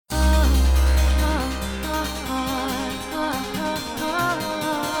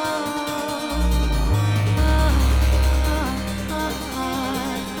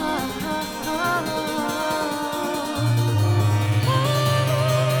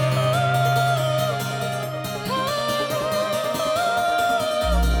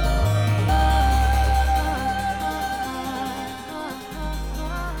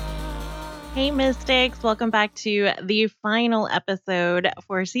Hey, Mystics. Welcome back to the final episode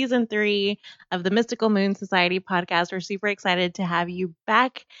for season 3 of the Mystical Moon Society podcast. We're super excited to have you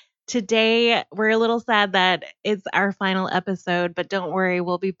back today. We're a little sad that it's our final episode, but don't worry,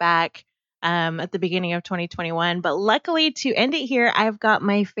 we'll be back at the beginning of 2021. But luckily, to end it here, I've got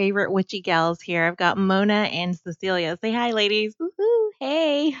my favorite witchy gals here. I've got Mona and Cecilia. Say hi, ladies. Woohoo.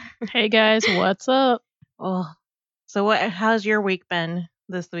 Hey. Hey, guys. What's up? Oh, so how's your week been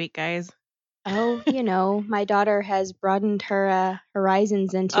this week, guys? Oh, my daughter has broadened her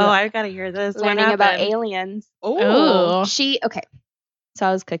horizons into I gotta hear this. learning about aliens. Oh. Okay. So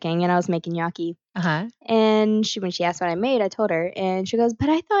I was cooking and I was making gnocchi. Uh-huh. And when she asked what I made, I told her. And she goes, but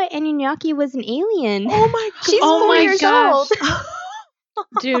I thought Anunnaki was an alien. Oh my god. She's Oh 4 my years gosh.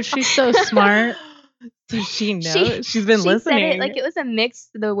 old. Dude, she's so smart. Does she know? She's been she listening. said it like it was a mix.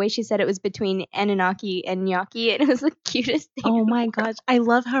 The way she said it was between Anunnaki and gnocchi. And it was the cutest thing. Oh my gosh. I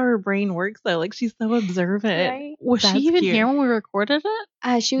love how her brain works though. Like she's so observant. Right? Was That's she even cute. here when we recorded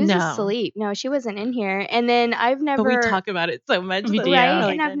it? She was No. asleep. No, she wasn't in here. And then I've never... But we talk about it so much. We that do. we Yeah.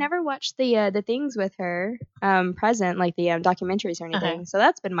 really And I've did. never watched the things with her present, like the documentaries or anything. Uh-huh. So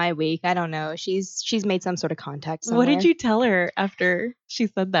that's been my week. I don't know. She's made some sort of contact somewhere. What did you tell her after she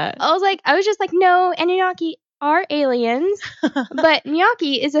said that? I was just like, no, Anunnaki are aliens, but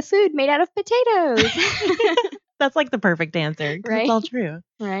gnocchi is a food made out of potatoes. That's like the perfect answer. 'Cause Right? It's all true.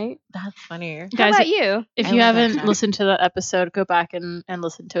 Right? That's funnier. How Guys, about you? if I you love that haven't fact. listened to that episode, go back and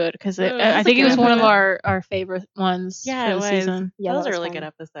listen to it because Oh, I that's think a it was good one of one. our favorite ones Yeah, for it the was. season. Yeah, that was that a was really fun. good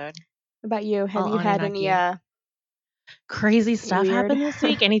episode. What about you? Have All you had any Crazy stuff Weird. happened this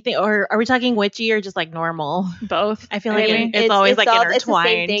week? Anything? Or are we talking witchy or just like normal? Both. I feel like Maybe. it's always like It's the intertwined.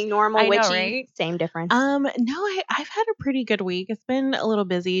 same thing. Normal, I know, witchy, right? same difference. No, I've had a pretty good week. It's been a little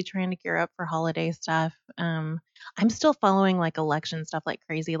busy trying to gear up for holiday stuff. I'm still following like election stuff like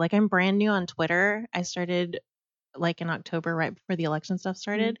crazy. Like I'm brand new on Twitter. I started like in October, right before the election stuff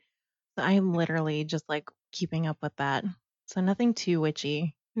started. So I am literally just like keeping up with that. So nothing too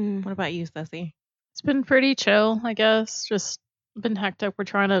witchy. Hmm. What about you, Ceci? It's been pretty chill, I guess. Just been hectic. We're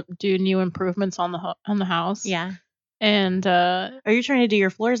trying to do new improvements on the house. Yeah. And Are you trying to do your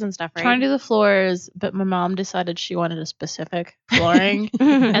floors and stuff, right? trying to do the floors, but my mom decided she wanted a specific flooring,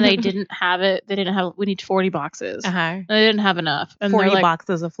 and they didn't have it. They didn't have. We need 40 boxes. Uh-huh. And they didn't have enough. And 40 they're like,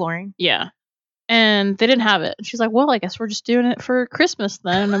 boxes of flooring. yeah. And they didn't have it. And she's like, well, I guess we're just doing it for Christmas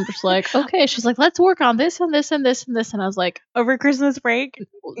then. And I'm just like, okay. She's like, let's work on this and this and this and this. And I was like, Over Christmas break?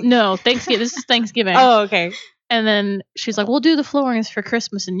 no, Thanksgiving. This is Thanksgiving. Oh, okay. And then she's like, we'll do the floorings for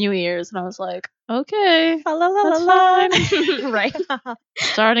Christmas and New Year's. And I was like, okay. La, la, la, That's la, la. Right.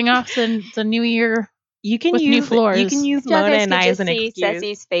 Starting off the new year. You can With use new floors. You can use Y'all Mona guys and could I just as an see excuse.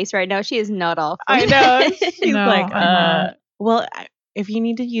 Ceci's face right now. She is not all for I it. know. She's No, like, I'm not. well, if you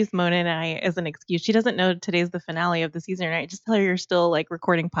need to use Mona and I as an excuse, she doesn't know today's the finale of the season, right? Just tell her you're still like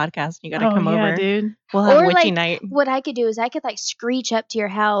recording podcasts and you got to come yeah, over. dude. We'll have Or, witchy like, night. What I could do is I could like screech up to your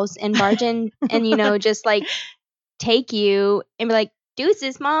house and barge in and just like take you and be like,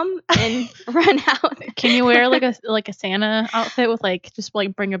 deuces, mom, and run out. Can you wear like a Santa outfit with like just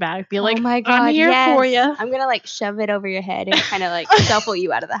like bring a bag? Be like, oh my god, I'm here yes. for you. I'm gonna like shove it over your head and kind of like shuffle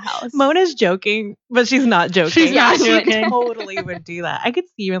you out of the house. Mona's joking, but she's not joking. She's not she joking. totally would do that. I could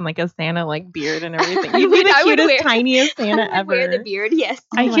see you in like a Santa like beard and everything. I You'd be would- the I would cutest, wear- tiniest Santa I would ever. wear the beard, yes,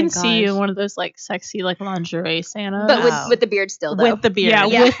 I Oh my can see you gosh. in one of those like sexy like lingerie Santas. but Wow. with the beard still though. With the beard. yeah,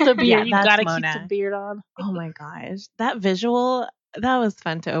 Yeah. with the beard. Yeah, you that's gotta Mona. keep the beard on. Oh my gosh. That visual, that was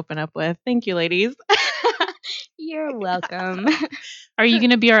fun to open up with. Thank you, ladies. You're welcome. Are you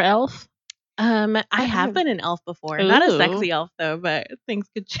gonna be our elf? I have been an elf before. Not a Ooh. sexy elf though, but things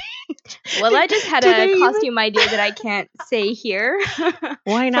could change. Well, I just had Do a they even- costume idea that I can't say here. Why for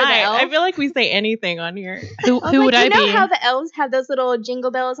the not? I elf. feel like we say anything on here. Who I was who like, would I you know be? how the elves have those little jingle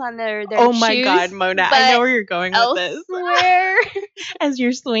bells on their Oh my shoes? god, Mona, I but know where you're going with this. Elsewhere, As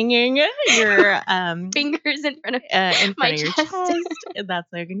you're swinging your fingers in front of in my front of your chest. chest. That's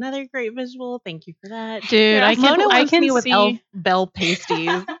like another great visual. Thank you for that. Dude, Yeah. I can Mona I wants can me with see elf bell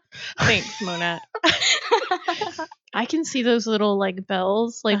pasties. Thanks, Mona. I can see those little like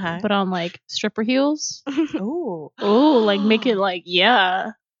bells like Uh-huh. put on like stripper heels. Oh, Oh, like make it like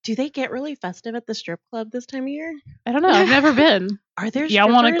yeah. do they get really festive at the strip club this time of year? I don't know. I've never been. Are there Yeah, I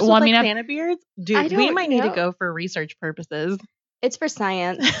strippers wanna- with well, I like mean, I've- Santa beards? I Dude, we don't might need to know. go for research purposes. It's for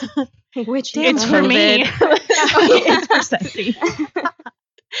science. Which Damn, It's is for COVID. me. It's for sexy.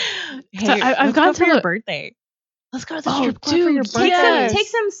 Hey, So I've let's gone go to for your the- birthday. Let's go to the Oh, strip club for your dude, birthday. yes. Take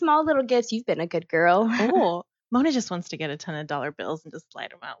some small little gifts. You've been a good girl. Oh, Mona just wants to get a ton of dollar bills and just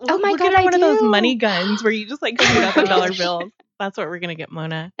slide them out. Oh my we'll God, get her I one of those do. money guns where you just like shoot out the dollar bills. That's what we're gonna get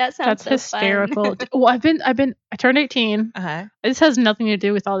Mona. That sounds That's so hysterical. Fun. Well, I turned 18. Uh-huh. This has nothing to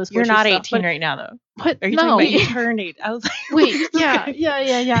do with all this. You're witchy not stuff, 18 but- right now, though. What? Are you No. talking about you turned 8? I was like, Wait, yeah.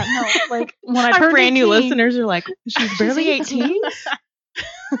 No, like when I Our turned brand 18, new listeners are like, she's barely 18.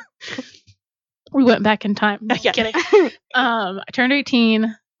 we went back in time. No, Yeah. kidding. I turned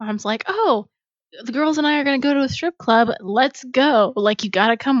 18. Mom's like, oh, the girls and I are gonna go to a strip club. Let's go. Like, you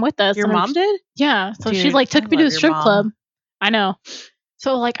gotta come with us. Your And I'm mom did? Yeah. So she Dude, like took I me to love a your strip mom. club. I know.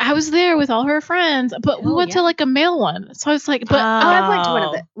 So like I was there with all her friends, but we Oh, went to yeah. like a male one. So I was like, but I went to one of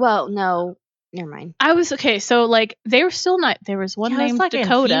Oh. the. Well, no, never mind. I was okay. So like they were still not. There was one Yeah, I was named talking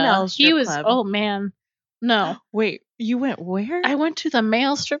Dakota. female He strip was. club. Oh man, no. Wait, you went where? I went to the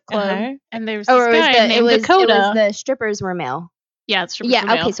male strip club, Uh-huh. and there was Oh, this it was guy named Dakota. It was the strippers were male. Yeah, the strippers Yeah. were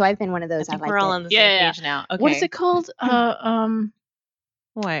male. Okay, so I've been one of I those. I think liked we're all it. on the Yeah, same yeah. page now. Okay. What is it called?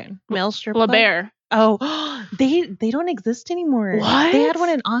 What? Male strip La club? Bear. Oh, they don't exist anymore. What? They had one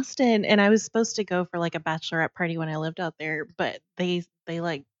in Austin, and I was supposed to go for like a bachelorette party when I lived out there, but they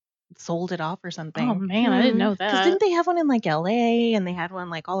like sold it off or something. Oh man, I didn't know Because that. didn't they have one in like LA, and they had one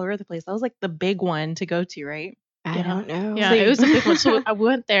like all over the place? That was like the big one to go to, right? I Yeah. don't know. Yeah, So it was a big one. So I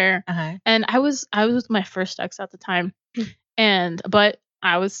went there, Uh-huh. and I was with my first ex at the time, but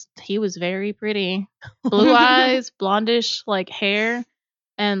he was very pretty, blue eyes, blondish like hair,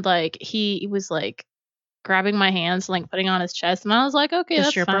 and like he was like grabbing my hands, like putting on his chest, and I was like, okay, The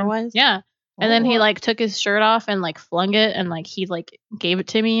that's stripper fine. was? Yeah. And then he Oh. like took his shirt off and like flung it, and like he like gave it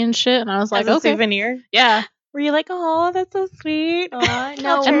to me and shit, and I was like, As a okay, souvenir. yeah. Were you like, oh, that's so sweet? No, And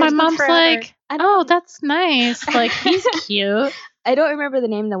my cherish them mom's forever. like, I oh, don't- that's nice. Like he's cute. I don't remember the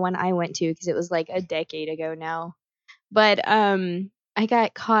name of the one I went to because it was like a decade ago now. But I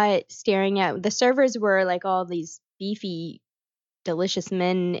got caught staring at the servers were like all these beefy, delicious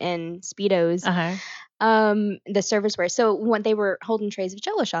men in speedos. Uh-huh. The servers were so when they were holding trays of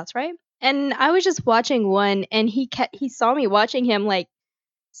Jello shots, right? And I was just watching one, and he saw me watching him like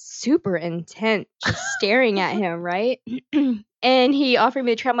super intent, just staring at him, right? And he offered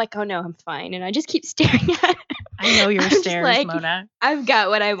me a tray. I'm like, oh no, I'm fine, and I just keep staring at him. I know your I'm just stares, like, Mona. I've got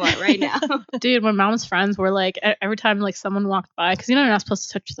what I want right now. Dude, my mom's friends were like, every time like someone walked by, because you know you're not supposed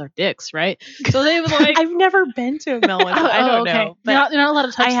to touch their dicks, right? So they would like, I've never been to a male one, so I don't know. But You're not allowed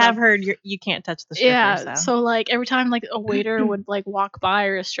to touch I have them. heard you can't touch the stripper. Yeah, So. so like every time like a waiter would like walk by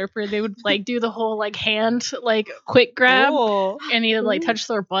or a stripper, they would like do the whole like hand like quick grab Cool. and either like Ooh. touch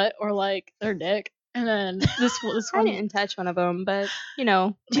their butt or like their dick. And then this I one didn't touch one of them, but you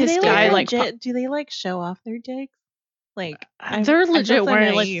know, Do this they guy like like legit? Do they like show off their dicks? Like they're I'm legit so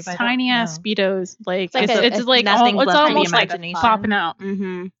wearing naive, I like don't tiny ass know. speedos. Like It's like it's a- like nothing's it's left to the almost like imagination. popping out.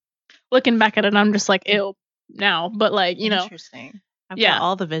 mm-hmm. Looking back at it, I'm just like ew now. But like you know, Interesting. I've Yeah. got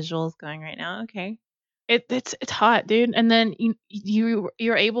all the visuals going right now. Okay. it's hot, dude. And then you're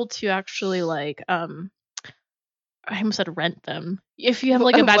able to actually like I almost said rent them. If you have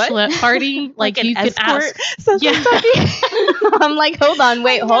like a What? bachelorette party, like an you can escort? ask. So Yeah. I'm like, hold on,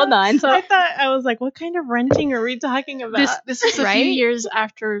 wait, hold on. So- I thought I was like, what kind of renting are we talking about? This was a few Right? years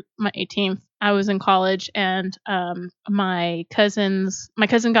after my 18th. I was in college, and my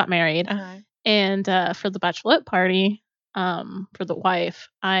cousin got married, Uh-huh. and for the bachelorette party, for the wife,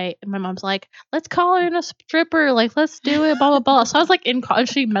 my mom's like, let's call her in a stripper, like let's do it, blah blah blah. So I was like in college,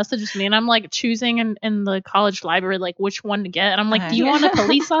 she messages me, and I'm like choosing in the college library like which one to get, and I'm like, Uh-huh. do you want a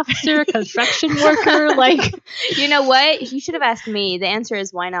police officer, a construction worker, like You know what? You should have asked me. The answer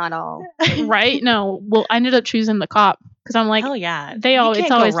is why not all? right? No, well, I ended up choosing the cop because I'm like, Hell yeah. they You always can't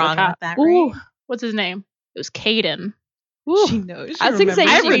it's go always wrong the cop. with that, Ooh, right? what's his name? It was Caden. Ooh, She knows. I was gonna say,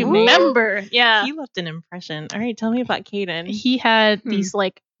 I she knew. remember. Yeah, He left an impression. All right, tell me about Caden. he had Hmm. these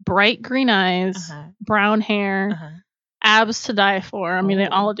like bright green eyes, Uh-huh. brown hair, Uh-huh. abs to die for. I mean, they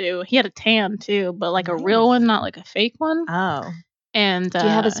Oh. all do. He had a tan too, but like a Nice. real one, not like a fake one. Oh. And Do you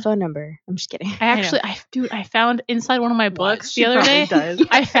have his phone number? I'm just kidding. I actually, I found inside one of my books She the other probably day. does.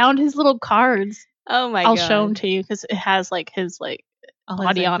 I found his little cards. Oh my I'll god. show them to you because it has like his like All his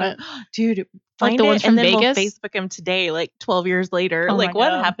body on info. it. Dude, find the it, ones and from then Vegas? we'll Facebook him today, like 12 years later. Oh my Like, what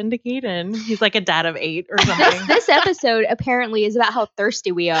God. happened to Caden? He's like a dad of 8 or something. This episode apparently is about how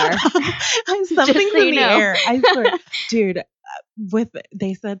thirsty we are. Something's so in you the know. air. I swear. Dude,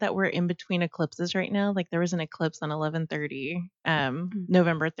 they said that we're in between eclipses right now. Like there was an eclipse on 11/30,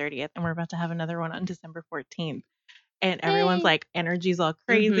 November 30th, and we're about to have another one on December 14th. And everyone's Yay. like, energy's all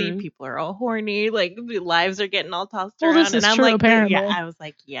crazy. Mhm. People are all horny. Like the lives are getting all tossed Well, around. this and is I'm true, like, apparently. yeah. I was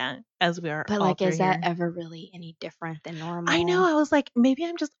like, yeah, as we are. But all like, through is that here. ever really any different than normal? I know. I was like, maybe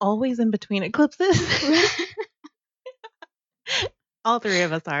I'm just always in between eclipses. All three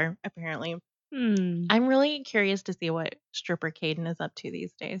of us are apparently. I'm really curious to see what stripper Caden is up to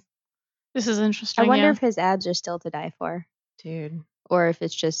these days. This is interesting. I wonder yeah. if his abs are still to die for, Dude, or if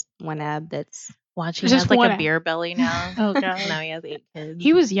it's just one ab that's. watch, he Just has like one a ab. beer belly now. Oh god. Now he has 8 kids.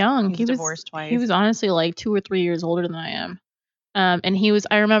 He was young. He's He was divorced twice. He was honestly like 2 or 3 years older than I am. And he was.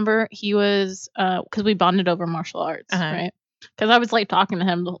 I remember he was because we bonded over martial arts, Uh-huh. right? Because I was like talking to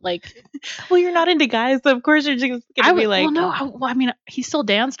him like Well, you're not into guys, so of course you're just gonna be like, well, no, I mean he still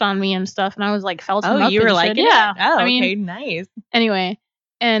danced on me and stuff, and I was like felt him oh, up you were and like, shit. Yeah. oh, I mean, okay, nice. anyway,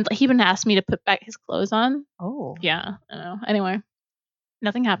 and he even asked me to put back his clothes on. Oh, Yeah, I know. Anyway,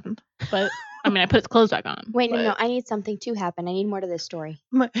 nothing happened, but I mean I put his clothes back on. Wait, no, but- I need something to happen. I need more to this story.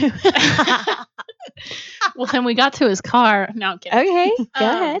 Well, then we got to his car. No, I'm kidding. Okay, go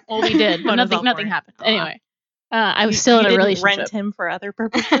ahead. Well, we did, but Mona's all nothing for it. happened. Aw. Anyway, I was still in a didn't relationship. Rent him for other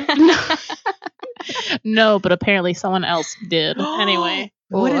purposes. No, but apparently someone else did. Anyway,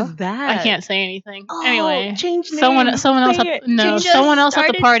 What Cool. is that? I can't say anything. Oh, anyway, change someone names. else Say had, it. no, You just someone else at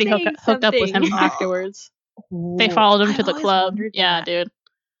the started party saying hooked up with him something. afterwards. They Ooh, followed him I've to the always club. wondered Yeah, that. dude.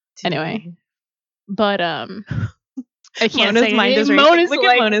 Anyway. Dude. But I can't Mona's say mind is anything. racing. Mona's Look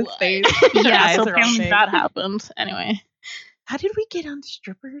like, at Mona's what? face. Her Yeah, eyes so are all apparently big. that happened. Anyway, How did we get on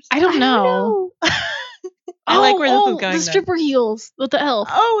strippers? I don't know. I like where this is going. The though. stripper heels with the elf.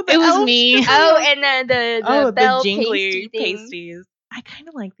 Oh, the It was elf me. stripper. Oh, and then the bell jingly pasty thing. pasties. I kind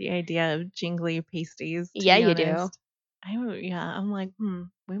of like the idea of jingly pasties. to Yeah, be you do. honest. I'm like,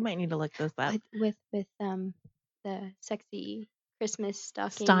 we might need to look this up. With the sexy Christmas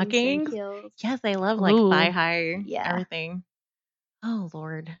stockings Stockings? and heels. Yes, I love like Ooh. thigh high, Yeah. everything. Oh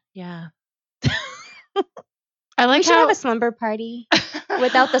Lord, yeah. I We like should how have a slumber party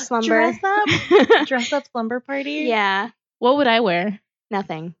without the slumber. Dress up slumber party. Yeah, What would I wear?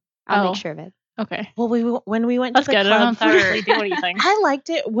 nothing. I'll Oh. make sure of it. Okay, Well, when we went that's to the good. I club don't have to for, really do anything. I liked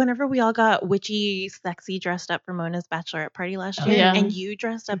it whenever we all got witchy, sexy dressed up for Mona's bachelorette party last Oh, year. yeah. And you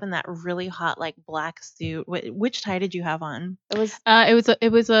dressed up in that really hot, like black suit. Which tie did you have on? It was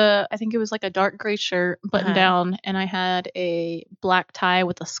It was a I think it was like a dark gray shirt button Uh-huh. down, and I had a black tie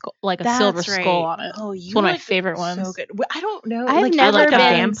with a skull, like a silver That's right. skull on it. Oh, It's you one of my looked favorite So ones. good. I don't know. I've like, never I like a been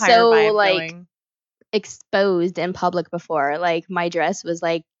vampire so, vibe like, going. exposed in public before. Like my dress was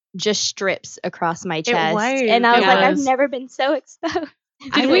like just strips across my chest, was. and I was It like, I've was. never been so exposed.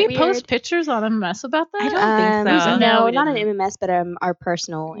 Did we post pictures on MS about that? I don't think so. No, No, we not an didn't. MMS, but our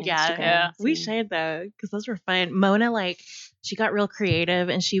personal Yeah, Instagram. yeah. We should though, because those were fun. Mona, like, she got real creative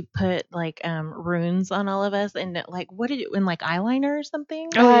and she put like runes on all of us and like what did it in like eyeliner or something?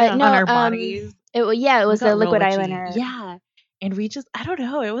 Oh, yeah. on no, our bodies. It We was got a real liquid witchy. eyeliner. Yeah. And we just, I don't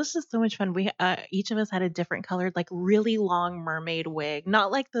know, it was just so much fun. We each of us had a different colored, like really long mermaid wig,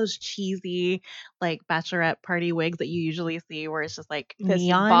 not like those cheesy like bachelorette party wigs that you usually see where it's just like This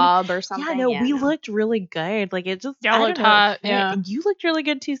neon. bob or something. Yeah, no, we looked really good. Like it just, Y'all I don't looked know, hot, it fit. yeah. And you looked really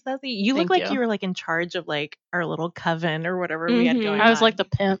good too, Ceci. You looked Thank like you. you were like in charge of like our little coven or whatever we had Mhm. going I was on. like the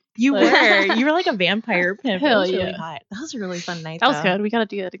pimp. You like- were. You were like a vampire pimp. Hell It was really yeah. hot. That was a really fun night. That was though. good. We gotta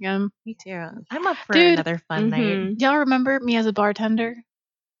do that again. Me too. I'm up for Dude. another fun night. Mhm. Y'all remember me as a bartender?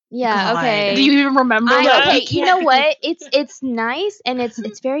 Yeah. God. Okay. Do you even remember that? Okay, You you can't- know what? It's nice and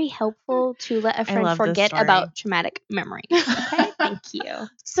it's very helpful to let a friend love this forget story. about traumatic memories. Okay, thank you.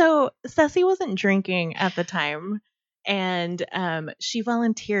 So Ceci wasn't drinking at the time, and she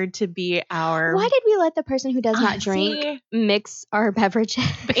volunteered to be our. Why did we let the person who does not drink See? mix our beverages?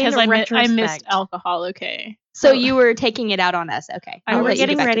 Because in I missed retrospect. alcohol. Okay. So you were taking it out on us. Okay, I We I'll were let you get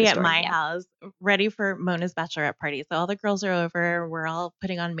getting back to ready the at story, my yeah. house, ready for Mona's bachelorette party. So all the girls are over. We're all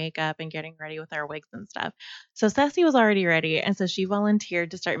putting on makeup and getting ready with our wigs and stuff. So Ceci was already ready, and so she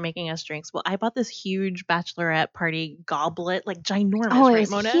volunteered to start making us drinks. Well, I bought this huge bachelorette party goblet, like ginormous, Oh, it right,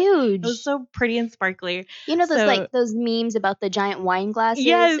 was Mona? huge. It was so pretty and sparkly. You know those so- like those memes about the giant wine glasses?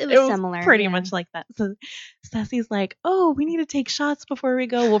 Yes, it was similar. pretty yeah. much like that. So Ceci's like, "Oh, we need to take shots before we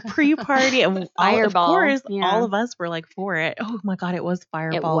go. We'll pre-party." And of Fireball, course, yeah. all of us were like for it. Oh my god, it was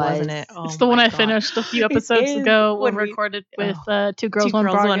Fireball, wasn't was. it? Oh It's the one my I God. finished a few It episodes is ago when when we we- recorded with oh. Two Girls, Two One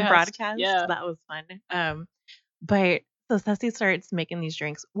Girls, Broadcast. One Broadcast. Yeah. That was fun. But so Ceci starts making these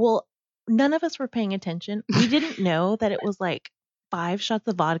drinks. Well, none of us were paying attention. We didn't know that it was like 5 shots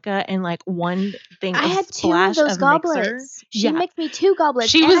of vodka and like one thing. I of had 2 of splash those of goblets. Mixer. She Yeah. mixed me 2 goblets.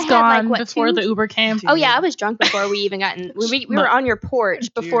 She and was I had, gone like, what, before 2? the Uber came. Dude. Oh yeah, I was drunk before we even got in. We were on your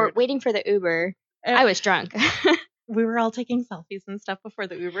porch before Dude. waiting for the Uber. Uh, I was drunk. we were all taking selfies and stuff before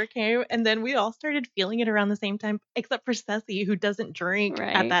the Uber came, and then we all started feeling it around the same time, except for Ceci, who doesn't drink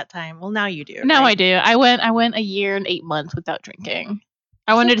at Right. that time. Well, now you do. Now right? I do. I went a year and 8 months without drinking.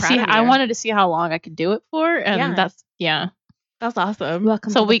 I So wanted to see. proud of I you. wanted to see how long I could do it for, and Yeah. that's yeah. That's awesome.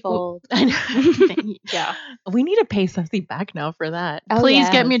 Welcome So to we- the fold. I know. Yeah. We need to pay Ceci back now for that. Oh, Please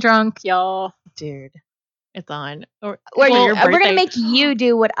yeah. get me drunk, y'all. Dude, it's on. Or We're, for your we're gonna birthday. make you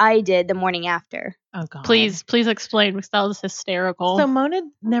do what I did the morning after. Oh, God. Please explain because that was hysterical. So Mona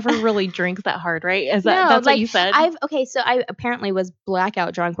never really drinks that hard, right? Is No, that's what like, you said? So I apparently was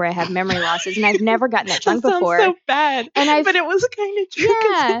blackout drunk where I have memory losses, and I've never gotten that That drunk sounds before. so bad. And I've- but it was kind of true.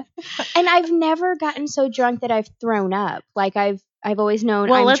 'cause- Yeah, and I've never gotten so drunk that I've thrown up. Like I've always known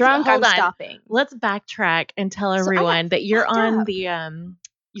Well, I'm let's- drunk, hold I'm on. stopping. Let's backtrack and tell So I got everyone that you're fucked on up. the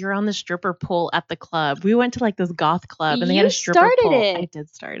you're on the stripper pole at the club. We went to like this goth club and they had You a stripper started pole. it. I did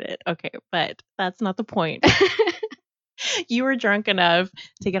start it. Okay, but that's not the point. You were drunk enough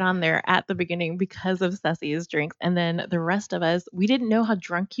to get on there at the beginning because of Ceci's drinks, and then the rest of us, we didn't know how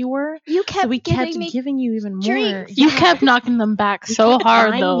drunk you were, You kept so we kept giving me giving you even more. drinks. you Yeah. kept knocking them back We so kept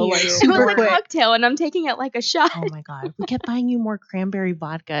hard buying though, you. like It it was super a quick. cocktail, and I'm taking it like a shot. Oh my god, we kept buying you more cranberry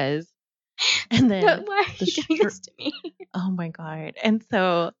vodkas, and then Why are the you doing this to me? oh my god, and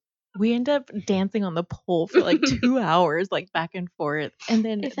so we end up dancing on the pole for like 2 hours, like back and forth, and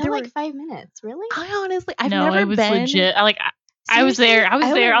then It there felt were. like 5 minutes. Really? I honestly, I've No, never it was been. legit. I was there. I was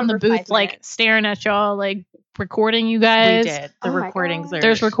Seriously? there I on the remember 5 booth, like minutes. staring at y'all, like recording you We guys. did. The Oh my recordings God. are.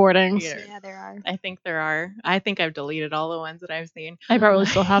 There's recordings. Yeah. Yeah, there are. I think there are. I think I've deleted all the ones that I've seen. I probably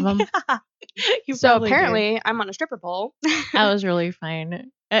still have them. You So probably do. apparently, I'm on a stripper pole. that was really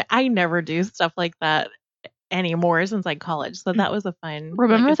fun. I never do stuff like that anymore since like college, so that was a fun.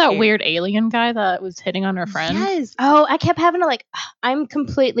 Remember like, that escape. weird alien guy that was hitting on our friend? Yes. Oh, I kept having to I'm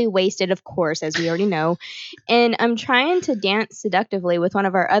completely wasted, of course, as we already know. And I'm trying to dance seductively with one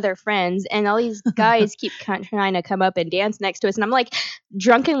of our other friends, and all these guys keep trying to come up and dance next to us. And I'm like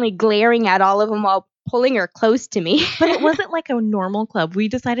drunkenly glaring at all of them while pulling her close to me. But it wasn't like a normal club. We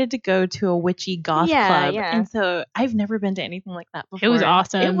decided to go to a witchy goth Yeah, club. yeah. And so I've never been to anything like that before. It was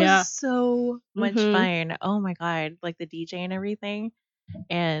awesome, It was yeah. so much Mhm. fun. Oh my God. Like the DJ and everything.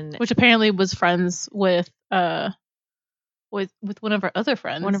 And Which apparently was friends with one of our other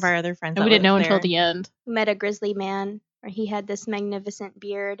friends. one of our other friends. and we that didn't know was until there. the end. Met a grizzly man where he had this magnificent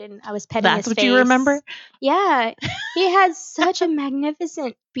beard, and I was petting That's his what face. you remember? Yeah, he had such a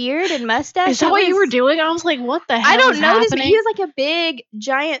magnificent beard and mustache. Is that It what you was- were doing? I was like, what the hell I don't is know this, but happening? he was like a big,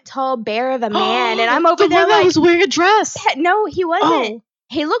 giant, tall bear of a man, and I'm over the there one that like, was wearing a dress. no, he wasn't. Oh.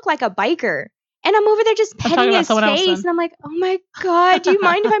 He looked like a biker. And I'm over there just I'm talking petting about his someone else face, then. and I'm like, "Oh my god, do you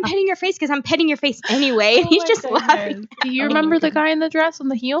mind if I'm petting your face? Because I'm petting your face anyway." And Oh he's my just goodness. laughing. Do you Oh remember my the goodness. guy in the dress and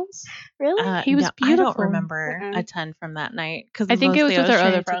the heels? Really? He was No, I beautiful. don't remember Mm-mm. a ton from that night because I think it was with our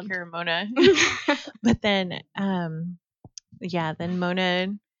other friend. friend. Mona. But then, then Mona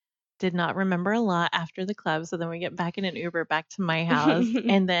did not remember a lot after the club. So then we get back in an Uber back to my house,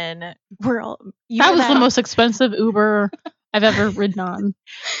 and then we're all. That was the most expensive Uber I've ever ridden on.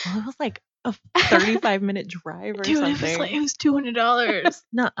 Well, it was like a 35-minute drive or something. it was $200.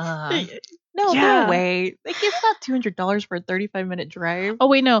 Nuh-uh. No, Yeah. no way. Like it's not $200 for a 35-minute drive. Oh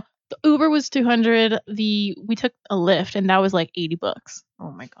wait, no. The Uber was $200. We took a Lyft and that was like $80.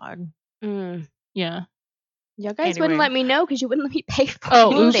 Oh my god. Mm. Yeah. Y'all guys Anyway. wouldn't let me know because you wouldn't let me pay for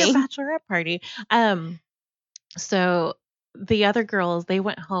Oh, It was anything. your bachelorette party. So the other girls, they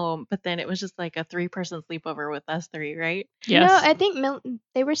went home, but then it was just like a 3-person sleepover with us 3, right? Yes. No, I think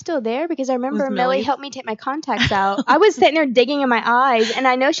they were still there because I remember Was Millie Millie? helped me take my contacts out. I was sitting there digging in my eyes, and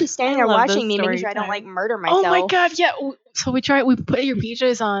I know she's standing I there love watching this me, making story sure I don't time. like murder myself. Oh my god, yeah. So we put your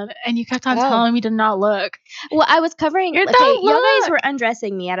PJs on and you kept on Oh. telling me to not look. Well, I was covering. You're Okay, don't y'all guys look. were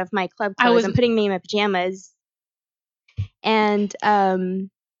undressing me out of my club I clothes was- and putting me in my pajamas, and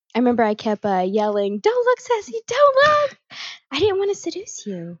I remember I kept yelling, "Don't look, Sassy! Don't look!" I didn't want to seduce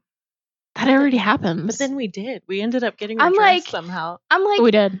you. That already happened. But then we did. We ended up getting her I'm dressed like- somehow. I'm like,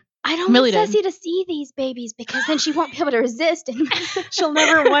 we did. I don't Millie want did. Sassy to see these babies because then she won't be able to resist. And She'll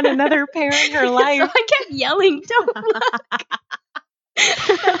never want another pair in her So life. I kept yelling, "Don't look!"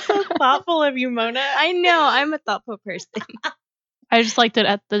 That's so thoughtful of you, Mona. I know I'm a thoughtful person. I just liked it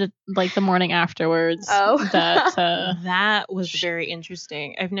at the morning afterwards. Oh. That That was very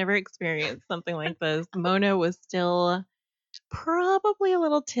interesting. I've never experienced something like this. Mona was still probably a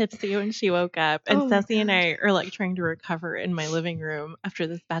little tipsy when she woke up, and Oh my Ceci and I are like trying to recover in my living room after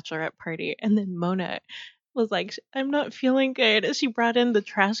this bachelorette party. And then Mona was like, "I'm not feeling good." She brought in the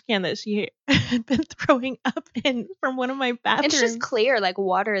trash can that she had been throwing up in from one of my bathrooms. It's just clear, like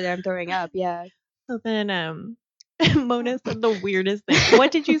water that I'm throwing up. Yeah. So then Mona said the weirdest thing.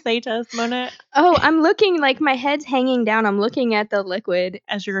 What did you say to us, Mona, Oh, I'm looking like my head's hanging down. I'm looking at the liquid.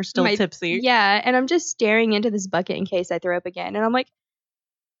 as you're still My- tipsy? Yeah, and I'm just staring into this bucket in case I throw up again. And I'm like,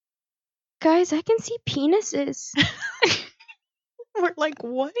 guys, I can see penises. We're like,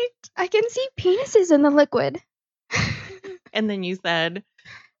 what? I can see penises in the liquid. And then you said,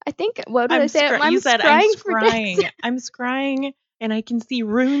 I think, what did I say? you said, I'm scrying for scrying. dicks. I'm scrying, and I can see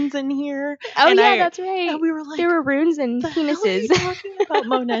runes in here. Oh, and yeah, that's right. And we were like, there were runes and the hell are you penises. talking about,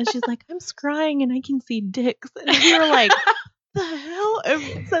 Mona? And she's like, I'm scrying, and I can see dicks. And we were like, the hell?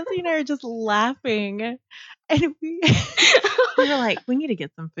 And Ceci and I are just laughing. And we were like, we need to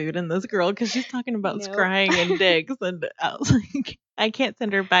get some food in this girl because she's talking about No. scrying and dicks. And I was like, I can't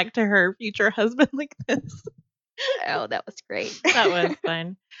send her back to her future husband like this. Oh, that was great. That was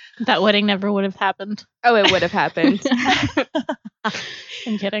fun. That wedding never would have happened. Oh, it would have happened.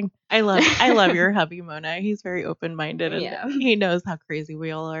 I'm kidding. I love your hubby, Mona. He's very open minded and Yeah. he knows how crazy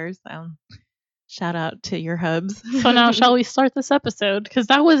we all are. So shout out to your hubs. So now, shall we start this episode? Because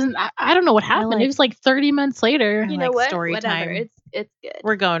that wasn't. I don't know what happened. like- It was like 30 minutes later. You I know like what? story Whatever. time. It's good.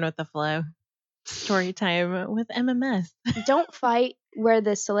 We're going with the flow. Story time with MMS. Don't fight where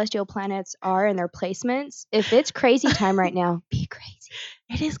the celestial planets are and their placements. If it's crazy time right now, be crazy.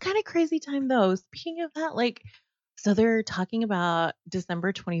 It is kind of crazy time though. Speaking of that, like, so they're talking about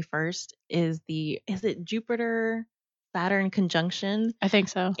December 21st is it Jupiter Saturn conjunction? I think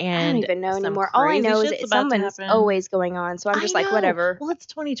so. And I don't even know some anymore. All I crazy know is shit's that about to something's happen. always going on. So I'm I just like, know. whatever. Well, it's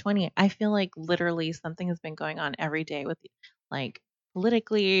 2020. I feel like literally something has been going on every day with like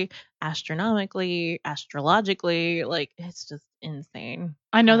politically, astronomically, astrologically. Like it's just insane.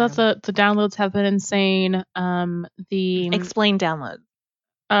 I know that the downloads have been insane. The Explain download.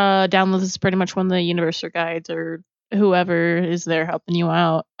 downloads is pretty much when the universe or guides or whoever is there helping you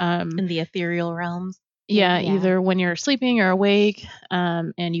out. In the ethereal realms. Yeah, Yeah. either when you're sleeping or awake,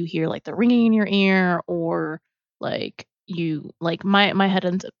 and you hear like the ringing in your ear, or like you like my head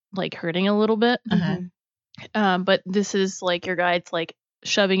ends up like hurting a little bit. Uh-huh. But this is like your guides like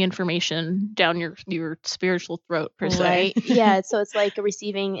shoving information down your spiritual throat per se. Right? Yeah. So it's like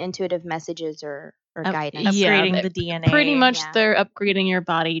receiving intuitive messages or guidance. Yeah, Upgrading they- the DNA. Pretty much, Yeah. they're upgrading your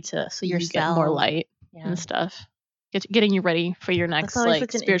body to so Your you get more cells. light Yeah. and stuff, getting you ready for your That's next always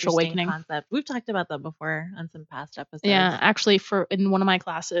like such an spiritual interesting awakening. concept. We've talked about that before on some past episodes. Yeah, actually, in one of my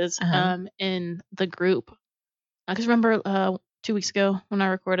classes, Uh-huh. in the group, because remember 2 weeks ago when I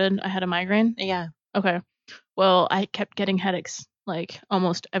recorded, I had a migraine. Yeah. Okay, well, I kept getting headaches like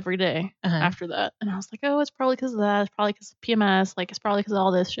almost every day Uh-huh. after that, and I was like, oh, it's probably because of that. It's probably because of PMS. Like, it's probably because of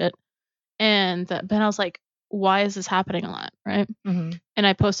all this shit. And then I was like, why is this happening a lot, right? Mhm. And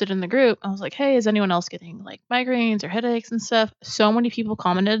I posted in the group. I was like, hey, is anyone else getting like migraines or headaches and stuff? So many people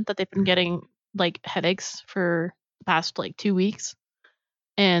commented that they've been getting like headaches for the past like 2 weeks.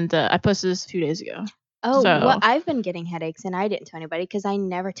 And I posted this a few days ago. Oh, So- well, I've been getting headaches and I didn't tell anybody because I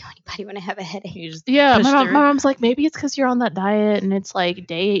never tell anybody when I have a headache. You just Yeah, push my through. mom's like, maybe it's because you're on that diet and it's like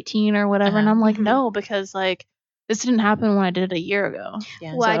day 18 or whatever. And Uh-huh. I'm like, Mhm. no, because like this didn't happen when I did it a year ago.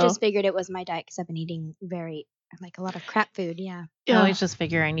 Yeah. Well, I So- just figured it was my diet because I've been eating like a lot of crap food. Yeah. I always just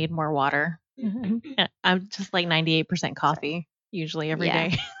figure I need more water. Mm-hmm. Yeah, I'm just like 98% coffee usually every day.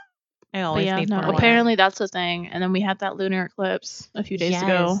 Yeah. I But always yeah, need no, more water. apparently that's the thing. And then we had that lunar eclipse a few days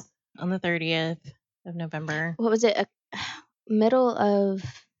ago. Yes, on the 30th of November. What was it? Middle of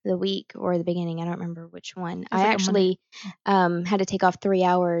the week or the beginning? I don't remember which one. I like a actually had to take off 3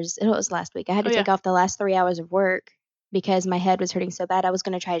 hours. It was last week. I had to Oh, take off the last 3 hours of work because my head was hurting so bad. I was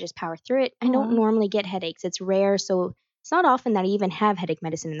going to try to just power through it. I Aw. don't normally get headaches. It's rare, so it's not often that I even have headache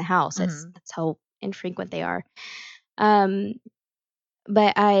medicine in the house. Mhm. That's how infrequent they are.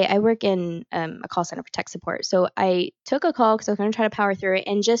 But I work in a call center for tech support. So I took a call because I was going to try to power through it.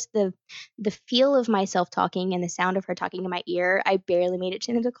 And just the feel of myself talking and the sound of her talking in my ear, I barely made it to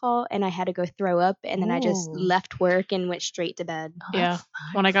the end of the call. And I had to go throw up. And then I just Ooh. left work and went straight to bed. Oh, Yeah. that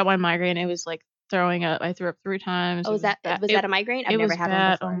sucks. When I got my migraine, it was like throwing up. I threw up 3 times. Oh, It was that a migraine? I've it never was had bad.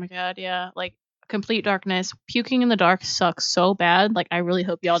 one before. Oh my god, yeah. Like complete darkness. Puking in the dark sucks so bad. Like I really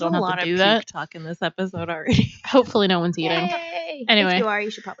hope y'all There's don't a have lot to of do puke that. talk in this episode already. Hopefully no one's eating. Yay! Anyway. If you are,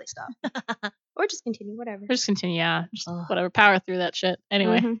 you should probably stop. Or just continue, whatever. Just continue, yeah. Just Ugh. whatever. Power through that shit.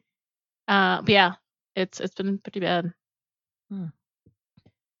 Anyway. Mhm. But yeah, it's been pretty bad.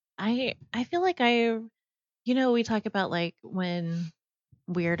 I feel like we talk about like when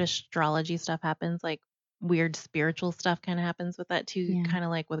weird astrology stuff happens, like weird spiritual stuff kind of happens with that too, Yeah. kind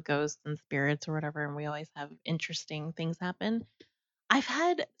of like with ghosts and spirits or whatever, and we always have interesting things happen. I've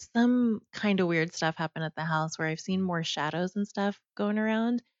had some kind of weird stuff happen at the house where I've seen more shadows and stuff going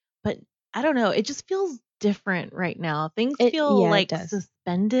around, but I don't know, it just feels different right now. Things feel Yeah, it like does.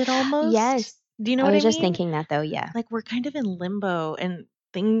 suspended almost. Yes. Do you know I what was I just mean? thinking that though, yeah. Like we're kind of in limbo and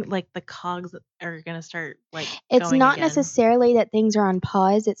like the cogs are gonna start like It's going not again. necessarily that things are on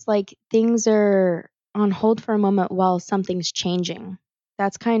pause. It's like things are on hold for a moment while something's changing.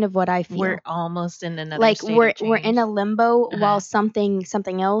 That's kind of what I feel. We're almost in another like state we're of we're in change. a limbo Uh-huh. while something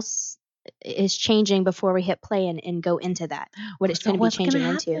else is changing before we hit play and go into that. What it's going to be What's gonna changing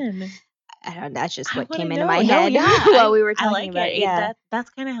into. happen? I don't. That's just I what wanna came into know. my No, head yeah, while we were I talking like about it. it. Yeah.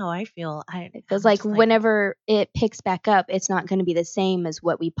 That's kind of how I feel. It feels I'm like just like, whenever it picks back up, it's not going to be the same as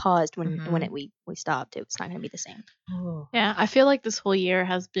what we paused when Mhm. we stopped. It's not going to be the same. oh, Yeah, I feel like this whole year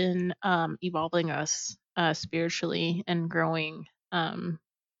has been evolving us spiritually and growing.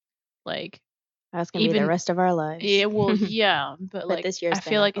 Like That's going to be the even rest of our lives. yeah, well, yeah, but like this year's I been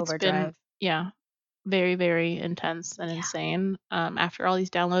feel an like it's been overdrive. very very intense and insane. After all these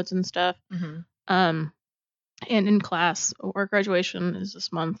downloads and stuff. mhm. Um, and in class, our graduation is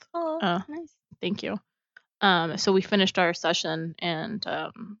this month. Oh, Nice. Thank you. So we finished our session and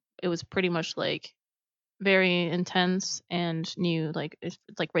it was pretty much like very intense and new, like it's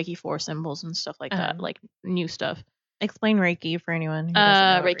like Reiki 4 symbols and stuff like that, like new stuff. explain Reiki for anyone who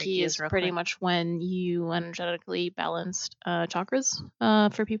doesn't know what Reiki is real pretty quick. much when you energetically balanced chakras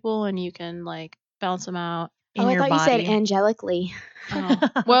for people, and you can like balance them out. in I your thought body. you said angelically.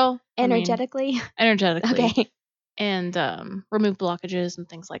 Well, I mean, Energetically. energetically, Okay. and remove blockages and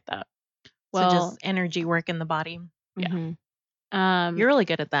things like that. So Well, just energy work in the body. Yeah. Mhm. You're really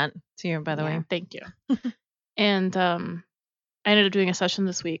good at that too, by the Yeah. way. Thank you. And I ended up doing a session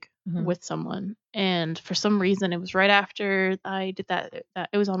this week Mhm. with someone, and for some reason, it was right after I did that.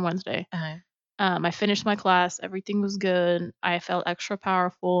 It was on Wednesday. Uh-huh. I finished my class. Everything was good. I felt extra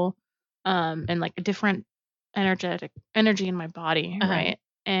powerful, and like a different energy in my body, Uh-huh. right?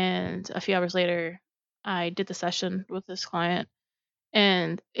 And a few hours later, I did the session with this client,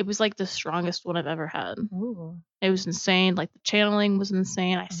 and it was like the strongest one I've ever had. Ooh. It was insane. Like the channeling was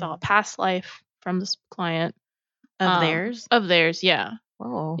insane. I saw a past life from this client. Of theirs? Of theirs, yeah.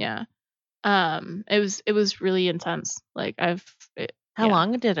 Whoa. Yeah. It was really intense. Like How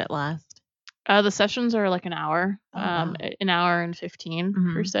long did it last? The sessions are like an hour. Oh, wow. An hour and 15 per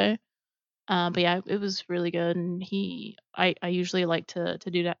Mhm. se. But yeah, it was really good. And I usually like to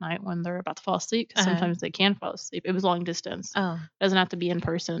do that night when they're about to fall asleep because Uh-huh. sometimes they can fall asleep. It was long distance. Oh. It doesn't have to be in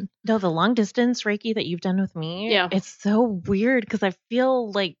person. No, the long distance Reiki that you've done with me, Yeah. it's so weird because I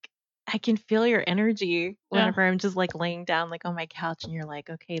feel like I can feel your energy whenever I'm just like laying down like on my couch and you're like,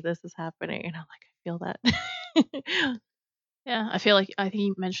 okay, this is happening. And I'm like, I feel that. Yeah, I think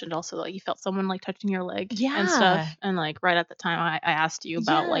you mentioned also like you felt someone like touching your leg and Yeah. stuff, and like right at the time I asked you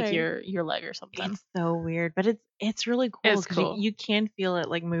about like Yeah. your leg or something. It's so weird, but it's really cool It's because cool. you can feel it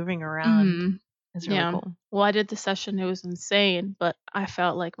like moving around. Mhm. It's really Yeah. cool. Well, I did the session; it was insane, but I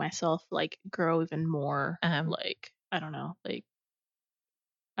felt like myself like grow even more. Like I don't know, like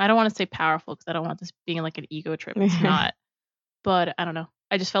I don't want to say powerful because I don't want this being like an ego trip. It's not, but I don't know.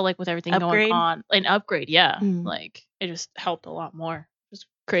 I just felt like with everything Upgrade? going on, an upgrade, yeah, Mm. like it just helped a lot more. Just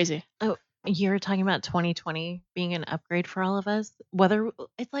crazy. Oh, you're talking about 2020 being an upgrade for all of us. Whether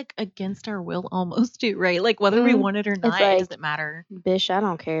it's like against our will almost too, right? Like whether we Mm. want it or It's not, it like- doesn't matter. Bish, I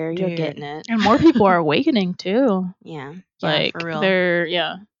don't care. You're Dude. getting it. And more people are awakening too. Yeah. Like for real. they're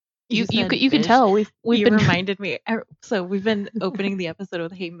You said can fish. tell we've You been reminded me. So we've been opening the episode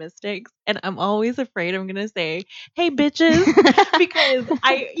with "Hey Mystics," and I'm always afraid I'm gonna say "Hey bitches" because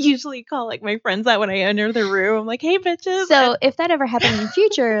I usually call like my friends out when I enter the room. I'm like, "Hey bitches." So if that ever happened in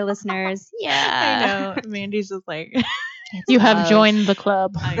future, listeners, I yeah, know Mandy's just like, you have love. joined the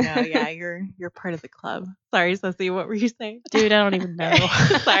club. I know, yeah, you're part of the club. Sorry, Ceci, what were you saying? Dude, I don't even know.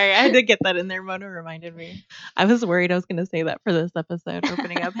 Sorry, I had to get that in there. Mona reminded me. I was worried I was gonna say that for this episode,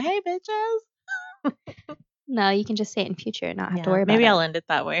 opening up, "Hey bitches." No, you can just say it in future, not have to Yeah, worry about maybe it. I'll end it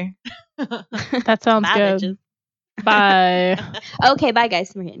that way. That sounds Bye, good. bitches. Bye. Okay, bye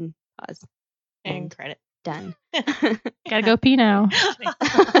guys. We're hitting pause. And credit. Done. Gotta go pee now.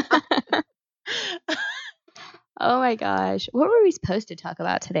 Oh my gosh. What were we supposed to talk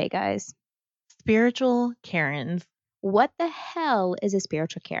about today, guys? Spiritual Karens. What the hell is a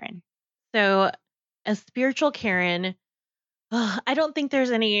spiritual Karen? So, a spiritual Karen, I don't think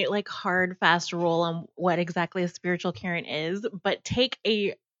there's any like hard, fast rule on what exactly a spiritual Karen is, but take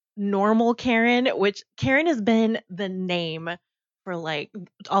a normal Karen, which Karen has been the name for like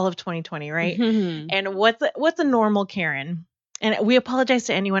all of 2020, right? And what's a normal Karen? And we apologize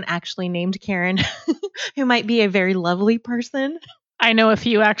to anyone actually named Karen who might be a very lovely person. I know a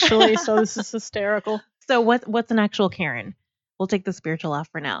few actually, so this is hysterical. So what's an actual Karen? We'll take the spiritual off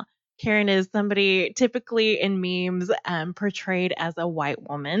for now. Karen is somebody typically in memes portrayed as a white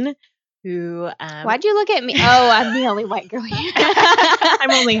woman who Why'd you look at me? Oh, I'm the only white girl here.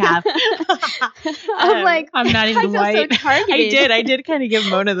 I'm only half. I'm like, I'm not I even feel so white. targeted. I did kind of give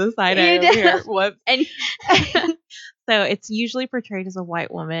Mona the side You eye over did. here. Whoops. And So it's usually portrayed as a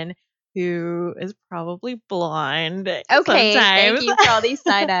white woman who is probably blonde. okay, sometimes. thank you for all these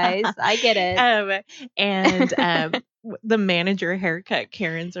side eyes. I get it. And the manager haircut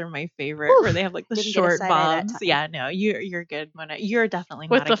Karens are my favorite, where they have like the Didn't get a short side eye that bobs. time. Yeah, no, you're good, Mona. You're definitely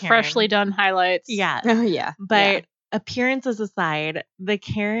With not the a Karen. freshly done highlights. Yeah, Oh yeah. but appearances aside, the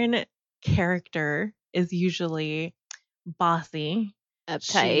Karen character is usually bossy.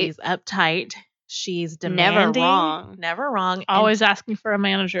 Uptight. She's uptight. She's Never demanding. wrong. Never wrong. and Always asking for a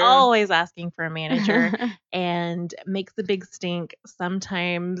manager. always asking for a manager and makes a big stink.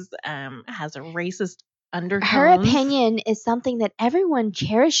 Sometimes has a racist undertones. Her opinion is something that everyone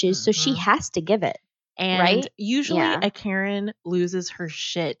cherishes, so she Mhm. has to give it. And right? usually Yeah. a Karen loses her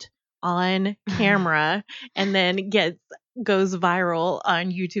shit on camera and then goes viral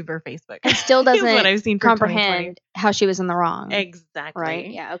on YouTube or Facebook. And still is what doesn't I've seen for 2020. comprehend how she was in the wrong. Exactly.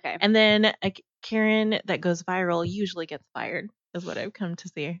 Right? Yeah, okay. And then a Karen that goes viral usually gets fired, is what I've come to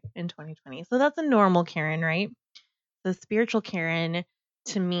see in 2020. So that's a normal Karen, right? The spiritual Karen,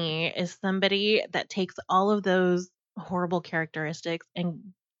 to me, is somebody that takes all of those horrible characteristics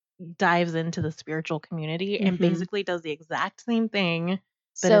and dives into the spiritual community and Mhm. basically does the exact same thing,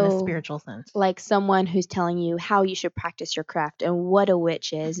 but in a spiritual sense. Like someone who's telling you how you should practice your craft and what a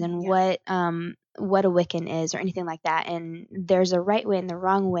witch is and Yes. what a Wiccan is or anything like that. And there's a right way and the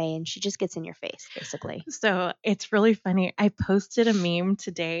wrong way, and she just gets in your face, basically. So it's really funny. I posted a meme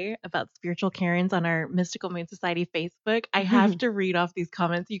today about spiritual Karens on our Mystical Moon Society Facebook. I have to read off these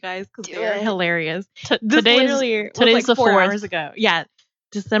comments, you guys, because Do they're it. hilarious. This Today's literally was today's like the 4 4th. hours ago. Yeah.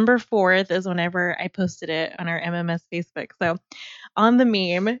 December 4th is whenever I posted it on our MMS Facebook. So on the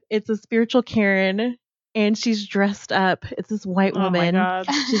meme, it's a spiritual Karen and she's dressed up. It's this white Oh my woman. god.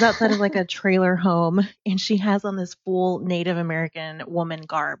 She's outside of like a trailer home and she has on this full Native American woman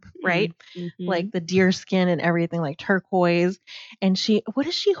garb, right? Mhm. Like the deer skin and everything, like turquoise. And what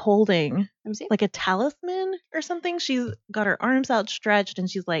is she holding? Let me see. Like a talisman or something? She's got her arms outstretched and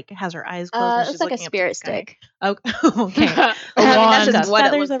she's like, has her eyes closed. and It's she's like a looking up to the spirit sky. stick. Oh, okay. A I mean, that's wand. just what it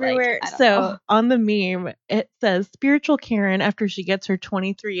Feathers looks like. everywhere. I don't So know. on the meme, it says spiritual Karen after she gets her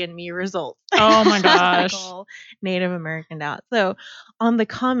 23andMe results. Oh my She's, like, gosh. all Native American out. So on the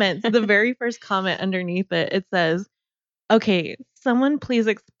comments, the very first comment underneath it says, okay, someone please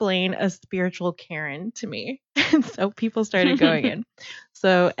explain a spiritual Karen to me. And so people started going in.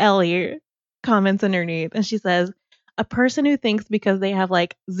 So Ellie comments underneath and she says, a person who thinks because they have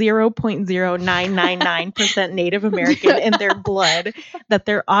like 0.0999% Native American in their blood that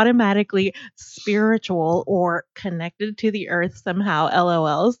they're automatically spiritual or connected to the earth somehow,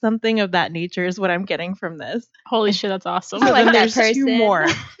 LOL. Something of that nature is what I'm getting from this. Holy shit, that's awesome. I So like then that there's two person. more.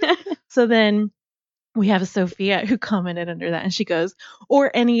 So then we have Sophia who commented under that and she goes, or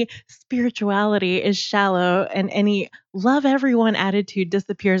any spirituality is shallow and any love everyone attitude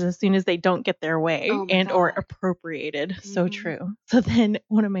disappears as soon as they don't get their way Oh my and or God. appropriated. So Mhm. true. So then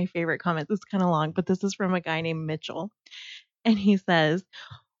one of my favorite comments, it's kind of long, but this is from a guy named Mitchell. And he says,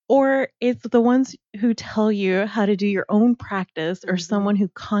 or it's the ones who tell you how to do your own practice, or Mhm. someone who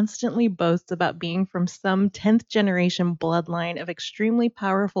constantly boasts about being from some 10th generation bloodline of extremely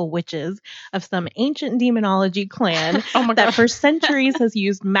powerful witches of some ancient demonology clan Oh my that god. for centuries has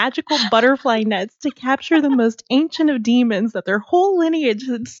used magical butterfly nets to capture the most ancient of demons, that their whole lineage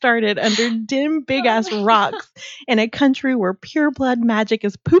had started under dim big ass rocks in a country where pure blood magic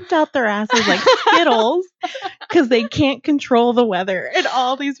is pooped out their asses like Skittles because they can't control the weather. And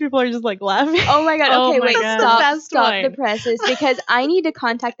all these people are just like laughing. Oh my god. Oh Okay, my wait. God. Stop. That's Stop one. the presses because I need to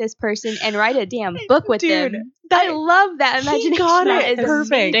contact this person and write a damn book with Dude, them. that- I love that he imagination. got That it is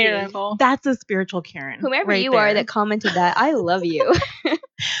perfect. amazing. Hysterical. That's a spiritual Karen. Whomever right you are there. that commented that, I love you.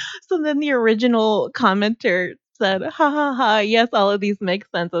 So then the original commenter said, ha ha ha, yes, all of these make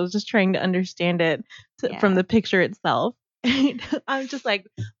sense. I was just trying to understand it from Yeah. the picture itself. I'm just like,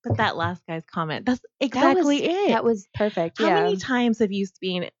 but that last guy's comment, that's exactly it. That was perfect. How Yeah. many times have you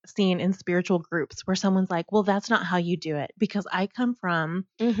seen in spiritual groups where someone's like, well, that's not how you do it? Because I come from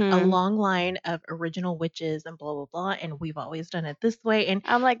a Mhm. long line of original witches and blah, blah, blah, and we've always done it this way. And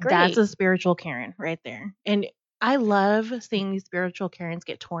I'm like, great. that's a spiritual Karen right there. And I love seeing these spiritual Karens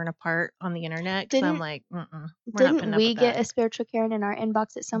get torn apart on the internet because I'm Didn't- like, we're not Didn't putting up we with get that. a spiritual Karen in our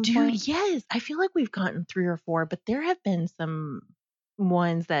inbox at some Dude, point? yes. I feel like we've gotten 3 or 4, but there have been some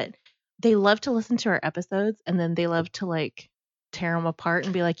ones that they love to listen to our episodes and then they love to like tear them apart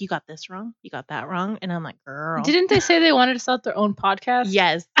and be like, you got this wrong, you got that wrong, and I'm like, girl. Didn't they say they wanted to start their own podcast?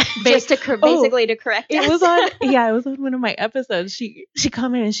 Yes. Just to basically to correct It us. was on it was on one of my episodes. She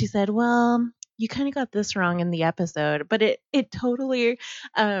commented and she said, well, you kind of got this wrong in the episode, but it totally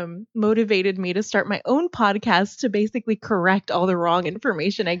motivated me to start my own podcast to basically correct all the wrong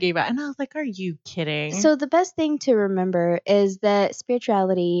information I gave out. And I was like, are you kidding? So the best thing to remember is that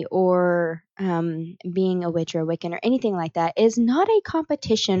spirituality or being a witch or a Wiccan or anything like that is not a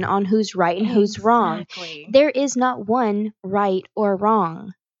competition on who's right and who's wrong. Exactly. There is not one right or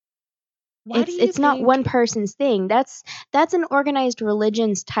wrong. Why do you It's not think- one person's thing. That's an organized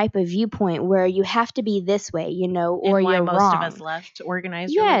religion's type of viewpoint where you have to be this way, you know, or and why you're most wrong. of us left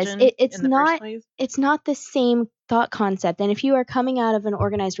organized Yes, religion it's in the not- first place? It's not the same thought concept. And if you are coming out of an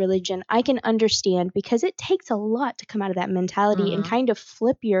organized religion, I can understand because it takes a lot to come out of that mentality and Mhm. kind of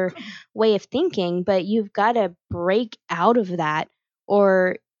flip your way of thinking, but you've got to break out of that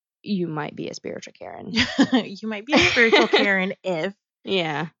or you might be a spiritual Karen. You might be a spiritual Karen if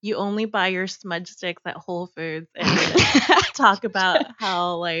Yeah. you only buy your smudge sticks at Whole Foods and talk about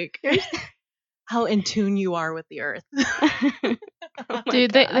how in tune you are with the earth. Oh my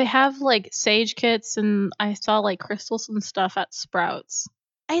Dude, God. they have like sage kits, and I saw like crystals and stuff at Sprouts.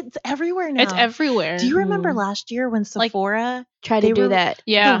 It's everywhere now. It's everywhere. Do you remember Mhm. last year when Like- Sephora Try They to do were- that.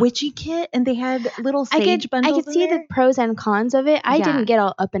 Yeah. the witchy kit and they had little I sage bundles? could see the pros and cons of it. I Yeah. didn't get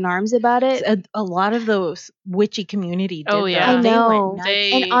all up in arms about it. a lot of those witchy community did. Oh, though. yeah. I They went know. nuts.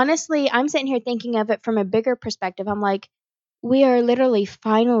 They- And honestly, I'm sitting here thinking of it from a bigger perspective. I'm like, we are literally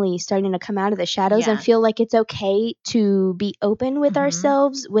finally starting to come out of the shadows and Yeah. feel like it's okay to be open with Mhm.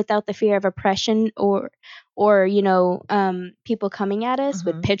 ourselves without the fear of oppression or people coming at us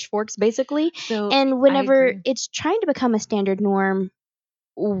with Mhm. pitchforks, basically. So And I whenever agree. it's trying to become a standard norm,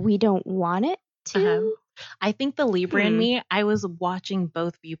 we don't want it to. Uh-huh. I think the Libra in Hmm. me, I was watching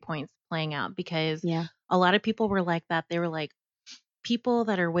both viewpoints playing out because Yeah. a lot of people were like that. They were like, people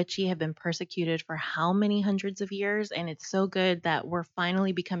that are witchy have been persecuted for how many hundreds of years, and it's so good that we're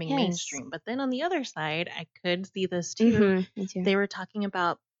finally becoming Yes. mainstream. But then on the other side, I could see this too. Mhm, me too. They were talking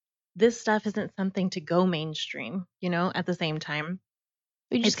about this stuff isn't something to go mainstream, at the same time.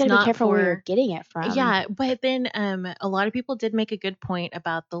 We just it's got to be not careful where for- you're getting it from. Yeah, but then a lot of people did make a good point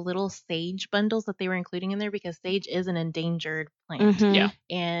about the little sage bundles that they were including in there because sage is an endangered plant. Mhm. Yeah.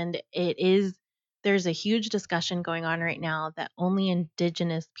 And there's a huge discussion going on right now that only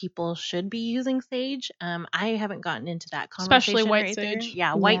indigenous people should be using sage. I haven't gotten into that conversation. Especially white right there. sage.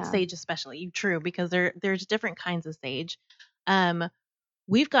 Yeah, white Yeah. sage especially. True, because there's different kinds of sage.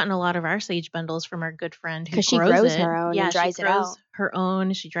 We've gotten a lot of our sage bundles from our good friend who 'Cause she grows grows it. her own and Yeah, dries she it grows out. her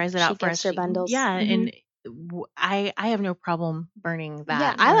own. She dries it She out for gives us. her bundles. Yeah, Mhm. and I have no problem burning that.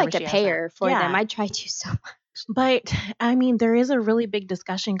 Yeah, I whenever like to she has pay that. her for Yeah. them. I try to so much. But I mean, there is a really big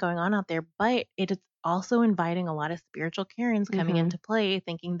discussion going on out there, but it is also inviting a lot of spiritual Karens coming Mhm. into play,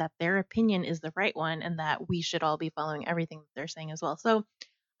 thinking that their opinion is the right one and that we should all be following everything that they're saying as well. So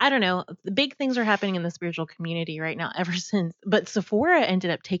I don't know. The big things are happening in the spiritual community right now ever since. But Sephora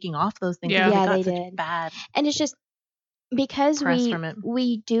ended up taking off those things Yeah. because Yeah, it got they such did. bad. And it's just because Press from it.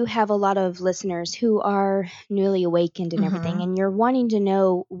 we do have a lot of listeners who are newly awakened and everything, Mhm. and you're wanting to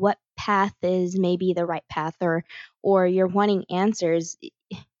know what path is maybe the right path, or you're wanting answers.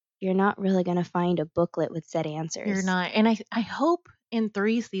 You're not really going to find a booklet with set answers. You're not. And I hope in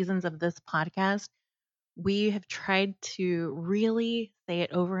 3 seasons of this podcast, we have tried to really say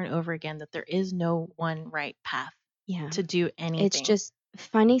it over and over again that there is no one right path Yeah. to do anything. It's just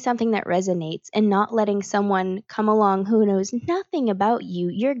finding something that resonates and not letting someone come along who knows nothing about you,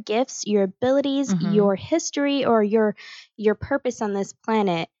 your gifts, your abilities, Mhm. your history, or your purpose on this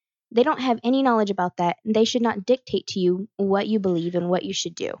planet. They don't have any knowledge about that. And they should not dictate to you what you believe and what you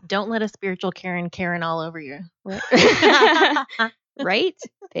should do. Don't let a spiritual Karen all over you. Right?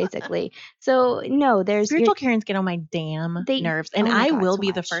 Basically. So no, there's Spiritual Karens get on my damn They- nerves. And oh my I God, will so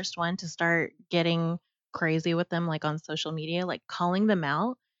be the much. first one to start getting crazy with them, like on social media, like calling them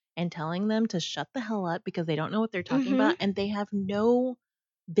out and telling them to shut the hell up because they don't know what they're talking Mhm. about. And they have no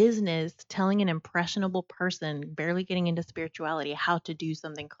business telling an impressionable person barely getting into spirituality how to do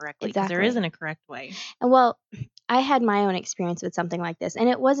something correctly because there Exactly. isn't a correct way. And well, I had my own experience with something like this,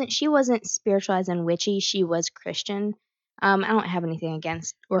 and she wasn't spiritual as in witchy. She was Christian. I don't have anything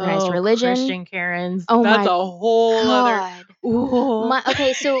against organized religion. Christian Karens. Oh That's my a whole other. God. Ooh.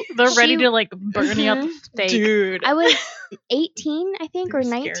 Okay, so They're ready she- to like burn you at the Mhm. stake. Dude. I was 18, I think, or They're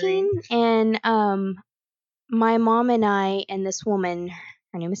 19, and my mom and I and this woman,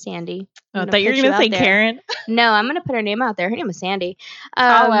 her name is Sandy. I I'm thought you were put going to out say there. Karen. No, I'm gonna put her name out there. Her name is Sandy.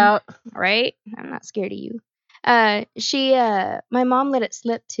 Call out. Right? I'm not scared of you. My mom let it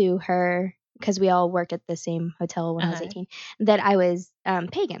slip to her because we all worked at the same hotel when I was Uh-huh. 18 that I was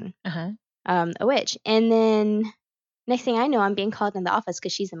pagan, Uh-huh. a witch. And then next thing I know, I'm being called in the office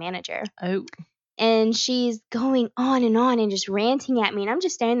because she's the manager. Oh. And she's going on and just ranting at me. And I'm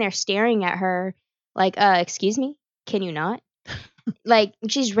just standing there staring at her like, excuse me, can you not? Like,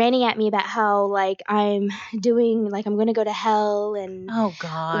 she's ranting at me about how, like, I'm doing, like, I'm going to go to hell and Oh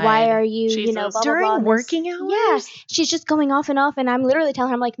God. why are you, you know, Jesus. blah, blah, During blah. and this- working hours? Yeah, she's just going off, and I'm literally telling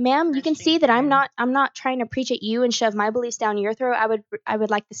her, I'm like, ma'am, you can Christian see that I'm Karen. not trying to preach at you and shove my beliefs down your throat. I would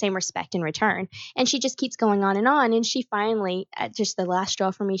like the same respect in return. And she just keeps going on, and she finally, at just the last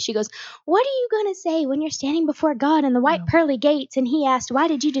straw for me, she goes, what are you gonna say when you're standing before God in the white Oh. pearly gates? And he asked, why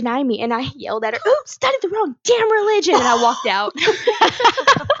did you deny me? And I yelled at her, oops, studied the wrong damn religion, and I walked out.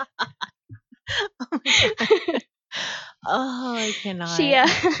 Oh, I cannot. She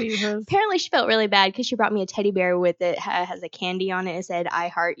Jesus. apparently she felt really bad because she brought me a teddy bear with it has a candy on it. It said "I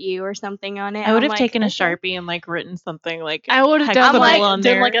heart you" or something on it. I would I'm have like, taken a okay. Sharpie and like written something like I would have hexagonal done like on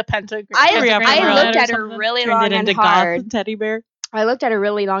did there. like a pentagram. Three pentagram I on looked it or at her something. really turned long it into and hard. goth teddy bear. I looked at her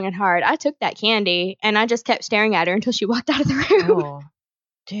really long and hard. I took that candy and I just kept staring at her until she walked out of the room. Oh,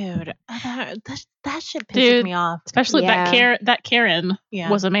 dude, that shit pisses Dude. me off. Especially Yeah. that Karen Yeah.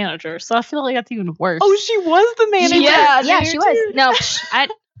 was a manager, so I feel like that's even worse. Oh, she was the manager. Yeah, she was. dude. No,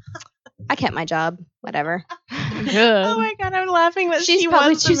 I kept my job. Whatever. Good. Oh my god, I'm laughing that She's she probably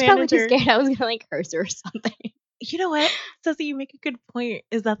was the probably too manager. scared I was gonna like curse her or something. You know what, Ceci, you make a good point.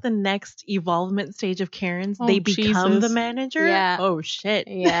 Is that the next evolvement stage of Karens? Oh, They become the Jesus. manager? Yeah. Oh shit.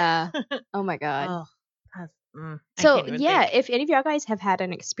 Yeah. Oh my god. Oh, that's, I So can't even yeah, think. if any of y'all guys have had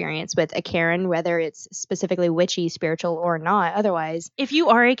an experience with a Karen, whether it's specifically witchy, spiritual, or not, otherwise, If you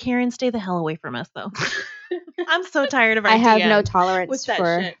are a Karen, stay the hell away from us, though. I'm so tired of our I have no DMs tolerance with that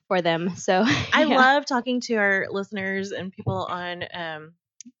for shit. them. So I yeah. love talking to our listeners and people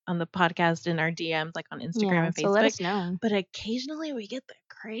on the podcast in our DMs, like on Instagram Yeah, and so let Facebook. us know. But occasionally we get the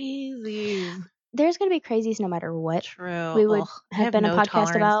crazies. There's gonna be crazies no matter what True. we would Ugh, I have been no a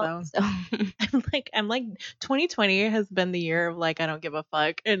podcast tolerance, about. though. So I'm like 2020 has been the year of like I don't give a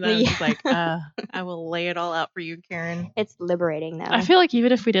fuck, and I'm just like I will lay it all out for you, Karen. it's liberating though. I feel like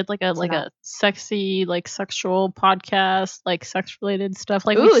even if we did like a not. a sexy like sexual podcast, like sex related stuff,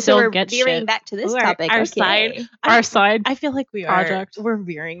 like Ooh, we so still we're get veering shit. back to this Ooh, topic. our okay. side. Our side. I feel like we project. are. We're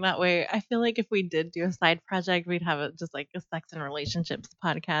veering that way. I feel like if we did do a side project, we'd have just like a sex and relationships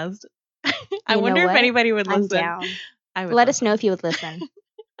podcast. I You know wonder if what? anybody would I'm listen. down. I would Let us listen. know if you would listen.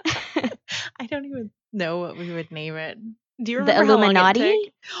 I don't even know what we would name it. Do you The remember how long it Illuminati?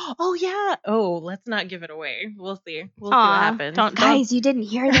 took? Oh yeah. Oh, let's not give it away. We'll see. We'll see Aw, what happens. don't- Guys, you didn't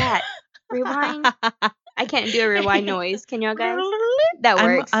hear that. Rewind. I can't do a rewind noise. Can y'all guys? That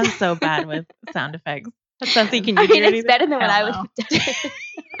works. I'm so bad with sound effects. Ceci, can you I do mean, it's anything? better than what I Hell would have done.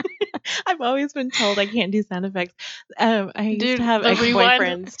 I've always been told I can't do sound effects. I used Dude, to have the rewind-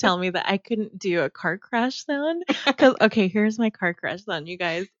 ex-boyfriends tell me that I couldn't do a car crash sound. Because okay, here's my car crash sound, you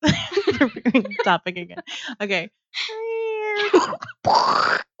guys. Topic again. Okay.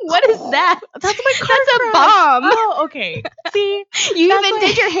 What is that? That's my car That's a crash. bomb. Oh, okay. See, You that's even why-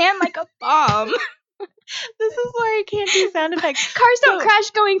 did your hand like a bomb. this is why I can't do sound effects. Cars don't So, crash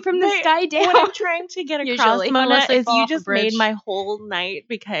going from the but sky down. What I'm trying to get across, Usually. Mona, Unless they is fall you off a just made bridge. my whole night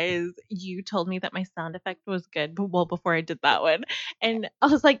because you told me that my sound effect was good. But well, before I did that one, and I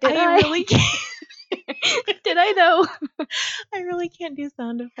was like, did I I? really can't. Did I though? I really can't do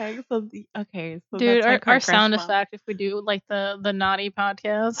sound effects. So okay, so Dude, that's my our car crash sound bomb. effect, if we do like the naughty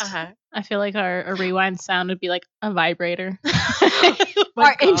podcast, Uh-huh. I feel like our rewind sound would be like a vibrator. My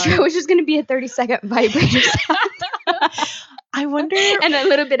Our God. intro was just going to be a 30-second vibrator sound I wonder. and a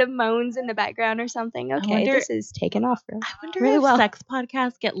little bit of moans in the background or something. Okay, wonder- this is taken off. I wonder really if well. sex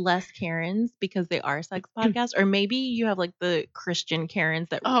podcasts get less Karens because they are sex podcasts, or maybe you have like the Christian Karens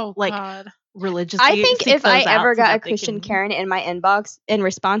that Oh, like God. religiously. I think seek if I those out ever so got that a they Christian can- Karen in my inbox, in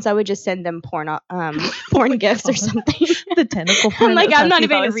response, I would just send them porn gifts or God. something. the tentacle porn. I'm like, that I'm not Ceci's even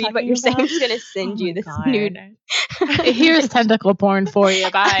going to always read what talking you're saying. I'm about. just going to send Oh you my this God. nude. Here's tentacle porn for you.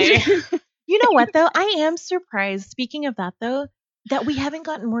 Bye. You know what though? I am surprised. Speaking of that though, that we haven't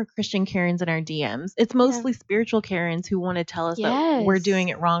gotten more Christian Karens in our DMs. It's mostly spiritual Karens who want to tell us that we're Yes. doing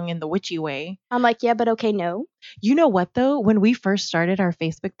it wrong in the witchy way. I'm like, yeah, but okay, no. You know what though? When we first started our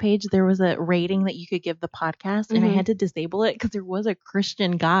Facebook page, there was a rating that you could give the podcast, and I Mhm. had to disable it because there was a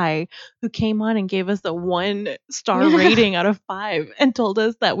Christian guy who came on and gave us a 1-star rating out of 5 and told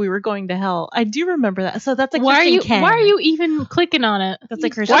us that we were going to hell. I do remember that. So that's a Why are Christian you Ken. why are you even clicking on it? That's a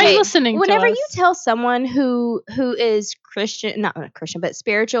Christian. Why are you Okay, listening Whenever to you us? tell someone who is Christian, not Christian, but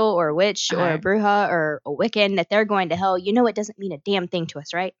spiritual or a witch or a Uh-huh. bruja or a Wiccan that they're going to hell, you know it doesn't mean a damn thing to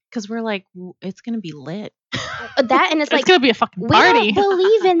us, right? Because we're like, it's going to be lit. That and it's It's like gonna be a fucking we party. don't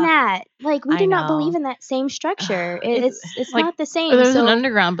believe in that. Like we I do not believe know. in that same structure. It's Like, not the same. There's So an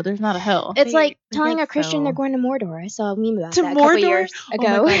underground, but there's not a hell. it's like They telling get a Christian they're so- going to Mordor. I saw a meme about To that a couple Mordor? years ago.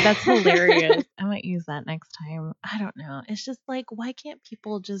 Oh my God, that's hilarious. I might use that next time. I don't know. It's just like, why can't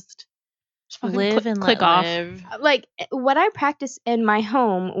people just fucking live and click let off. live? Like what I practice in my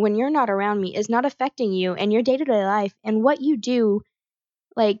home when you're not around me is not affecting you and your day-to-day life and what you do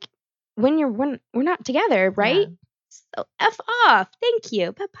like when we're not together, right? Yeah. So F off. Thank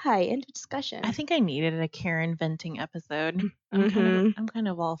you. Bye-bye. End of discussion. I think I needed a Karen venting episode. Mhm. I'm kind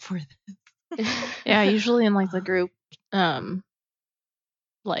of all for this. Yeah, usually in like the group,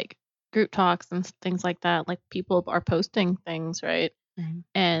 like group talks and things like that, like people are posting things, right? Mhm.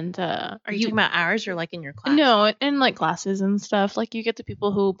 And Are you talking about ours or like in your class? no, in like classes and stuff, like you get the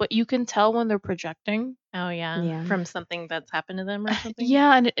people who, but you can tell when they're projecting. Oh yeah. Yeah. From something that's happened to them or something.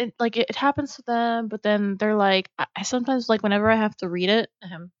 Yeah, and it happens to them, but then they're like, I sometimes like whenever I have to read it,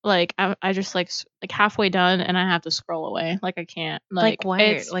 like I just like halfway done and I have to scroll away, like I can't, Like what?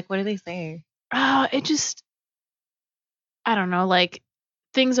 It's Like what do they say? it just, I don't know, like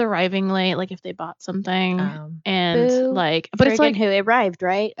things arriving late, like if they bought something and Boo. like, but it's Friggin' like, who arrived,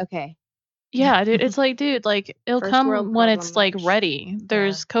 right? Okay. yeah, dude, it's like, dude, like it'll First come world when it's problem like much. ready.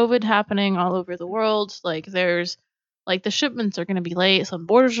 There's COVID happening all over the world. Like there's like the shipments are gonna be late. Some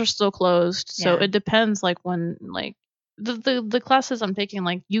borders are still closed. So Yeah. it depends like when like the classes I'm taking,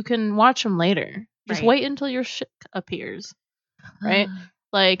 like you can watch them later. Just Right. wait until your ship appears. Right?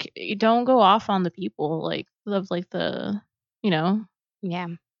 Like you don't go off on the people like the Yeah.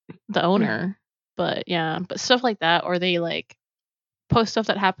 the owner. But yeah, but stuff like that, or they like post stuff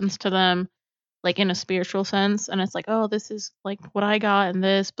that happens to them like in a spiritual sense, and it's like, oh, this is like what I got and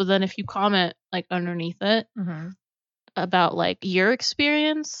this, but then if you comment like underneath it about like your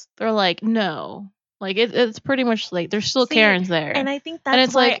experience, they're like, no, like it's pretty much like there's still See, Karens there. And I think And that's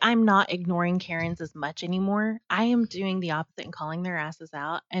it's why like- I'm not ignoring Karens as much anymore. I am doing the opposite and calling their asses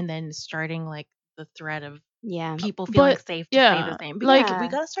out and then starting like the thread of Yeah. people feeling But, safe to say yeah, the same. like- Because we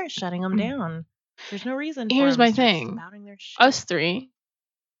gotta start shutting them down. There's no reason for Here's 'em my to start thing. spouting their shit. Us three,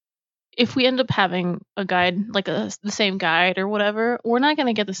 if we end up having a guide, like the same guide or whatever, we're not going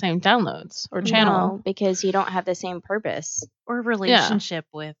to get the same downloads or channel. No, because you don't have the same purpose. or relationship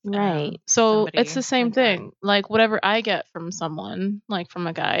with Right. So somebody it's the same like that. thing. Like whatever I get from someone, like from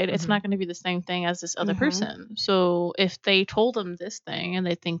a guide, it's Mhm. not going to be the same thing as this other Mhm. person. So if they told them this thing and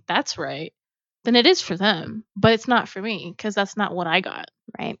they think that's right, then it is for them, but it's not for me because that's not what I got.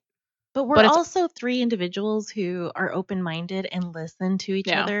 Right. But we're But it's- also 3 individuals who are open-minded and listen to each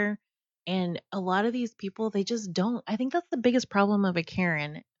Yeah. other. And a lot of these people, they just don't. I think that's the biggest problem of a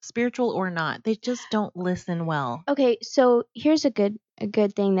Karen, spiritual or not. They just don't listen well. Okay, so here's a good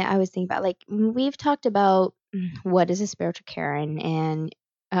thing that I was thinking about. Like we've talked about what is a spiritual Karen and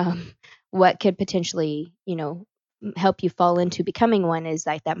what could potentially, help you fall into becoming one is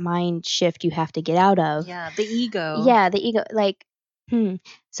like that mind shift you have to get out of. Yeah, the ego. Yeah, the ego. Like,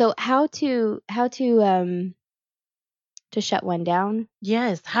 so how to shut one down?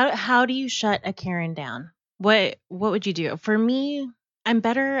 Yes. How do you shut a Karen down? What would you do? For me, I'm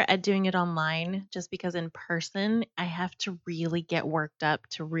better at doing it online just because in person I have to really get worked up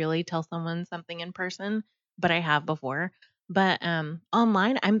to really tell someone something in person, but I have before. But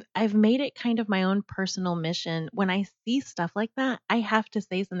online I've made it kind of my own personal mission. When I see stuff like that, I have to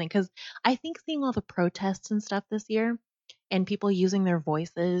say something cuz I think seeing all the protests and stuff this year and people using their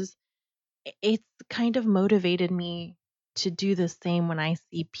voices, it's kind of motivated me to do the same when I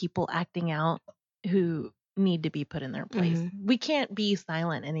see people acting out who need to be put in their place. We can't be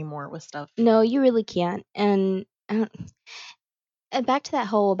silent anymore with stuff. No, you really can't. And back to that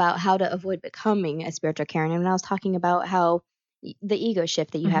whole about how to avoid becoming a spiritual Karen. And I was talking about how the ego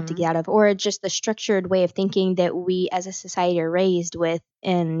shift that you have to get out of, or just the structured way of thinking that we as a society are raised with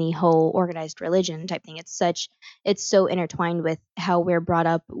in the whole organized religion type thing. It's so intertwined with how we're brought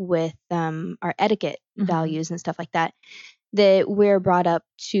up with our etiquette values and stuff like that, that we're brought up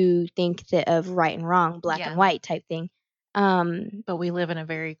to think that of right and wrong, black and white type thing. But we live in a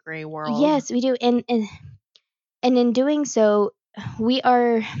very gray world. Yes, we do. And in doing so, we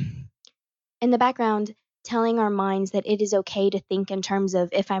are in the background telling our minds that it is okay to think in terms of,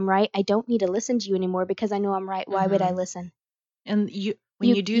 if I'm right, I don't need to listen to you anymore because I know I'm right. Why would I listen? And when You-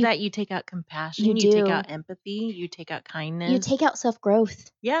 you do you- that, you take out compassion, you take do. out empathy, you take out kindness. You take out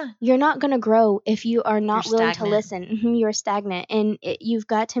self-growth. Yeah. You're not going to grow if you are not You're willing to stagnant. listen. You're stagnant. And you've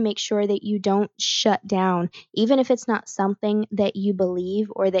got to make sure that you don't shut down, even if it's not something that you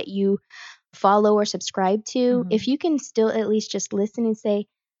believe or that you follow or subscribe to. If you can still at least just listen and say,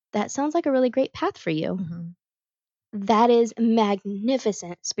 that sounds like a really great path for you. That is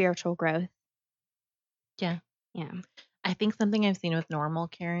magnificent spiritual growth. Yeah. Yeah. I think something I've seen with normal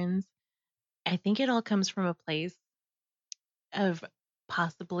Karens, I think it all comes from a place of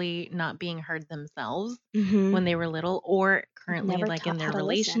possibly not being heard themselves when they were little, or currently Never like in taught their how to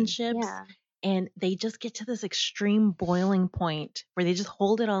listen. relationships. Yeah. And they just get to this extreme boiling point where they just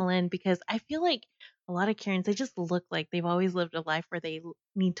hold it all in, because I feel like a lot of Karens, they just look like they've always lived a life where they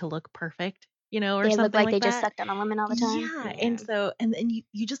need to look perfect, or They something look like they that. just sucked on a lemon all the time. Yeah. And so, and then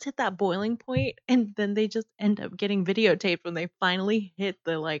you just hit that boiling point, and then they just end up getting videotaped when they finally hit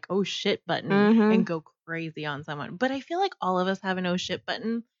the like, oh shit button and go crazy on someone. But I feel like all of us have an oh shit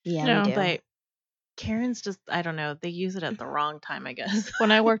button. Yeah, No. we do. But Karen's just, I don't know, they use it at the wrong time, I guess.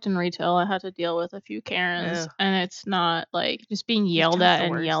 When I worked in retail, I had to deal with a few Karens, Ugh. and it's not like just being yelled just at the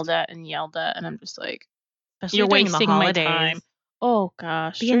and worst. yelled at and yelled at, and I'm just like, Especially you're during the wasting my holidays. time. Oh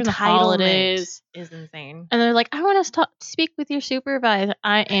gosh, The during the entitlement holidays. is insane. And they're like, I want to speak with your supervisor.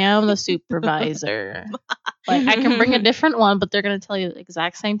 I am the supervisor. Like, I can bring a different one, but they're going to tell you the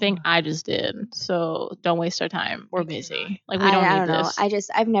exact same thing I just did. So don't waste our time. We're busy. Like, we don't I need don't this.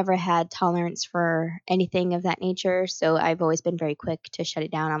 know. I've never had tolerance for anything of that nature, so I've always been very quick to shut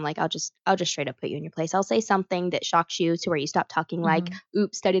it down. I'm like, I'll just straight up put you in your place. I'll say something that shocks you to where you stop talking, like,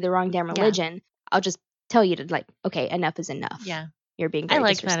 oops, study the wrong damn religion. I'll just tell you to, like, okay, enough is enough. Yeah. You're being I very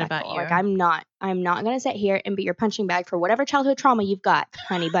like that disrespectful. about you. Like, I'm not going to sit here and be your punching bag for whatever childhood trauma you've got,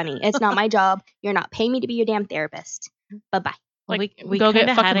 honey bunny. It's not my job. You're not paying me to be your damn therapist. Bye-bye. Like, we go get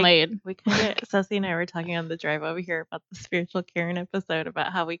kinda fucking had laid. We kind of, Ceci and I were talking on the drive over here about the spiritual Karen episode,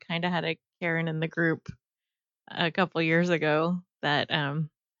 about how we kind of had a Karen in the group a couple years ago that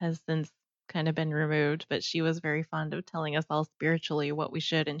has since kind of been removed, but she was very fond of telling us all spiritually what we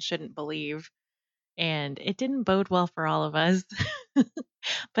should and shouldn't believe. And it didn't bode well for all of us.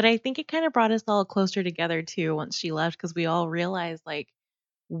 But I think it kind of brought us all closer together too once she left, because we all realized like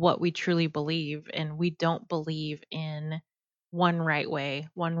what we truly believe, and we don't believe in one right way,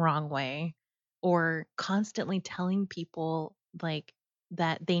 one wrong way, or constantly telling people like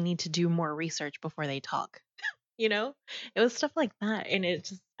that they need to do more research before they talk. It was stuff like that, and it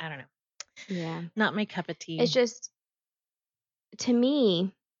just, I don't know, Yeah. not my cup of tea. It's just, to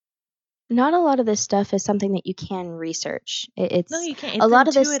me, not a lot of this stuff is something that you can research. It's No, you can't. a It's lot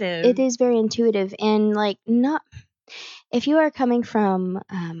of intuitive. this. It is very intuitive, and like, not. If you are coming from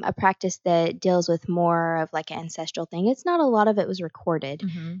a practice that deals with more of like an ancestral thing, it's not a lot of it was recorded.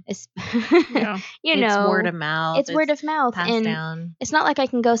 It's, Yeah. it's word of mouth. It's word of mouth, passed and down. it's not like I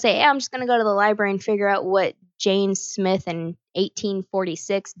can go say, hey, I'm just going to go to the library and figure out what Jane Smith in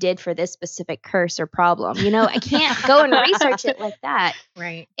 1846 did for this specific curse or problem. I can't go and research it like that.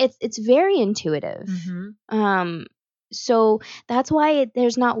 Right. It's very intuitive. So that's why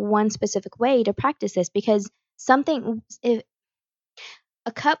there's not one specific way to practice this, because if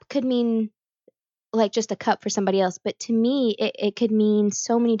a cup could mean like just a cup for somebody else, but to me it could mean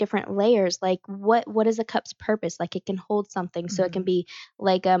so many different layers. Like, what is a cup's purpose? Like, it can hold something, so it can be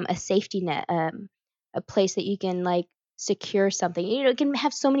like a safety net, a place that you can like secure something. It can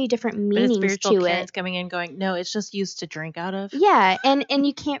have so many different meanings but a spiritual to Karen's it. coming in going, no, it's just used to drink out of. Yeah, and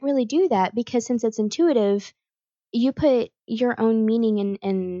you can't really do that, because since it's intuitive, you put your own meaning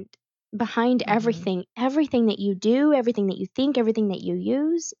and behind everything that you do, everything that you think, everything that you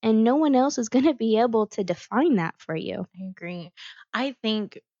use, and no one else is going to be able to define that for you. I agree. I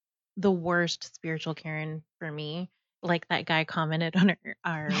think the worst spiritual Karen for me, like that guy commented on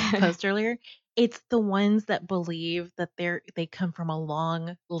our post earlier, it's the ones that believe that they come from a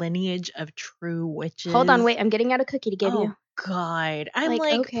long lineage of true witches. Hold on, wait, I'm getting out a cookie to give you. God, I'm Like,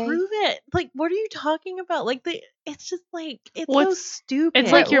 like, okay. prove it. Like, what are you talking about? Like, it's just like, it's so What's- stupid.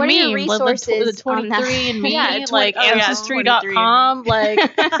 It's like your What are your meme, the resources on that? 23 and me, Yeah, like oh, yeah, ancestry.com, like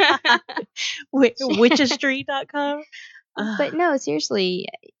witchestry.com. But no, seriously,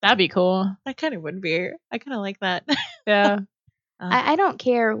 that'd be cool. That kind of would be. I kind of like that. Yeah. I don't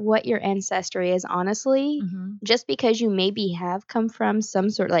care what your ancestry is, honestly. Mhm. Just because you maybe have come from some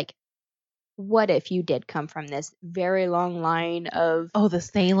sort, like, what if you did come from this very long line of Oh, the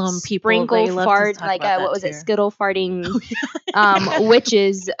Salem people. sprinkle They love fart, to talk like about that what was it, too. skittle farting Yeah.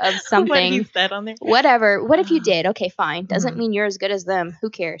 witches of What something. he said on there. Whatever. What if you Ah. did? Okay, fine. Doesn't Mhm. mean you're as good as them. Who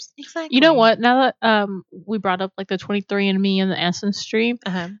cares? Exactly. You know what? Now that we brought up like the 23andMe and the ancestry,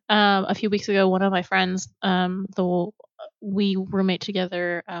 Uh-huh. a few weeks ago, one of my friends, we roommate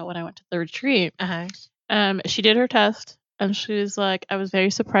together when I went to the retreat. Uh-huh. She did her test, and she was like, I was very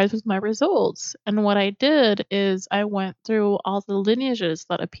surprised with my results. And what I did is I went through all the lineages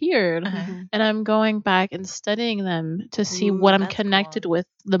that appeared, Uh-huh. and I'm going back and studying them to see Ooh, what I'm that's connected cool. with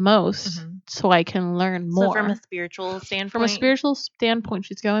the most, Mhm. so I can learn more. So from a spiritual standpoint. From a spiritual standpoint,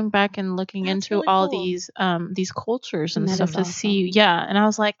 she's going back and looking That's into really all cool. these cultures and That stuff is to awesome. see. Yeah, and I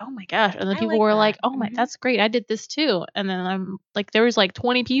was like, oh my gosh. And then I people like were like, that. oh my, Mhm. that's great. I did this too. And then I'm like, there was like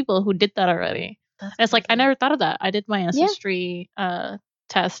 20 people who did that already. That's And it's like, I crazy. never thought of that. I did my Yeah. ancestry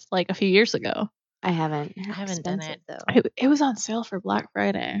test like a few years ago. I haven't. I haven't done Expensive, it. though. It was on sale for Black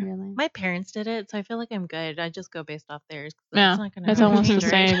Friday. Really? My parents did it, so I feel like I'm good. I just go based off theirs. Yeah, It's not gonna it's really almost the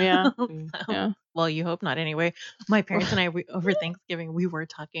change, right? same. Yeah, Mm. So- yeah. Well, you hope not anyway. My parents and I, over Thanksgiving, we got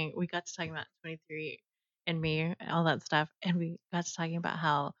to talking about 23 and me, all that stuff. And we got to talking about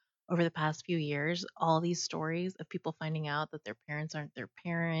how over the past few years, all these stories of people finding out that their parents aren't their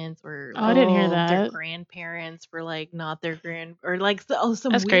parents, or Oh, I didn't hear their that. grandparents were like not their or like some That's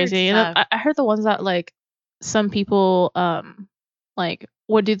weird crazy. stuff. I heard the ones that like some people like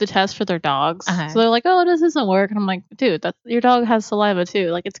would do the test for their dogs. Uh-huh. So they're like, oh, this doesn't work. And I'm like, dude, your dog has saliva too.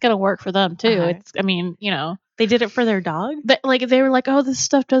 Like it's gonna work for them too. Uh-huh. I mean, you know. They did it for their dog? They were like, oh, this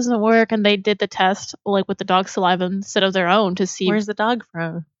stuff doesn't work, and they did the test like with the dog's saliva instead of their own to see. Where's the dog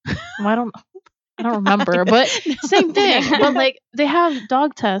from? Well, I don't remember, but same thing. But like they have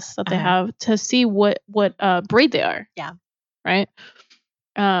dog tests that they Uh-huh. have to see what breed they are. Yeah. Right.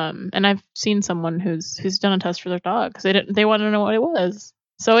 And I've seen someone who's done a test for their dog because they want to know what it was.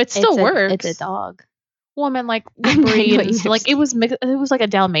 So it still works. It's a dog. Well, I mean, like I what know breed? what And you're like it was like a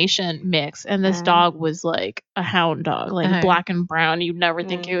Dalmatian mix, and this Uh. dog was like a hound dog, like Uh-huh. black and brown. You'd never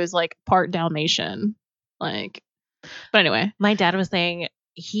think it was like part Dalmatian, like. But anyway, My dad was saying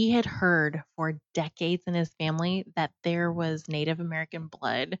he had heard for decades in his family that there was Native American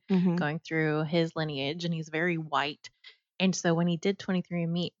blood Mhm. going through his lineage, and he's very white. And so when he did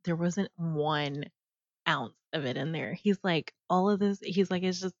 23andMe, there wasn't 1 ounce of it in there. He's like, all of this, he's like,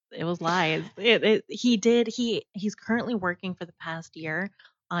 it was lies. He's currently working for the past year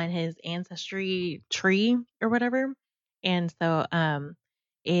on his ancestry tree or whatever. And so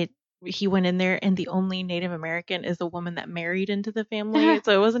he went in there, and the only Native American is the woman that married into the family.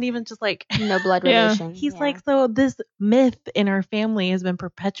 So it wasn't even just like No blood Yeah. relation. he's Yeah. like, so this myth in our family has been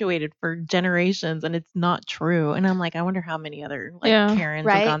perpetuated for generations, and it's not true. And I'm like, I wonder how many other like Yeah. Karens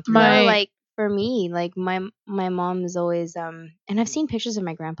have right. gone through No, that. like for me, like my mom is always and I've seen pictures of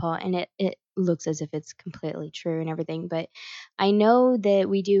my grandpa, and it looks as if it's completely true and everything. But I know that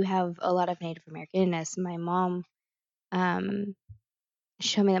we do have a lot of Native Americanness. My mom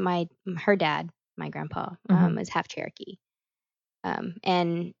showed me that her dad, my grandpa, Mhm. is half Cherokee.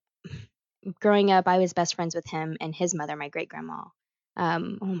 And growing up, I was best friends with him and his mother, my great grandma. Oh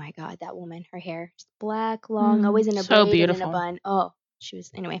my God, that woman, her hair, just black, long, always in a so braid and in a beautiful. bun. Oh, she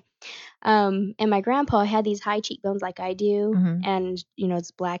was anyway. And my grandpa had these high cheekbones like I do, Mhm. and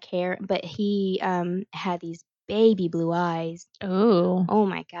it's black hair, but he had these baby blue eyes. Oh. Oh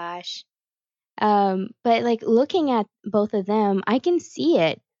my gosh. But like looking at both of them, I can see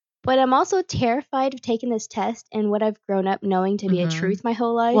it. But I'm also terrified of taking this test and what I've grown up knowing to be a Mhm. truth my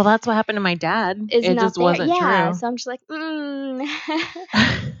whole life. Well, that's what happened to my dad. is It not just there. wasn't Yeah, true. so I'm just like,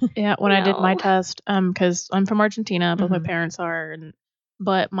 Yeah, when I did my No. test, because I'm from Argentina, but my Mhm. parents are,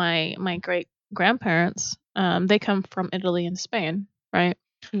 but my great grandparents, they come from Italy and Spain, right?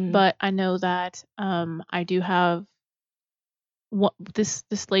 Mm. But I know that I do have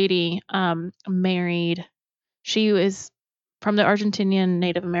this lady married. She is from the Argentinian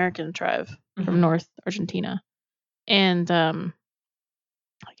Native American tribe from Mhm. North Argentina, and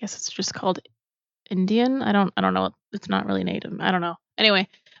I guess it's just called Indian. I don't know. It's not really native. I don't know. Anyway,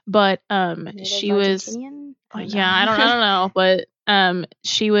 but Native she was Argentinian? I don't yeah, know. I don't know, but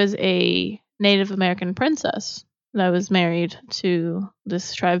she was a Native American princess that was married to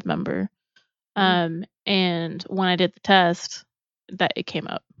this tribe member. And when I did the test, that it came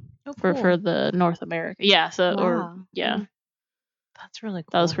up Oh, for cool. the North America. Yeah, so Wow. That's really cool.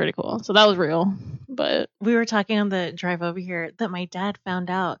 that was pretty cool. So that was real, but We were talking on the drive over here that my dad found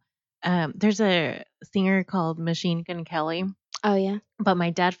out. There's a singer called Machine Gun Kelly. Oh yeah. But my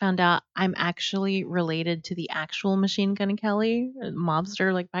dad found out I'm actually related to the actual Machine Gun Kelly,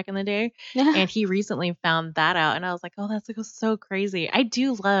 mobster, like back in the day. And he recently found that out, and I was like, "Oh, that's like so crazy." I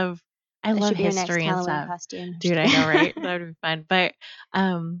That love should be your next history and Halloween stuff. costume. Dude, I know, right? That would be fun. But I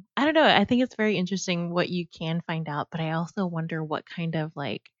don't know. I think it's very interesting what you can find out, but I also wonder what kind of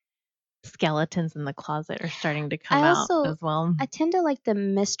like skeletons in the closet are starting to come out as well. I tend to like the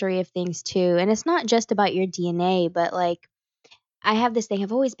mystery of things too, and it's not just about your DNA, but like I have this thing.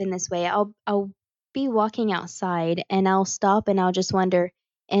 I've always been this way. I'll be walking outside and I'll stop and I'll just wonder,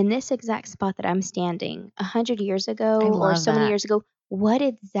 in this exact spot that I'm standing 100 years I ago or love so many that. years ago, what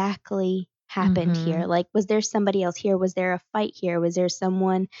exactly happened here? Mhm. Like, was there somebody else here? Was there a fight here? Was there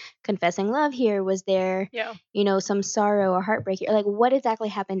someone confessing love here? Was there, Yeah. some sorrow or heartbreak here? Like, what exactly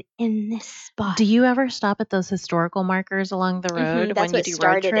happened in this spot? Do you ever stop at those historical markers along the road That's when you what do road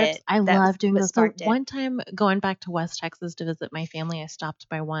started trips? it. I That love doing what those. So sparked it. one time going back to West Texas to visit my family, I stopped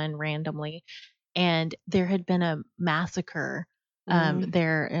by one randomly, and there had been a massacre Mhm.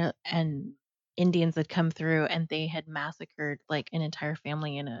 there, and Indians had come through and they had massacred like an entire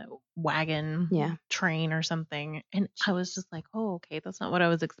family in a wagon Yeah. train or something. And I was just like, "Oh, okay, that's not what I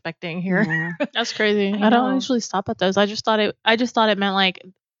was expecting here." Yeah. That's crazy. I I don't know. usually stop at those. I just thought it meant like,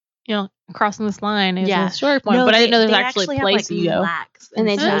 crossing this line is a Yeah. historic point, No, but I didn't know there's they actually have like places you go. plaques And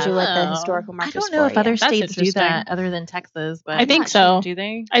they told stuff. you what the Oh. historical I markers don't know if for, other yeah. That's states do that interesting. other than Texas, but I think not sure. so. do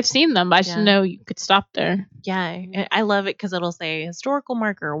they? I've seen them, but I just Yeah. didn't know you could stop there. Yeah, Mhm. I love it because it'll say historical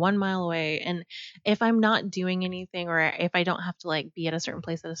marker 1 mile away. And if I'm not doing anything or if I don't have to like be at a certain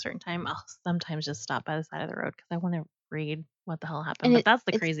place at a certain time, I'll sometimes just stop by the side of the road because I want to read what the hell happened. And But that's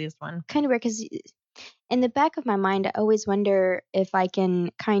the it's craziest one. kind of weird because in the back of my mind, I always wonder if I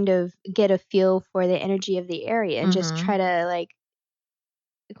can kind of get a feel for the energy of the area and just Mhm. try to like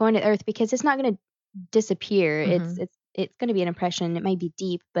go into Earth because it's not going to disappear. Mhm. It's going to be an impression. It might be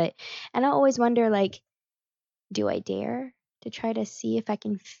deep, and I always wonder like, do I dare to try to see if I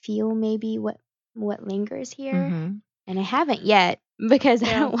can feel maybe what lingers here? Mhm. And I haven't yet because I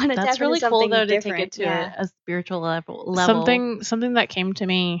Yeah. don't want to That's tap into really cool something though to take different. it to Yeah. a spiritual level. Something that came to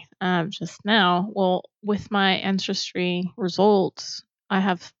me just now. Well, with my ancestry results, I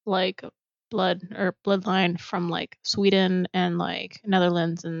have like bloodline from like Sweden and like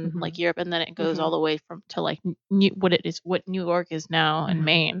Netherlands and like Europe, and then it goes all the way to like what New York is now and Mhm.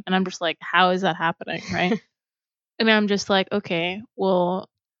 Maine, and I'm just like, how is that happening, right? And I'm just like, okay, well,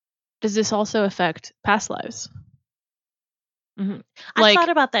 does this also affect past lives? Mhm. I Like, thought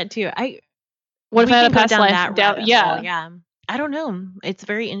about that too. what if We I had can a go past down life that down? rabbit Yeah, hole. Yeah. I don't know. It's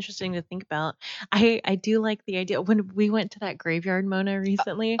very interesting to think about. I do like the idea when we went to that graveyard, Mona,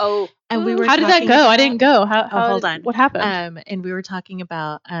 recently, Oh. and we were how did that talking go? I about. didn't go. Oh, hold on. What happened? And we were talking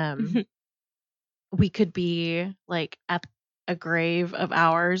about we could be like at a grave of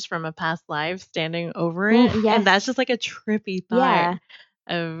ours from a past life standing over it. Ooh, And that's yes. just like a trippy Yeah. thought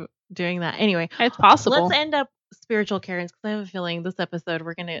of doing that. Anyway, It's possible. let's end up spiritual Karens because I have a feeling this episode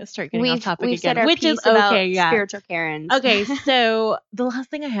we're gonna start getting off topic We've said again, our which is piece about okay. Yeah. spiritual Karens. Okay, so the last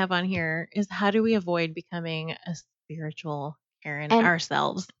thing I have on here is how do we avoid becoming a spiritual Karen And-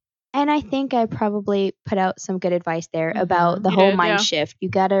 ourselves? And I think I probably put out some good advice there about the You whole did, mind yeah. shift. You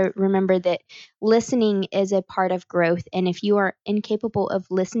got to remember that listening is a part of growth. And if you are incapable of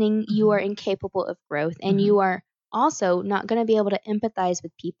listening, you are incapable of growth. And you are also not going to be able to empathize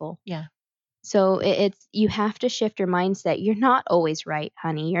with people. Yeah. So it's you have to shift your mindset. You're not always right,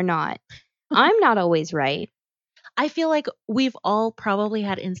 honey. You're not. I'm not always right. I feel like we've all probably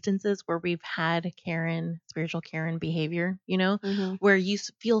had instances where we've had spiritual Karen behavior, where you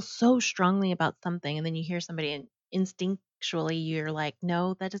feel so strongly about something and then you hear somebody and instinctually you're like,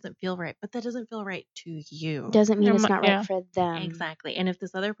 no, that doesn't feel right, but that doesn't feel right to you. Doesn't mean it's not Yeah. right for them. Exactly. And if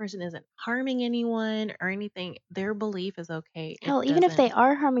this other person isn't harming anyone or anything, their belief is okay. Hell, even if they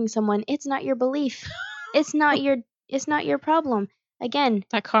are harming someone, it's not your belief. It's not your problem. Again,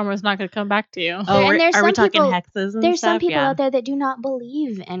 That karma is not going to come back to you. Oh, and there's are we some talking people- hexes and there's stuff? some people Yeah. out there that do not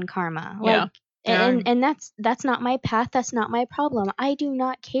believe in karma. Yeah. Like There and that's not my path. That's not my problem. I do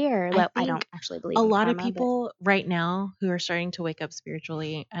not care. Well, I don't think actually believe a in lot of karma, but- people right now who are starting to wake up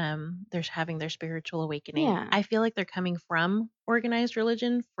spiritually, they're having their spiritual awakening. Yeah. I feel like they're coming from organized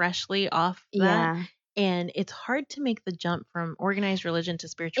religion, freshly off that. Yeah. And it's hard to make the jump from organized religion to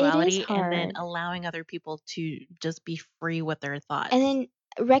spirituality and then hard. allowing other people to just be free with their thoughts. And then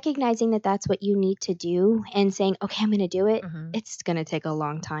recognizing that that's what you need to do and saying, okay, I'm going to do it. Mhm. It's going to take a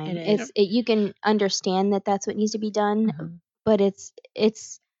long time. It is. You can understand that that's what needs to be done, Mhm. but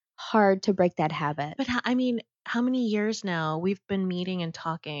it's hard to break that habit. But how many years now we've been meeting and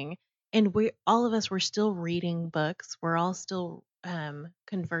talking, And all of us were still reading books. We're all still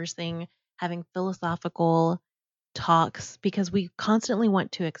conversing, having philosophical talks because we constantly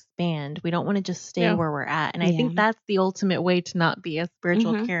want to expand. We don't want to just stay Yeah. where we're at. And I think Yeah. that's the ultimate way to not be a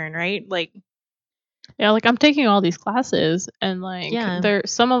spiritual Mhm. Karen, right? Like, Yeah, like I'm taking all these classes and like Yeah.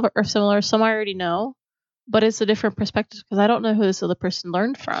 some of it are similar, some I already know, but it's a different perspective because I don't know who this other person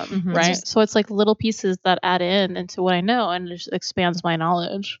learned from, Mhm. right? just- So it's like little pieces that add in into what I know and it just expands my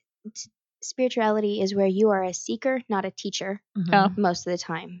knowledge. Spirituality is where you are a seeker, not a teacher, Yeah. Mhm. most of the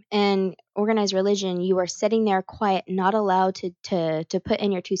time. And organized religion, you are sitting there quiet, not allowed to put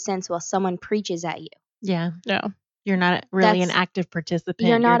in your 2 cents while someone preaches at you. Yeah. Yeah. You're not really an That's- active participant.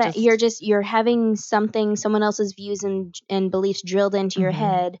 You're not. You're having someone else's views and beliefs drilled into your Mhm.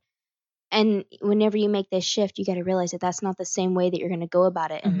 head. And whenever you make this shift, you got to realize that that's not the same way that you're going to go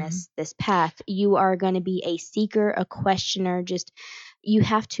about it in Mhm. this path. You are going to be a seeker, a questioner. Just you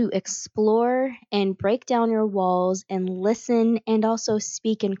have to explore and break down your walls and listen and also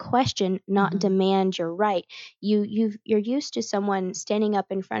speak and question, not Mhm. demand your right. You're used to someone standing up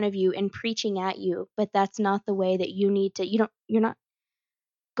in front of you and preaching at you, but that's not the way that you need to. You're not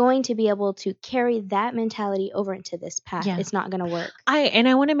going to be able to carry that mentality over into this path. Yeah. It's not going to work. I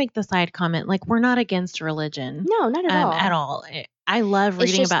want to make the side comment, like, we're not against religion No, not at all. at all. I love It's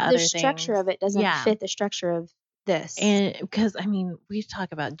reading just about the other structure things. of it doesn't Yeah. fit the structure of this. And because I mean, we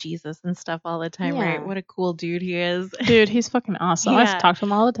talk about Jesus and stuff all the time, right? Yeah. What a cool dude he is. Dude, he's fucking awesome. Yeah. I talk to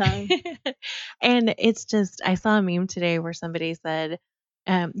him all the time. And it's just, I saw a meme today where somebody said,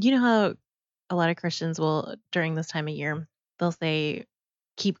 you know how a lot of Christians will, during this time of year, they'll say,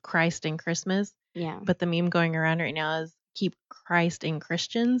 keep Christ in Christmas. Yeah. But the meme going around right now is keep Christ in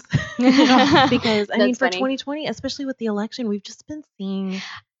Christians. Because I mean, That's for funny. 2020, especially with the election, we've just been seeing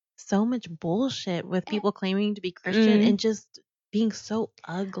so much bullshit with people claiming to be Christian and just being so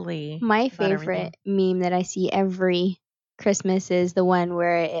ugly. My about everything. favorite meme that I see every Christmas is the one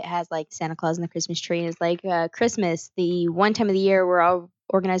where it has like Santa Claus and the Christmas tree, and it's like Christmas, the one time of the year where all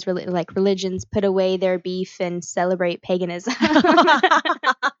organized religions put away their beef and celebrate paganism.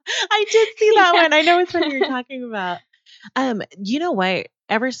 I did see that Yeah. one. I know which one you're talking about. You know what?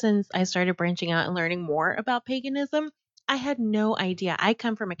 Ever since I started branching out and learning more about paganism, I had no idea. I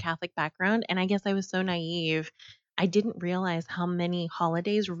come from a Catholic background, and I guess I was so naive. I didn't realize how many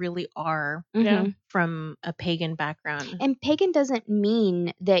holidays really are Yeah. Mhm. from a pagan background. And pagan doesn't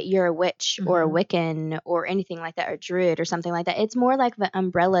mean that you're a witch or a Mhm. Wiccan or anything like that, or druid or something like that. It's more like the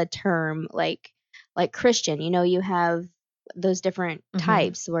umbrella term, like Christian. You know, you have those different Mhm.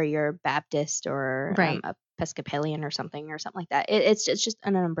 types where you're Baptist or Right. Episcopalian or something like that. It's just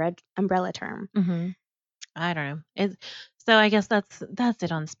an umbrella term. Mhm. I don't know. So I guess that's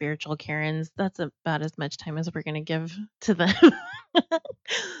it on spiritual Karens. That's about as much time as we're gonna give to them.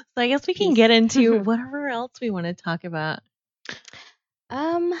 So I guess we can Peace. get into whatever else we want to talk about.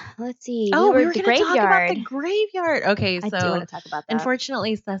 Let's see. Oh, we were the gonna talk about graveyard. the graveyard. Okay, I do so want to talk about that.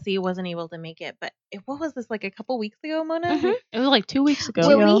 unfortunately, Ceci wasn't able to make it. But what was this, like a couple weeks ago, Mona? Mhm. It was like 2 weeks ago.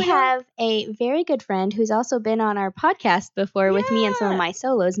 Well, Yeah. we have a very good friend who's also been on our podcast before with me and some of Yeah. my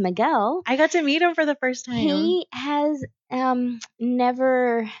solos, Miguel. I got to meet him for the first time. He has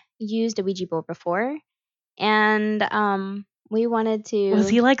never used a Ouija board before, and we wanted to. Was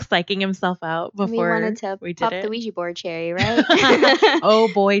he like psyching himself out we before wanted to we did pop it? the Ouija board cherry, right? Oh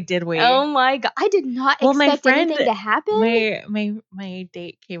boy, did we! Oh my god! I did not Well, my expect friend- anything to happen. My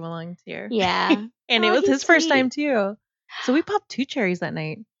date came along too. Yeah. And it Oh, was he's his first sweet. time too. So we popped 2 cherries that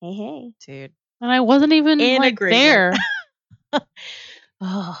night, Hey. dude. And I wasn't even In a like graveyard. there.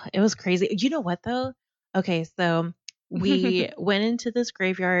 Oh, it was crazy. You know what though? Okay, so we went into this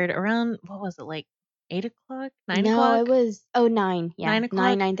graveyard around, what was it, like 8 o'clock, 9 No, o'clock? it was 9. Yeah, 9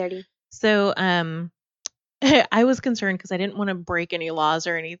 o'clock? 9:30. So I was concerned because I didn't want to break any laws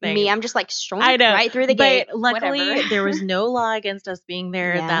or anything. Me, I'm just like strolling I know, right through the gate. But luckily, whatever. there was no law against us being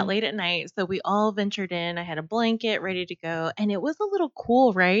there Yeah. that late at night. So we all ventured in. I had a blanket ready to go. And it was a little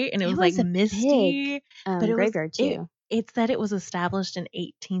cool, right? And it was like a misty. But it was- graveyard too. It said it was established in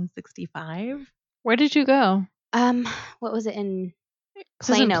 1865. Where did you go? What was it in 'Cause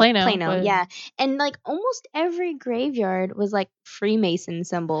it's in Plano, but- yeah. And like almost every graveyard was like Freemason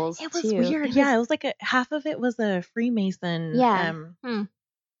symbols. It was too. weird. Yeah, it was like half of it was a Freemason Yeah.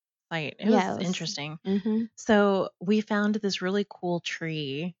 site. It Yeah, was interesting. Mm-hmm. So we found this really cool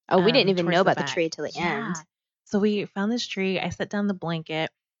tree. Oh, we didn't even towards know about the back. tree till the end. So we found this tree. I set down the blanket,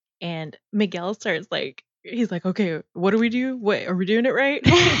 and Miguel starts like, he's like, "Okay, what do we do? What are we doing it right?"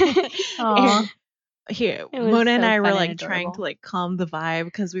 Aw. Here, It was Mona and so I were fun and like trying adorable. to like calm the vibe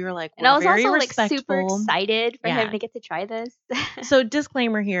because we were like, And I we're was very also like respectful. super excited for Yeah. him to get to try this. So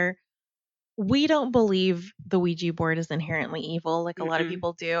disclaimer here, we don't believe the Ouija board is inherently evil like a lot of Mm-mm.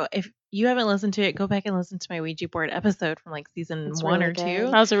 people do. If you haven't listened to it, go back and listen to my Ouija board episode from like season It's 1 really or good.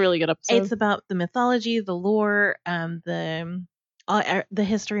 2. That was a really good episode. It's about the mythology, the lore, the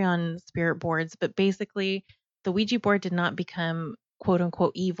history on spirit boards. But basically, the Ouija board did not become quote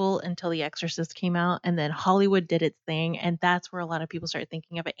unquote evil until The Exorcist came out, and then Hollywood did its thing, and that's where a lot of people started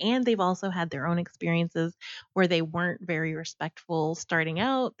thinking of it. And they've also had their own experiences where they weren't very respectful starting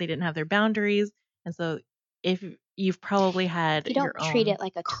out. They didn't have their boundaries, and so if you've probably had You don't your treat own it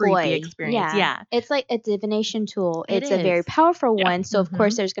like a creepy toy. experience. Yeah. It's like a divination tool. It It's a very is. powerful Yeah. one. So, of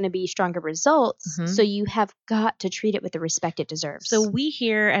course, Mhm. there's going to be stronger results. Mhm. So, you have got to treat it with the respect it deserves. So we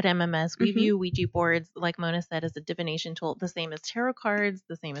here at MMS, we Mhm. view Ouija boards, like Mona said, as a divination tool, the same as tarot cards,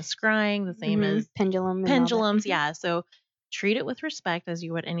 the same as scrying, the same Mhm. as Pendulum. And all that. pendulums. Mhm. Yeah. So treat it with respect as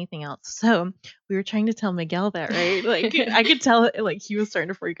you would anything else. So we were trying to tell Miguel that, right? Like I could tell like he was starting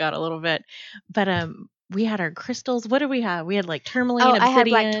to freak out a little bit. But we had our crystals. What did we have? We had like tourmaline, Oh, I had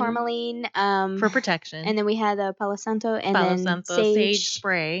black obsidian tourmaline. for protection. And then we had the Palo Santo and Palo then Santo, sage.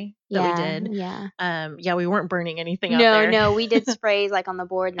 spray that we did. Yeah. Yeah, we weren't burning anything out there. No, we did sprays like on the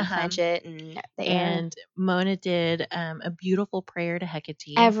board and the Uh-huh. planchet and the air. And Mona did a beautiful prayer to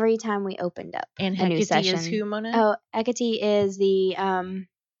Hecate. Every time we opened up And a new Hecate session. is who, Mona? Oh, Hecate is the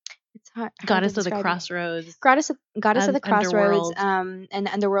it's hard to Goddess of the describe it. crossroads. Goddess of the crossroads, Underworld. and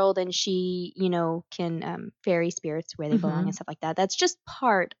underworld, and she, can ferry spirits where they belong Mhm. and stuff like that. That's just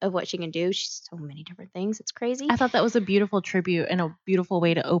part of what she can do. She's so many different things. It's crazy. I thought that was a beautiful tribute and a beautiful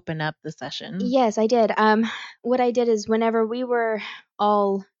way to open up the session. Yes, I did. What I did is whenever we were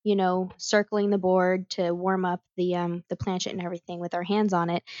all, circling the board to warm up the planchet and everything with our hands on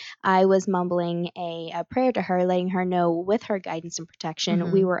it, I was mumbling a prayer to her, letting her know with her guidance and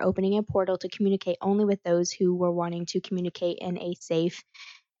protection, we Mhm. were opening a portal to communicate only with those who were wanting to communicate in a safe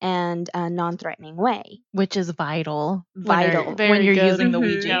and non-threatening way. Which is vital. Vital. When Very you're good. using the Mhm.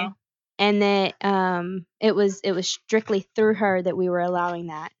 Ouija. Yeah. And that it was strictly through her that we were allowing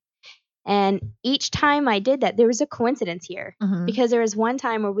that. And each time I did that, there was a coincidence here. Mhm. Because there was one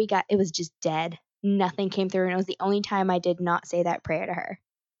time where it was just dead. Nothing came through, and it was the only time I did not say that prayer to her.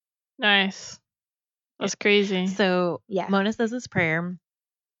 Nice. That's crazy. So Yeah. Mona says this prayer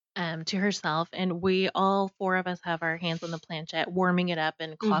to herself, and we all 4 of us have our hands on the planchet, warming it up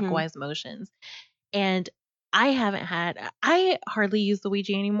in clockwise motions. And I hardly use the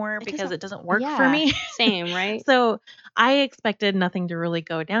Ouija anymore It because doesn't- it doesn't work for yeah, me. Same, right? So I expected nothing to really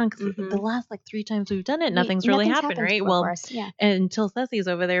go down because Mhm. the last like 3 times we've done it, nothing's really happened, right? Well, Well, yeah. until Ceci's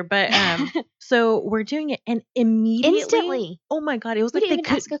over there. But so we're doing it, and immediately, Instantly. oh my god, it was We like didn't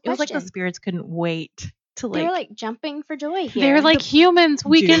even ask a it was like the question. spirits couldn't wait to They like. were like jumping for joy here. They're like humans.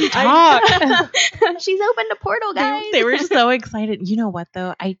 We can Dude, talk. She's opened a portal, guys. They were so excited. You know what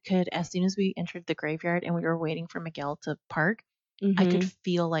though? I could, as soon as we entered the graveyard and we were waiting for Miguel to park, I could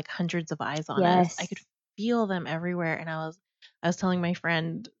feel like hundreds of eyes on us. I Yes. could feel them everywhere, and I was telling my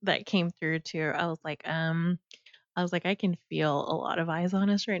friend that came through too. I was like, I can feel a lot of eyes on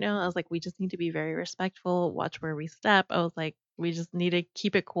us right now. I was like, we just need to be very respectful, watch where we step. I was like, we just need to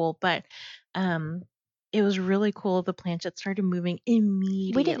keep it cool. But it was really cool. The planchet started moving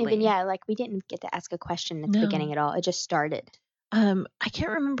immediately. We didn't even, we didn't get to ask a question at the No. beginning at all. It just started. I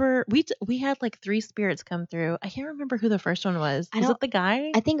can't remember. We had like 3 spirits come through. I can't remember who the first one was. Was it the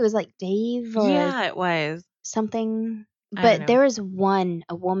guy? I think it was like Dave or Yeah, it was. something. I don't But know. there was a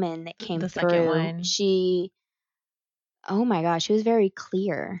woman that came The through. second one. Oh my gosh, she was very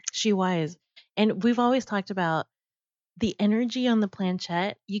clear. She was. And we've always talked about the energy on the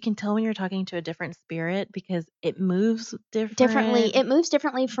planchet. You can tell when you're talking to a different spirit because it moves Differently. It moves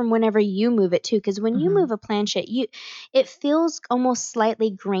differently from whenever you move it too. Because when you Mhm. move a planchet, it feels almost slightly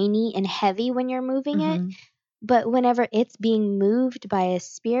grainy and heavy when you're moving it. Mhm. But whenever it's being moved by a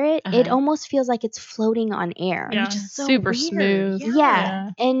spirit, it Uh-huh. almost feels like it's floating on air. Yeah. Which is so Super weird. smooth. Yeah.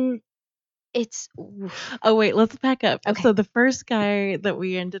 And it's Oh wait, let's back up. Okay. So the first guy that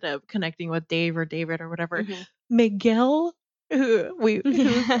we ended up connecting with, Dave or David or whatever, Mhm. Miguel,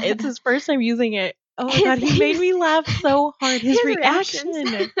 it's his first time using it. Oh my His god, he made me laugh so hard. His reactions.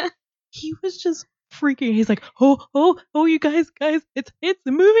 reaction. He was just freaking. He's like, oh, you guys, it's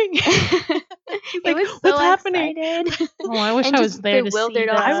moving. He's like, was so what's happening? excited. Oh, I wish And I was just there to see bewildered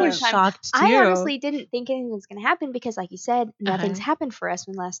all that. at I the was same time. shocked too. I honestly didn't think anything was going to happen because, like you said, nothing's Uh-huh. happened for us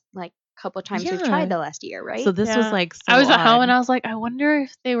in the last couple of times we've Yeah. tried the last year, right? So this was Yeah. like so I was at home odd. and I was like, I wonder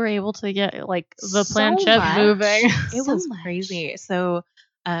if they were able to get like the So planchet much. moving. It so was much. crazy. So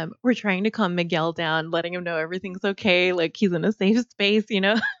we're trying to calm Miguel down, letting him know everything's okay, like he's in a safe space,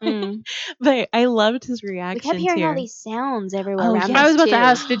 Mm. But I loved his We reaction kept hearing all too. these sounds everywhere Oh, around yes. I us was about too. to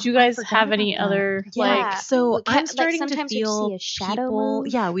ask, did you I guys forgot have about any that. other Yeah. So We I'm kept- starting to sometimes we'd see feel a shadow people. move.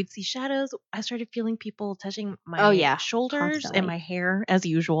 Yeah, we'd see shadows. I started feeling people touching my Oh, yeah, shoulders constantly. and my hair as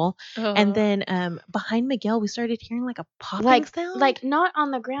usual. And then behind Miguel, we started hearing like a popping sound. like not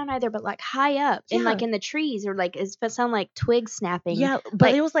on the ground either, but like high up in Yeah. like in the trees, or like it sound like twigs snapping. Yeah, but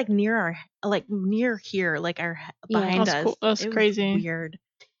like- it was like near here, like our behind That's us. cool. That's It was crazy. weird.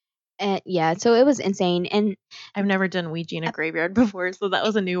 Yeah, so it was insane, and I've never done Ouija in a graveyard before, so that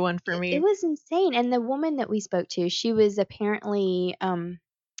was a new one for me. it was insane. And the woman that we spoke to, she was apparently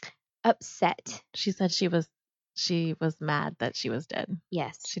upset. She said she was mad that she was dead.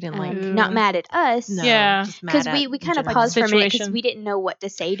 Yes, She didn't like it. not mad at us. No, Yeah. just mad Because at we kind of general. paused for a minute because situation. we didn't know what to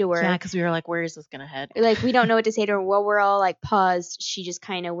say to her. Yeah, because we were like, where is this gonna head? Like we don't know what to say to her. While we're all like paused, she just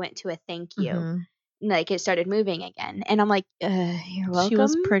kind of went to a thank you. Mhm. Like it started moving again, and I'm like, "You're welcome." She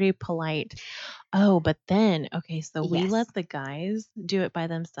was pretty polite. Oh, but then okay, so we Yes. let the guys do it by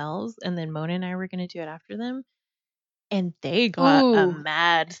themselves, and then Mona and I were gonna do it after them. And they got a Ooh.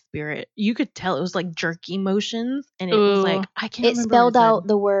 mad spirit. You could tell it was like jerky motions, and it was Ooh. like I can't It remember. spelled what it out said.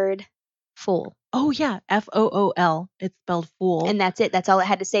 the word "fool," Oh yeah, FOOL. It's spelled fool. and that's it. That's all it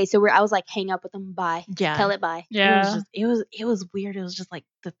had to say. So I was like, "Hang up with them. Bye. Yeah. Tell it bye." Yeah. It was weird. It was just like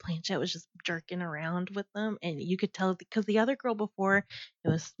the planchette was just jerking around with them, and you could tell because the other girl before it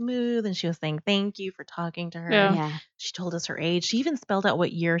was smooth, and she was saying thank you for talking to her. Yeah. Yeah, She told us her age. She even spelled out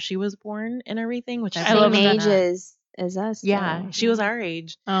what year she was born and everything, which I I love same love that. age as us. Yeah, so, she was our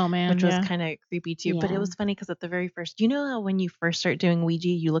age, Oh man. which yeah. was kind of creepy too. But Yeah. it was funny because at the very first, you know how when you first start doing Ouija,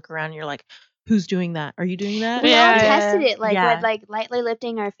 you look around and you're like, who's doing that? Are you doing that? We all Yeah. tested it, like Yeah. with like lightly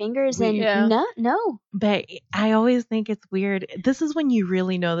lifting our fingers, We- and Yeah. no. But I always think it's weird. This is when you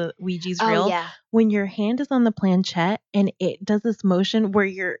really know that Ouija's real. Oh yeah, When your hand is on the planchette and it does this motion where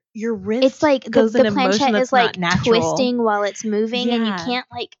your wrist it's like the goes in a motion planchette that's is like not natural. twisting while it's moving, and you Yeah. can't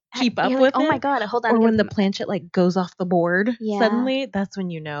like Keep up you're with like, oh my it. god, hold on. Or I'm when the gonna- planchette like goes off the board Yeah. suddenly, that's when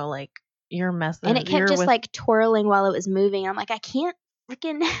you know like you're messing. and it kept you're just with- like twirling while it was moving. I'm like, I can't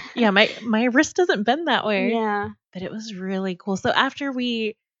freaking. yeah, my wrist doesn't bend that way. Yeah. But it was really cool. So after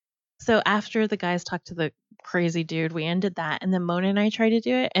the guys talked to the crazy dude, we ended that, and then Mona and I tried to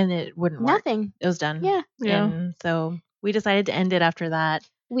do it, and it wouldn't work. Nothing. It was done. Yeah. Yeah. And so we decided to end it after that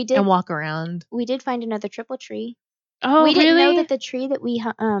We did. and walk around. We did find another triple tree. Oh we didn't really? know that the tree that we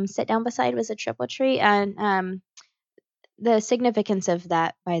sat down beside was a triple tree, and the significance of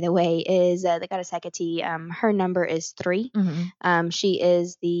that, by the way, is the goddess Hecate. Her number is 3. Mm-hmm. She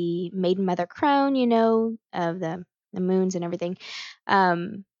is the maiden mother crone, of the moons and everything.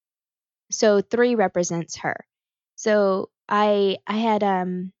 So 3 represents her. So I had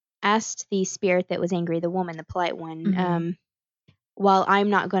asked the spirit that was angry, the woman, the polite one, Mhm. while I'm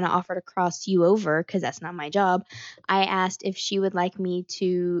not going to offer to cross you over because that's not my job, I asked if she would like me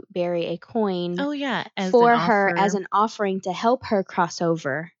to bury a coin Oh yeah, as for an her offer. as an offering to help her cross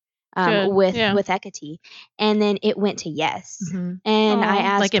over Good, with yeah. Hecate. And then it went to yes. Mhm. And I Aw.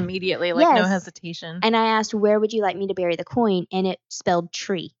 asked like immediately, like no Yes. hesitation. and I asked, where would you like me to bury the coin? And it spelled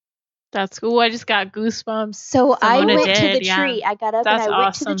tree. That's cool. I just got goosebumps. So I Simona went to did, the yeah. tree. I got up That's and I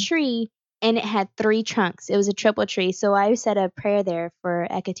went to the awesome. tree, and it had 3 trunks. It was a triple tree. So I said a prayer there for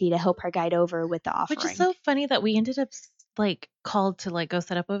Hecate to help her guide over with the offering. Which is so funny that we ended up like called to like go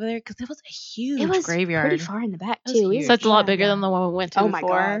set up over there because it was a huge it was graveyard. pretty far in the back It was too. We huge. were So it's a lot trying- bigger than the one we went to Oh my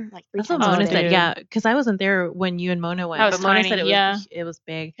before. god, like 3 That's what times Mona bigger. said. dude. Yeah, because I wasn't there when you and Mona went. That was but Mona tiny, said it was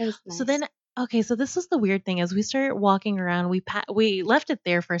big. It was nice. So then, okay, so this was the weird thing as we started walking around. We left it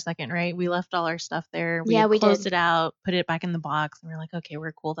there for a second, right? We left all our stuff there. Yeah, had we closed did. it out, put it back in the box, and we are like, okay,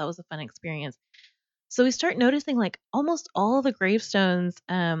 we're cool. That was a fun experience. So we start noticing like almost all the gravestones,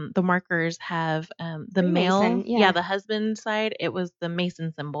 the markers have the male, Freemason, yeah. the husband side. It was the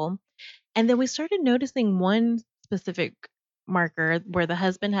Mason symbol, and then we started noticing one specific marker where the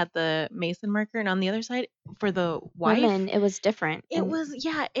husband had the Mason marker, and on the other side for the wife, women, it was different. it And- was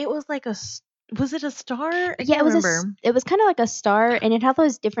it was like was it a star? I yeah, can't remember. it was kind of like a star, and it had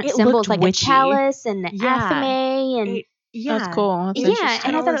those different It symbols, looked like witchy. a chalice and the Yeah. athame, and Yeah, That's cool. That's Yeah, interesting.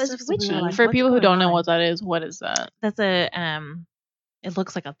 and I all thought this it was stuff, so we were witchy. like, For what's people who going don't know on? what that is, what is that? That's a it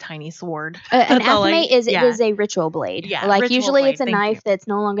looks like a tiny sword. an That's all athame I- it is a ritual blade. Yeah, like ritual usually blade, it's a thank knife you. that's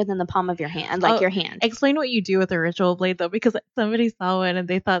no longer than the palm of your hand, like Oh, your hand. Explain what you do with a ritual blade though, because somebody saw one and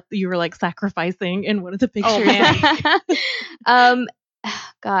they thought you were like sacrificing in one of the pictures. Oh, man.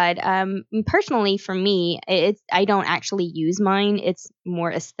 God, personally for me, I don't actually use mine. It's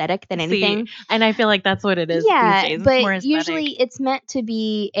more aesthetic than anything. And I feel like that's what it is Yeah, these days. It's but more aesthetic. usually it's meant to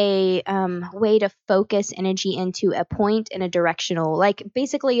be a way to focus energy into a point and a directional. Like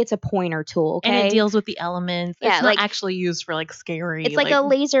basically, it's a pointer tool. Okay, and it deals with the elements. Yeah, it's like- not actually used for like scary. it's like a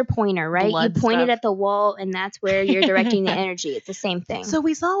laser pointer, right? You blood point it stuff. at the wall, and that's where you're directing the energy. It's the same thing. So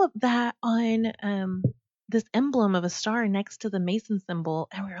we saw that on this emblem of a star next to the Mason symbol,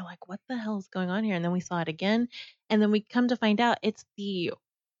 and we were like, "What the hell is going on here?" And then we saw it again, and then we come to find out it's the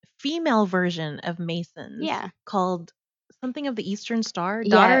female version of Masons. Yeah. Called something of the Eastern Star,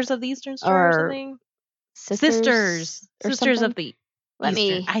 Yeah, Daughters of the Eastern Star, or or something. Sisters or Sisters something? of the Let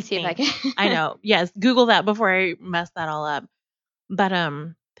me Eastern, I see if I think. can. I know. Yes, Google that before I mess that all up. But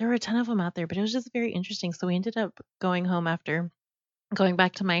there were a ton of them out there, but it was just very interesting. So we ended up going home after going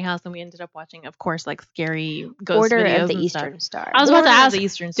back to my house, and we ended up watching, of course, like scary ghost Order videos of the and Eastern stuff. Star. I was about to Order of ask, the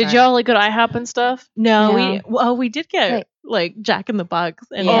Eastern Star. did y'all like go to IHOP and stuff? No, No. we did get Wait. like Jack in the Box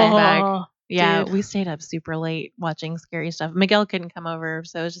and Yeah. went back. Oh, Yeah, dude. we stayed up super late watching scary stuff. Miguel couldn't come over,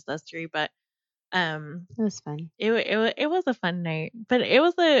 so it was just us three. But It was fun. it was a fun night. But it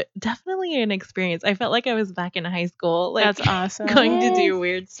was definitely an experience. I felt like I was back in high school, like That's awesome. going to do Yes.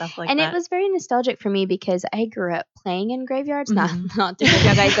 weird stuff like And that. it was very nostalgic for me because I grew up playing in graveyards. Mhm. Not to give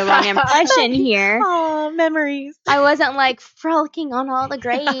you guys the wrong impression here. Oh, memories. I wasn't like frolicking on all the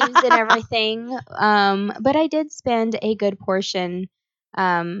graves and everything. But I did spend a good portion,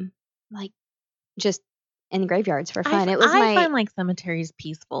 like just in graveyards for fun. It was I find like cemeteries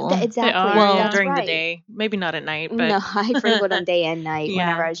peaceful. exactly. are, well, yeah. That's during the right. day, maybe not at night, but No, I frequented them day and night Yeah.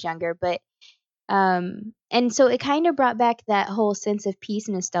 whenever I was younger. But and so it kind of brought back that whole sense of peace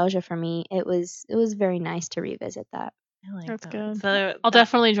and nostalgia for me. It was very nice to revisit that. I like That's that. good. So I'll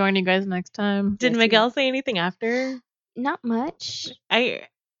definitely join you guys next time. Did Yes, Miguel say anything after? Not much.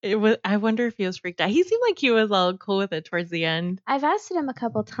 I wonder if he was freaked out. He seemed like he was all cool with it towards the end. I've asked him a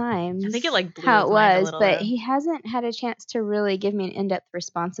couple times. I think it like blew how his it mind a was, little, but though. he hasn't had a chance to really give me an in-depth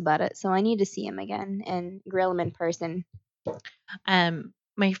response about it. So I need to see him again and grill him in person.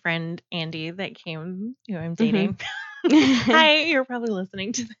 My friend Andy that came, who I'm Mm-hmm. dating. Hi, you're probably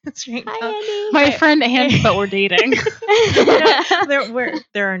listening to this right now. Hi, Andy. My friend and but we're dating.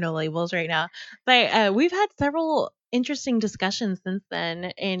 There are no labels right now, but we've had several interesting discussions since then,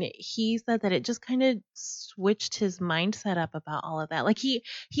 and he said that it just kind of switched his mindset up about all of that. Like he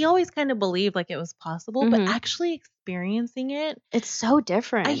always kind of believed like it was possible, but Mhm. actually experiencing it, It's so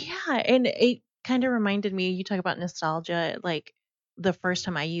different. yeah, and it kind of reminded me. You talk about nostalgia, like the first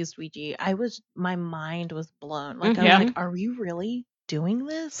time I used Ouija, my mind was blown. Like I Yeah. was like, are we really doing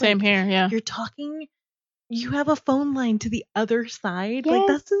this? Same Like, here, yeah. you're talking, you have a phone line to the other side. Like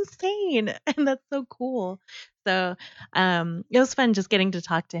Yes. that's insane. And that's so cool. So it was fun just getting to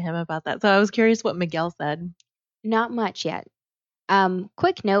talk to him about that. So I was curious what Miguel said. Not much yet.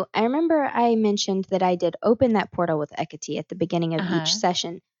 Quick note, I remember I mentioned that I did open that portal with Hecate at the beginning of Uh-huh. each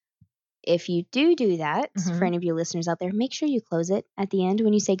session. If you do that, Mhm. for any of you listeners out there, make sure you close it at the end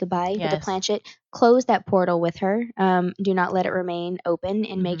when you say goodbye with the Yes. planchette. Close that portal with her. Do not let it remain open,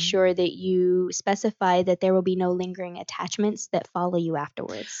 and make Mhm. sure that you specify that there will be no lingering attachments that follow you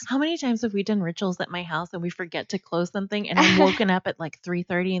afterwards. How many times have we done rituals at my house and we forget to close something, and I'm woken up at like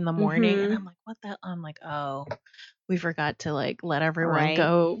 3:30 in the morning and Mhm. I'm like, what the? I'm like, oh, we forgot to like let everyone Right.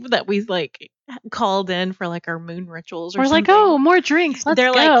 go that we like called in for like our moon rituals or We're something. like, oh, more drinks. Let's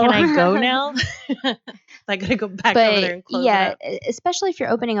They're go. like, can I go now? I gotta go back over there But and close yeah, it up. especially if you're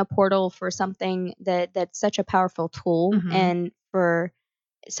opening a portal for something that's such a powerful tool, Mhm. and for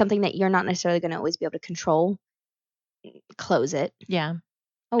something that you're not necessarily going to always be able to control, close it. Yeah.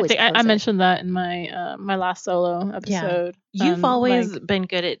 Always I close it. mentioned that in my my last solo episode. You've always like, been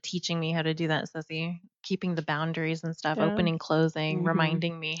good at teaching me how to do that, Ceci. Keeping the boundaries and stuff, Yeah. opening, closing, Mhm.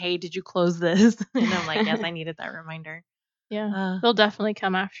 reminding me, hey, did you close this? And I'm like, yes, I needed that reminder. yeah, they'll definitely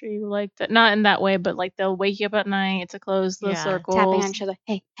come after you, like that. Not in that way, but like they'll wake you up at night to close the Yeah. circles. Tapping on each other.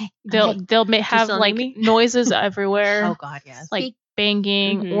 Hey, hey. They'll hey. have still like need me? noises everywhere. Oh God, yes. like Speak-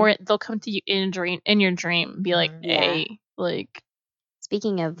 banging, Mhm. or they'll come to you in your dream, be like, Mhm. Yeah. hey, like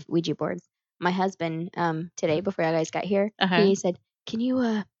Speaking of Ouija boards, my husband today before you guys got here, Uh-huh. he said, "Can you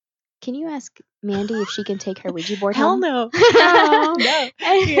ask Mandy if she can take her Ouija board Hell home?" no. No. No.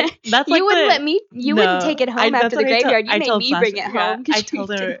 Yeah, that's you like wouldn't the- let me. You wouldn't No. take it home that's after the what I told- graveyard. You I made told me bring Sasha, it yeah, home. 'cause I you told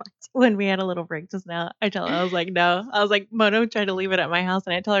didn't her want to. when we had a little break just now. I told her, I was like, no. I was like, Mono tried to leave it at my house,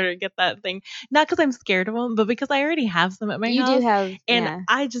 and I told her to get that thing. Not because I'm scared of them, but because I already have some at my You house. do have, and yeah.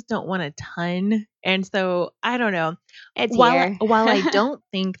 I just don't want a ton. And so I don't know. It's While here. while I don't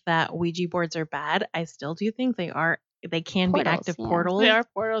think that Ouija boards are bad, I still do think they are they can be Portals, active yeah. portals. They are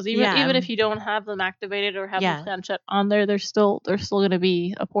portals. Even Yeah. even if you don't have them activated or have Yeah. the planchette on there, they're still going to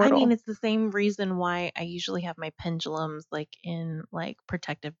be a portal. I mean, it's the same reason why I usually have my pendulums like in like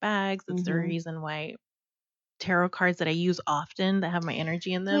protective bags. It's the Mhm. reason why tarot cards that I use often that have my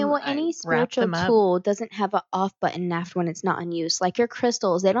energy in them, Yeah, well, I any wrap spiritual them up. tool doesn't have an off button after when it's not in use. Like your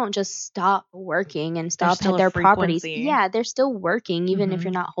crystals, they don't just stop working and stop still at a their properties. frequency. Yeah, they're still working even if Mhm.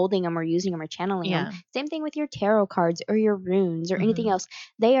 you're not holding them or using them or channeling Yeah. them. Same thing with your tarot cards or your runes or anything Mhm. else.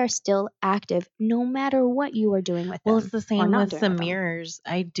 They are still active no matter what you are doing with Well, them it's the or same not with doing some with them. mirrors.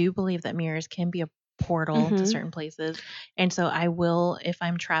 I do believe that mirrors can be a portal to Mhm. certain places. And so I will, if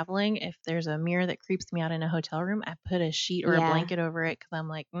I'm traveling, if there's a mirror that creeps me out in a hotel room, I put a sheet or a Yeah. blanket over it because I'm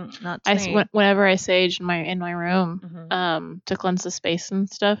like, not today. Whenever I sage in my room, Mhm. to cleanse the space and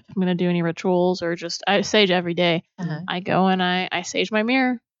stuff, if I'm gonna do any rituals or just I sage every day. Uh-huh. I go and I sage my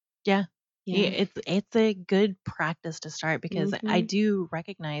mirror. Yeah. Yeah. It's a good practice to start because I Mhm. do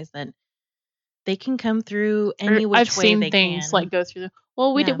recognize that they can come through Or any which I've way seen they things can. like go through.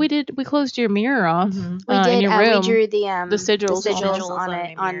 Well, Yeah. we closed your mirror off Mhm. We in did. your We room. drew the sigils on it. sigils on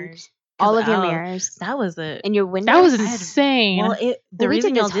it my on mirrors. 'Cause, all of your oh, mirrors that was a and your windows. That was I had- insane. well, the Well, we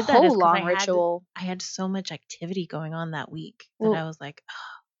reason did y'all this did that is whole 'cause long ritual. I had so much activity going on that week that Well- I was like,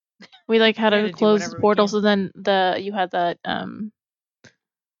 We like had We had to to do close whatever the we portal, can. so then you had that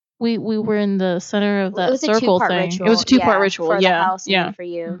we were in the center of It that was a circle two-part thing. ritual. It was a 2-part yeah, ritual. for Yeah, the house yeah. and for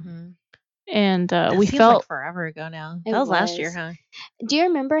you. Mhm. And That we seems felt like forever ago now. It That was last year, was. huh? Do you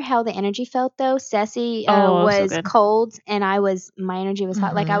remember how the energy felt though? Ceci so was good. cold and my energy was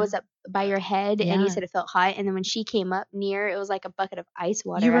hot. Like I Mhm. was up by your head and you Yeah. said it felt hot. And then when she came up near, it was like a bucket of ice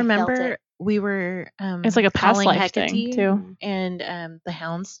water. You I felt remember it. we were It's like a past calling life thing Hecate, too. and the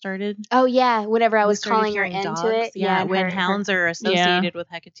hounds started. Oh yeah, whenever I We was started calling her hearing into dogs. it. Yeah, and when her, hounds are associated with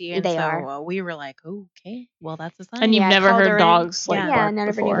Hecate, and They so are. we were like, okay, well that's a sign. And you've Yeah, I never called heard her in. dogs like Yeah. bark none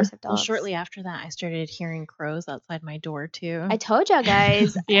of her before. neighbors have Well, dogs. shortly after that, I started hearing crows outside my door too. I told y'all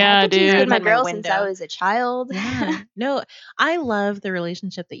guys. Yeah, Hecate's dude. been my Outside my girl since I window. was a child. Yeah, no, I love the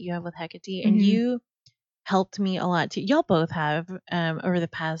relationship that you have with Hecate, and Mhm. you helped me a lot too. Y'all both have over the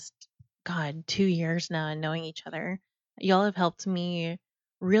past 2 years now and knowing each other. Y'all have helped me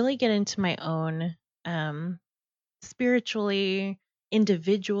really get into my own spiritually,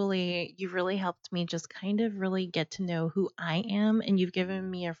 individually. You've really helped me just kind of really get to know who I am, and you've given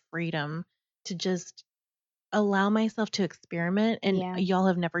me a freedom to just allow myself to experiment, and Yeah. y'all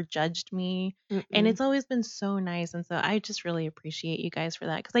have never judged me, and Mm-mm. it's always been so nice. And so I just really appreciate you guys for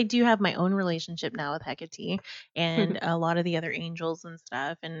that, because I do have my own relationship now with Hecate and a lot of the other angels and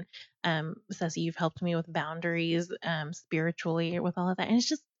stuff. And Ceci, you've helped me with boundaries spiritually with all of that, and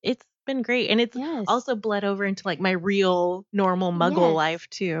it's been great. And it's Yes. also bled over into like my real normal muggle Yes. life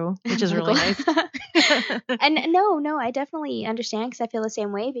too, which is really nice. And no, I definitely understand because I feel the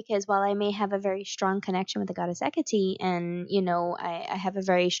same way. Because while I may have a very strong connection with the goddess Hecate, and I have a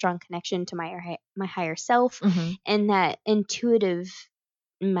very strong connection to my higher self Mhm. and that intuitive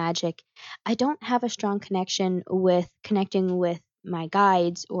magic, I don't have a strong connection with connecting with my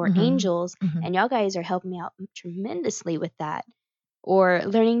guides or Mhm. angels. Mhm. And y'all guys are helping me out tremendously with that, or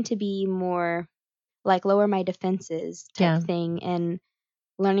learning to be more like lower my defenses type Yeah. thing, and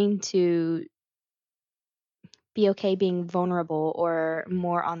learning to be okay being vulnerable or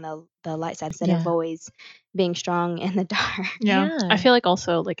more on the light side instead Yeah. of always being strong in the dark. Yeah. Yeah. I feel like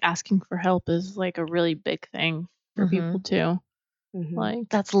also like asking for help is like a really big thing for people too. Mhm. Like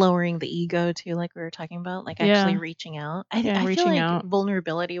That's lowering the ego too, like we were talking about, like Yeah. actually reaching out. I feel reaching like out.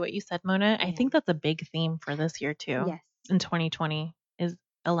 vulnerability, what you said, Mona, I Yeah. think that's a big theme for this year too. Yes. In 2020 is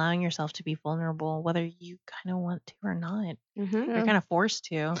allowing yourself to be vulnerable, whether you kind of want to or not. Mhm. Yeah. You're kind of forced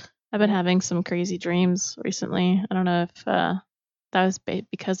to. I've been Yeah. having some crazy dreams recently. I don't know if that was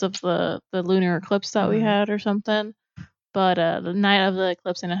because of the lunar eclipse that we Mhm. had or something. But the night of the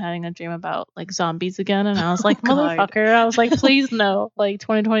eclipse, and I'm having a dream about like zombies again, and I was like, God. motherfucker! I was like, please no! Like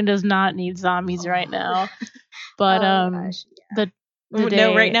 2020 does not need zombies right now. But Oh, gosh, yeah. the day,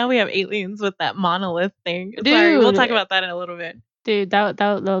 No, right now we have aliens with that monolith thing. Sorry, we'll talk Dude. about that in a little bit. dude,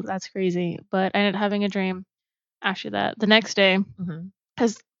 that's crazy. But I ended up having a dream after that the next day, Mhm.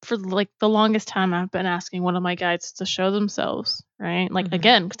 because for like the longest time I've been asking one of my guides to show themselves, right? Like Mhm.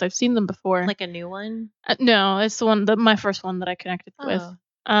 again, because I've seen them before. Like a new one? No, it's the one my first one that I connected with.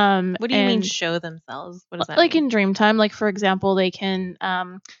 Oh. What do you mean and show themselves? What does that like mean? in dream time, like for example, they can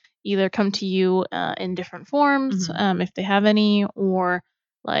either come to you in different forms, Mhm. if they have any, or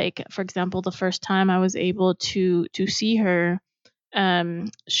like for example, the first time I was able to see her,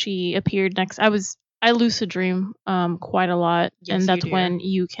 she appeared next. I was I lucid dream quite a lot, Yes, and you that's do. when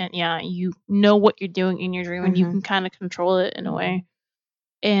you can, you know what you're doing in your dream, and you Mhm. can kind of control it in a Mhm. way.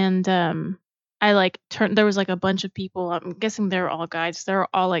 And I like there was like a bunch of people. I'm guessing they're all guides. They're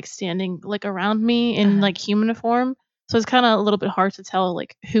all like standing like around me in Uh-huh. like human form, so it's kind of a little bit hard to tell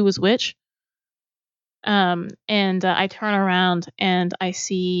like who was which. And I turn around and I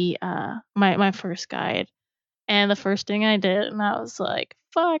see my first guide. And the first thing I did, and I was like,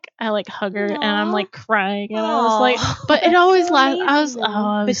 "Fuck!" I like hug her, and I'm Aw. like crying, and I was like, Aw. but it That's always so lasts. amazing, though.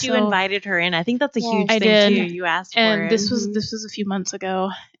 I was But you so. invited her in. I think that's a Yes. huge I thing too. did. You asked for And it. this Mhm. was a few months ago,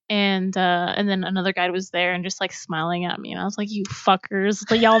 and then another guy was there and just like smiling at me, and I was like, "You fuckers!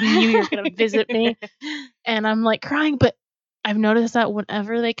 Like y'all knew you were gonna visit me," and I'm like crying, but. I've noticed that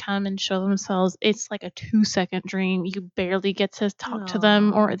whenever they come and show themselves, it's like a 2-second dream. You barely get to talk to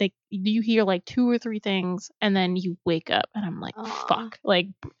them, or Aw. you hear like 2 or 3 things, and then you wake up, and I'm like, Aw. fuck, like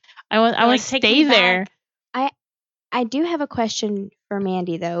I want You're to like, "Take stay me there. back." I do have a question for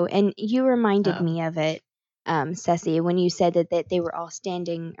Mandy though, and you reminded Oh. me of it, Ceci, when you said that they were all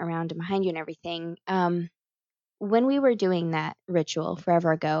standing around and behind you and everything. When we were doing that ritual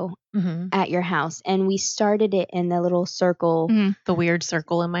forever ago Mhm. at your house, and we started it in the little circle Mhm. The weird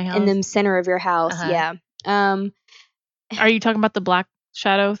circle in my house. in the center of your house, Uh-huh. yeah. Um, Are you talking about the black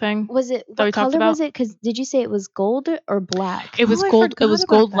shadow thing? was it we what talked color about? was it? Because did you say it was gold or black? It was Oh, I gold. It forgot was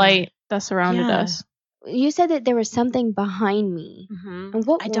about gold that. light that surrounded Yeah. us. You said that there was something behind me. Mhm. And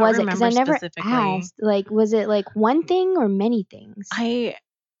what I don't was it? Because I remember never specifically. asked. Like, was it like one thing or many things?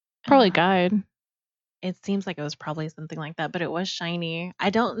 Probably guide. It seems like it was probably something like that, but it was shiny. I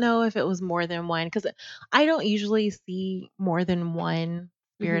don't know if it was more than one because I don't usually see more than one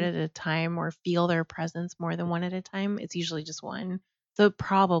spirit at a time or feel their presence more than one at a time. It's usually just one. So it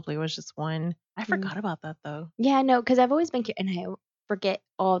probably was just one. I forgot about that though. Yeah, no, because I've always been, and I forget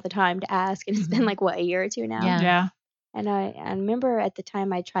all the time to ask, and it's been Mhm. like what, a year or two now. Yeah. Yeah. And I remember at the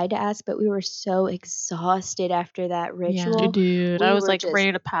time I tried to ask, but we were so exhausted after that ritual. Dude, we I was were like just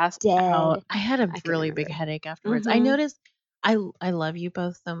ready to pass dead. out. I had a I couldn't really big remember. headache afterwards. I Mhm. noticed I love you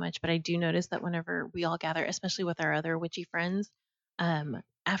both so much, but I do notice that whenever we all gather, especially with our other witchy friends,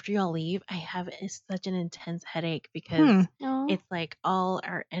 after y'all leave, I have such an intense headache because Aw, it's like all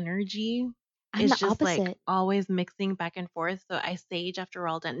our energy I'm is the just like opposite. always mixing back and forth. So I sage after we're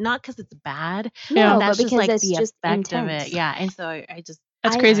all done. Not because it's bad, Yeah. No, that's but just because like it's the just effect of intense. it. Yeah. And so I just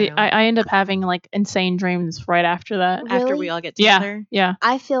That's I- crazy. don't know. I end up having like insane dreams right after that. After we Really? all get Yeah. together. Yeah.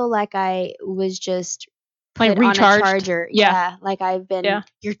 I feel like I was just Like put on a recharged. charger. Yeah. Like I've been. Yeah.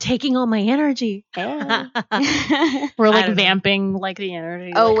 You're taking all my energy. Hey. We're I like don't know. vamping like the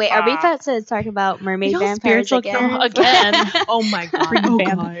energy. Oh like, wait, are we ah. about to talk about mermaid Y'all vampires spiritual again? Again. Oh my god. Freaking Oh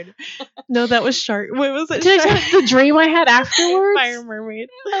vamp- god. No, that was shark. What was it? Did I Shark? tell you the dream I had afterwards? Fire mermaid.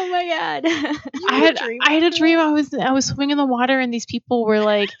 Oh my god. I had a dream. I was swimming in the water and these people were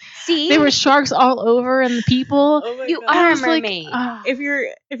like See, there were sharks all over and the people. Oh my you god. I are a was like, mermaid. ah. If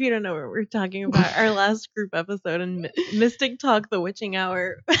you don't know what we're talking about, our last group episode in Mystic Talk, the Witching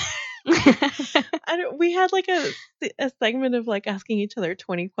Hour, we had like a segment of like asking each other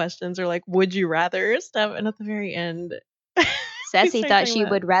 20 questions or like would you rather stuff, and at the very end, Ceci started thought talking she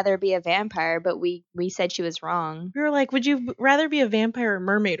about- would rather be a vampire, but we said she was wrong. we were like, would you rather be a vampire or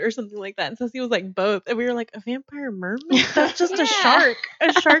mermaid or something like that? And Ceci was like both, and we were like, a vampire mermaid? That's just a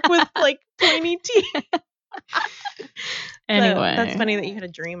Yeah. shark with like pointy teeth. Anyway, So that's funny that you had a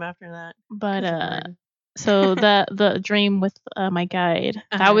dream after that. But Good lord. so the dream with my guide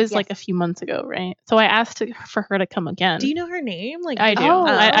that was like a few months ago, right? So I asked for her to come again. Do you know her name? Like I do. Oh,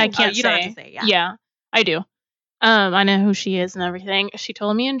 I can't you say. don't have to say. Yeah. Yeah, I do. I know who she is and everything. She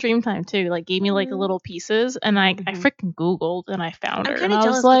told me in Dreamtime too. Like gave me like little pieces, and I freaking Googled and I found I'm her. kind And of I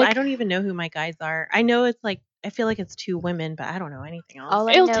jealous was 'cause like, I don't even know who my guides are. I know it's like I feel like it's 2 women, but I don't know anything else. All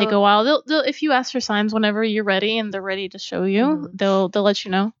I it'll know- take a while. They'll if you ask for signs whenever you're ready and they're ready to show you, Mhm. they'll let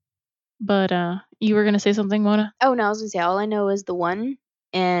you know. But you were gonna say something, Mona? Oh no, I was gonna say all I know is the one,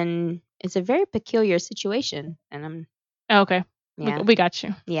 and it's a very peculiar situation, and I'm Oh, okay, yeah, we got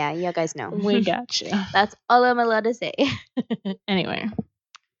you. yeah, you guys know. We got you. That's all I'm allowed to say. Anyway.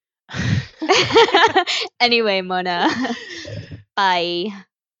 Anyway, Mona, bye.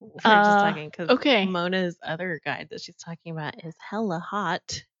 We're just talking because okay. Mona's other guide that she's talking about is hella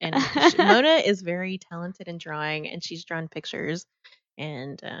hot, and Mona is very talented in drawing, and she's drawn pictures.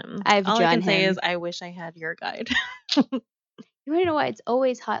 And I've all I drawn can say him. is I wish I had your guide. You want to know why it's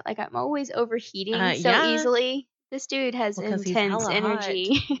always hot? Like I'm always overheating so yeah. easily. This dude has 'Cause he's intense hella hot.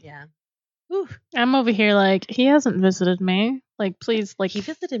 energy. Yeah. Whew. I'm over here like he hasn't visited me. Like please, like He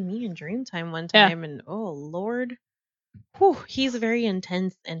visited me in Dreamtime one Yeah. time, and oh lord, he's very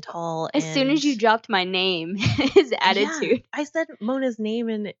intense and tall. As soon as you and- dropped my name, his attitude. Yeah, I said Mona's name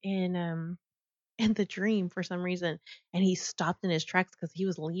in the dream for some reason, and he stopped in his tracks because he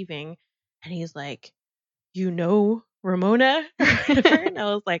was leaving, and he's like, Ramona or whatever, and I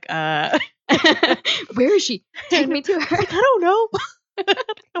was like, Where is she? Take me to her. I don't know.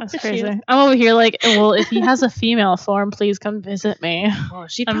 That's crazy. I'm over here like, well, if he has a female form, please come visit me. Well,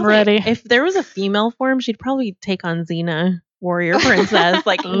 she'd I'm probably- ready. If there was a female form, she'd probably take on Xena, warrior princess,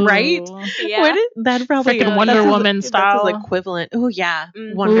 like right. Ooh. Yeah. Would it? That'd probably Frickin' Wonder that's his- Woman that's his style. equivalent. Oh yeah,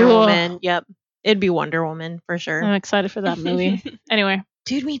 Mm. Wonder Ooh. Woman. Yep, it'd be Wonder Woman for sure. I'm excited for that movie. Anyway,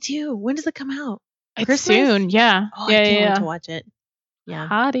 Dude, me too. When does it come out? it's Christmas? soon. Yeah. Oh, yeah, I can't yeah. wait to watch it. Yeah.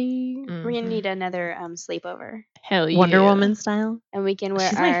 Hottie. We're gonna Mhm. need another sleepover, Hell yeah. Wonder Woman style. and we can wear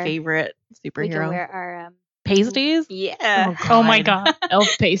She's our my favorite we can superhero. wear our Pasties. yeah. Oh my god.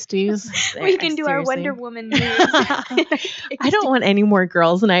 Elf pasties. We can do our Wonder Seriously. Woman moves. I don't want any more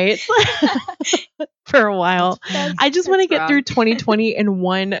girls' nights for a while. I just want to get through 2020 in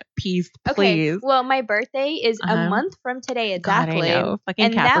one piece, please. Okay, well, my birthday is a Uh-huh. month from today God, exactly, I know. Fucking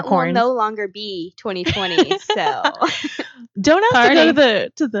and that will Capricorns. no longer be 2020. So Don't have to go Party.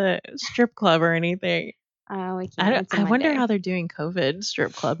 to the strip club or anything. we can't. I It's a wonder Monday. how they're doing COVID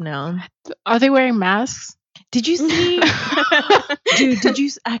strip club now. Are they wearing masks? Did you see, dude? Did you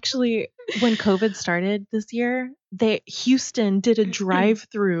actually when COVID started this year? Houston did a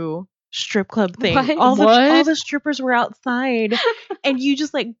drive-through strip club thing. What? All What? the strippers were outside, and you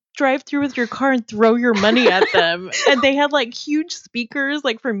just like drive through with your car and throw your money at them. And they had like huge speakers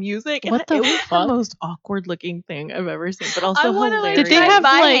like for music. And What the it was fuck? the most awkward looking thing I've ever seen, but also I want to like hilarious. Did they drive have,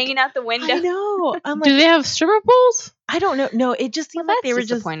 by like- hanging out the window. I know. I'm Do like, they have stripper poles? I don't know. No, it just Well, seemed like that's they were just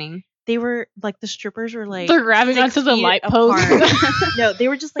disappointing. they were like the strippers were like They're grabbing 6 onto the feet light apart. post. No, they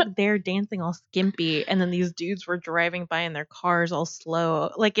were just like there dancing all skimpy, and then these dudes were driving by in their cars all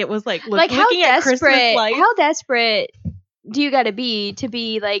slow. Like it was like Like how looking at Christmas desperate? lights. How desperate do you got to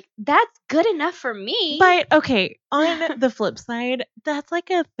be like that's good enough for me? But okay, on the flip side, that's like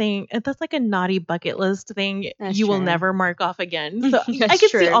a thing. That's like a naughty bucket list thing That's you will true. never mark off again. So I That's could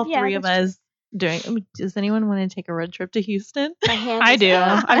see true. all Yeah, three of that's us doing. I mean, does anyone want to take a road trip to Houston? My hand I is do.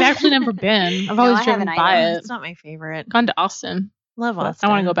 up. I've actually never been. I've No, always I driven haven't by either. it. It's not my favorite. Gone to Austin. Love but Austin.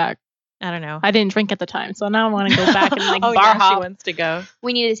 I want to go back. I don't know. I didn't drink at the time, so now I want to go back and like oh, bar yeah, she hop. wants to go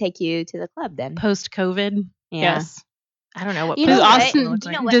We need to take you to the club then. post COVID. Yeah. Yes. I don't know what You Does know post what? Austin? looks Do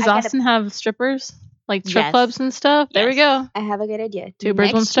you know like. what? Does I gotta- Austin have strippers, like strip Yes. clubs and stuff? There we Yes. go. I have a good idea. Two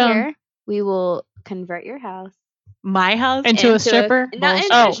birds, one Next stone. year, we will convert your house My house Into a stripper? Not into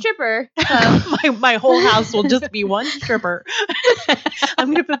Oh. a stripper club. my whole house will just be one stripper. I'm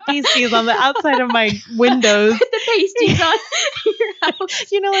gonna put pasties on the outside of my windows. Put the pasties on your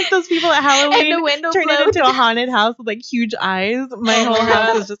house. You know, like those people at Halloween And the window turn it blown into a haunted house with like huge eyes. My Oh whole my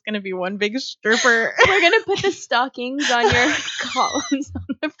house God. is just gonna be one big stripper. We're gonna put the stockings on your columns.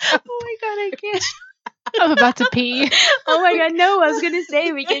 Oh my god, I can't. I'm about to pee. Oh my god, no! I was gonna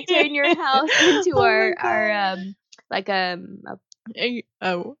say we can turn your house into Oh my our like a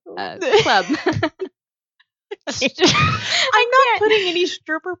Oh, club. I'm not putting any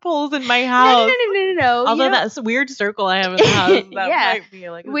stripper poles in my No, house. no. Although You don't- that's a weird circle I have in the house, that Yeah. might be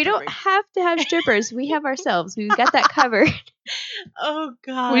like a we don't stripping- have to have strippers. We have ourselves. We've got that covered. Oh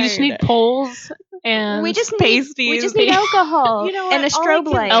god, We just need poles and we just need pasties. alcohol You know what? and a All I strobe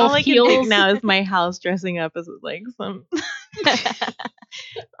can- light. All Elf I can think heels. now is my house dressing up as like some.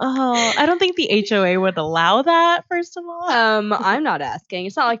 Oh, I don't think the HOA would allow that. First of all, I'm not asking.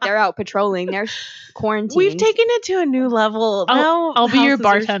 It's not like they're out patrolling. They're quarantined. we've taken it to a new level. Now I'll be your houses are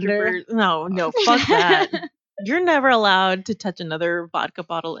bartender. strippers. No, fuck that. You're never allowed to touch another vodka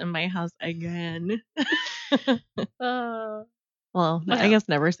bottle in my house again. Well, I guess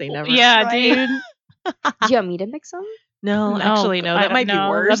never say never. Yeah, right? dude. Do you want me to mix them? No, actually, no. I That don't might be know.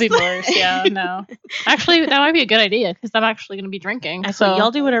 worse. That'd be worse. Yeah, no. Actually, that might be a good idea because I'm actually going to be drinking. Actually, So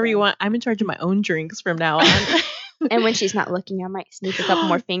y'all do whatever you want. I'm in charge of my own drinks from now on. And when she's not looking, I might sneak a couple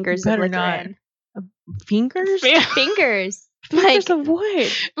more fingers of Better liquor not. in. Fingers? Yeah. Fingers, Fingers like of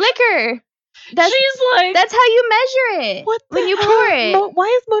what? liquor. That's She's like, that's how you measure it. What when the you hell? pour it?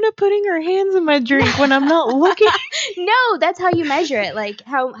 Why is Mona putting her hands in my drink when I'm not looking? No, that's how you measure it. Like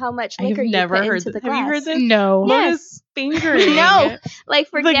how much I've liquor you never put heard into the this. glass. Have you heard this? no. Yeah. Mona's fingering No, like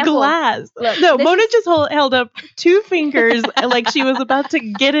for the example, glass. look, No, this Mona is- just held up 2 fingers like she was about to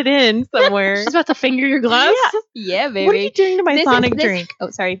get it in somewhere. She's about to finger your glass? Yeah, baby. What are you doing to my This is- Sonic this- drink? Oh,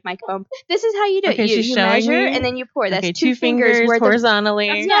 sorry, microphone. This is how you do Okay, it. You, she's you showing measure me. and then you pour. That's Okay, 2 fingers worth of. horizontally.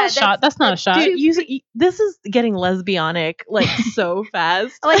 That's Yeah, not a shot. That's not a shot. Dude, this is getting lesbianic like so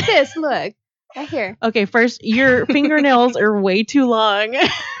fast. Like this. Look. Right here. Okay, first, your fingernails are way too long.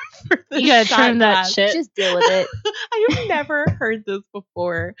 For this You gotta shot trim that glass. shit. Just deal with it. I have never heard this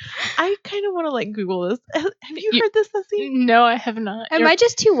before. I kind of want to like Google this. Have you heard this, Ceci? No, I have not. Am I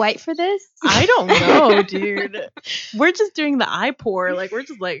just too white for this? I don't know, dude. We're just doing the eye pour. Like we're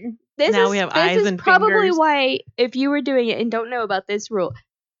just like now we have eyes and probably fingers. why, if you were doing it and don't know about this rule,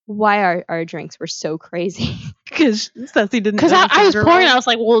 why our drinks were so crazy. Because Ceci didn't. Because know I was finger pouring, roll. I was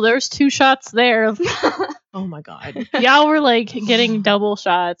like, well, there's 2 shots there. Oh my god. Y'all were like getting double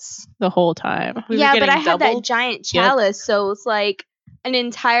shots the whole time. We were yeah, but I getting had doubled? that giant chalice, so it's like an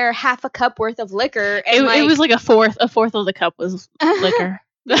entire half a cup worth of liquor. And It was like a fourth of the cup was liquor.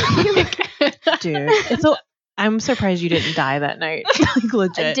 Dude. It's so I'm surprised you didn't die that night. Like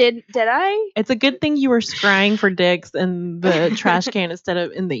legit. Did I? It's a good thing you were scrying for dicks in the trash can instead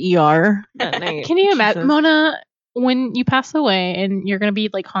of in the ER that night. Can you imagine, Jesus. Mona, when you pass away and you're gonna be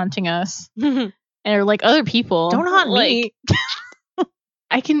like haunting us or like other people? Don't haunt like, me.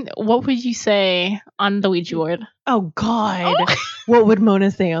 What would you say on the Ouija board? Oh God. What would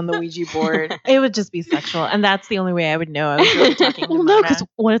Mona say on the Ouija board? It would just be sexual. And that's the only way I would know I was really talking to Well, no, Mona. because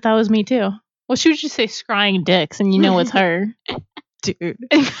what if that was me too? Well, she would just say scrying dicks, and you know it's her. Dude.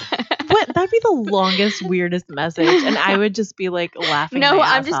 What? That'd be the longest, weirdest message. And I would just be like laughing. No, my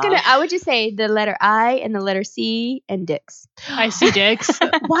I'm ass just off. gonna. I would just say the letter I and the letter C and dicks. I see dicks.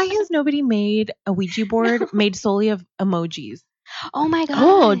 Why has nobody made a Ouija board made solely of emojis? Oh my god.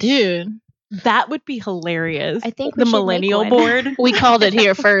 Oh, dude. That would be hilarious. I think we the should make millennial one. board. We called it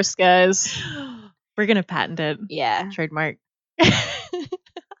here first, guys. We're gonna patent it. Yeah. Trademark.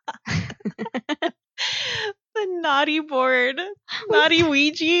 The naughty board. Naughty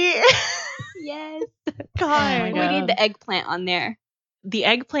Ouija. Yes. God. my We God. need the eggplant on there. The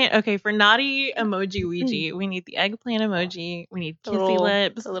eggplant. Okay, for naughty emoji Ouija, we need the eggplant emoji. We need kissy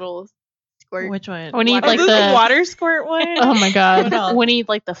lips. A little squirt. Which one? We need, Oh, like, this is the- water squirt one. Oh my What god. else? We need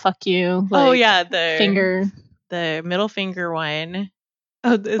like the fuck you. Like, Oh yeah, the finger. the middle finger one.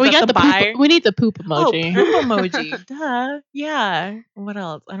 Oh, is We that got the the buy? poop. We need the poop emoji. Oh, poop emoji. Duh. Yeah. What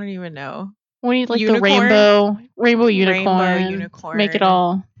else? I don't even know. We need like Unicorn? the rainbow unicorn. Rainbow unicorn. Make it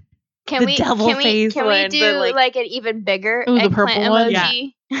all. Can The we devil can we face can we one, do the, like- an even bigger Ooh, the eggplant purple one?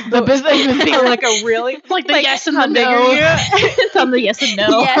 emoji? The business even bigger. Oh, like a really like the like, yes and how the big are no. you? It's on the yes and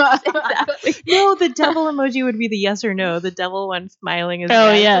no. Yes, exactly. No, the devil emoji would be the yes or no. The devil one smiling is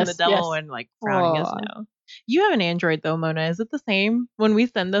Oh, yes, yes, and the devil yes. one like frowning is Aw. no. You have an Android though, Mona. Is it the same when we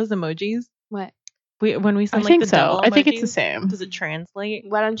send those emojis? What? When we I send like think the so. devil I think it's the emojis, same. Does it translate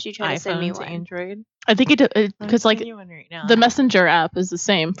Why don't you try to send me iPhone to one? Android? I think it I'm because like sending you one right now. the Messenger app is the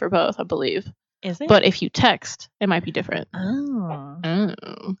same for both, I believe. Is it? But if you text, it might be different. oh,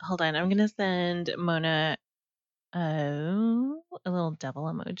 Mm. hold on. I'm gonna send Mona a little devil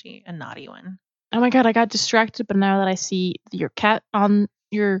emoji, a naughty one. Oh my god, I got distracted, but now that I see your cat on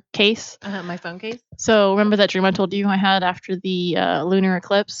your case. My phone case. So remember that dream I told you I had after the lunar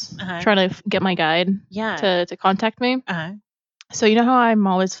eclipse? Uh-huh. Trying to get my guide Yeah. to contact me. Uh-huh. So you know how I'm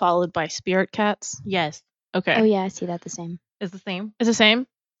always followed by spirit cats? Yes. Okay. Oh yeah, I see that the same. Is the same. It's the same?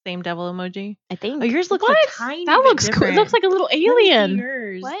 Same devil emoji. I think. Oh, yours looks What? a tiny That bit looks cool. It different. looks like a little Let me see alien.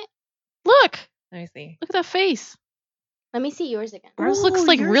 yours. What? Look. Let me see. Look at that face. Let me see yours again. Ours looks Ooh,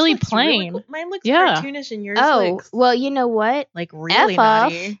 like yours really looks plain. cool. Mine looks Yeah. cartoonish and yours Oh, looks well, you know what? like really F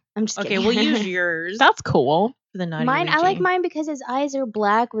off. naughty. I'm just Okay, kidding. we'll use yours That's cool. for the naughty mine. I like Ouija. mine because his eyes are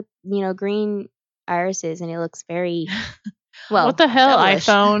black with green irises, and it looks very well. What the hell, devilish.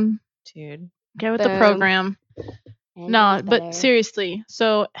 iPhone? Dude. Get with the Boom. program. And No, it's but better. seriously.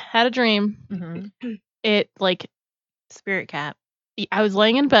 So had a dream. Mm-hmm. It like Spirit cat. I was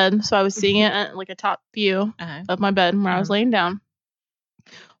laying in bed, so I was seeing it at like a top view Uh-huh. of my bed where I was Uh-huh. laying down.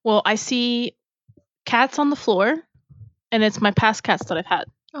 Well, I see cats on the floor, and it's my past cats that I've had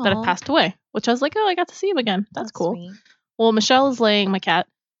that have passed away. Which I was like, oh, I got to see him again. That's cool. Sweet. Well, Michelle is laying. My cat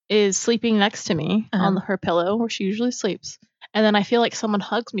is sleeping next to me Uh-huh. on her pillow where she usually sleeps, and then I feel like someone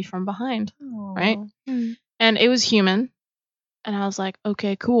hugs me from behind, right? Mm. And it was human, and I was like,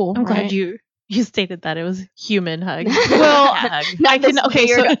 okay, cool. I'm right? glad you stated that it was human hug. Well, Cat hug. Not I can- this okay,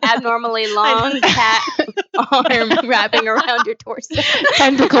 weird, so- abnormally long cat arm wrapping around your torso.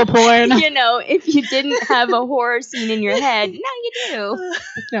 Tentacle porn. If you didn't have a horror scene in your head, now you do.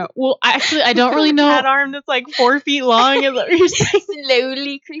 No, well, I don't really know. Cat arm that's like 4 feet long. Is what you're saying?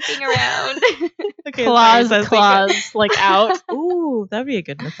 Slowly creeping around. Okay, claws, sorry, so claws, like out. Ooh, that'd be a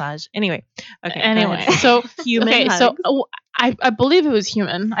good massage. Anyway, okay. go Anyway, ahead. so human. okay, hugs. so I believe it was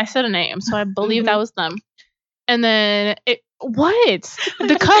human. I said a name, so I believe that was them. And then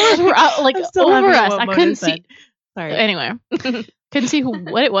the colors were out like I'm still over laughing at us. what I Mona couldn't said. see. Sorry. Anyway, Couldn't see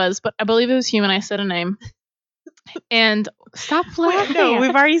what it was, but I believe it was human. I said a name. And stop laughing. No,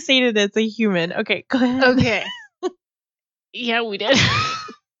 we've already stated it's a human. Okay, go ahead. Okay. Yeah, we did.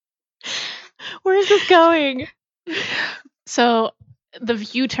 Where is this going? So the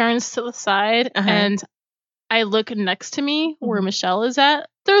view turns to the side, and I look next to me where Michelle is at.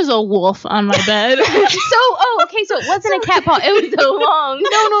 There's a wolf on my bed. Okay, so it wasn't a cat paw. It was a long.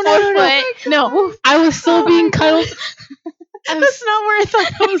 No. I was still being cuddled. That's not where I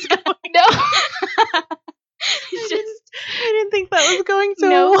thought that was going. No. I didn't think that was going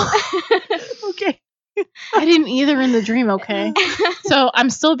so well. Okay. I didn't either in the dream, okay? So I'm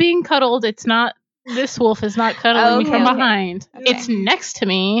still being cuddled. It's not, this wolf is not cuddling me from behind. Okay. It's next to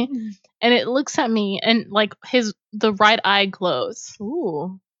me, and it looks at me, and like the right eye glows.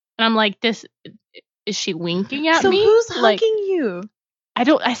 Ooh. And I'm like, is she winking at me? So who's like, hugging you?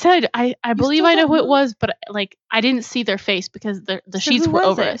 I said, I believe still I know don't who it know? was, but like, I didn't see their face because the So sheets who were was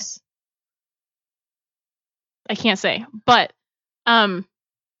over it? us. I can't say, but,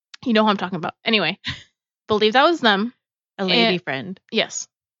 you know who I'm talking about. Anyway, believe that was them. A lady friend. Yes.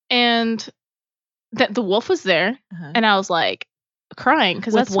 And that the wolf was there, and I was like crying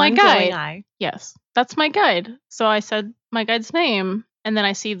because With that's my one glowing guide. eye. Yes, that's my guide. So I said my guide's name, and then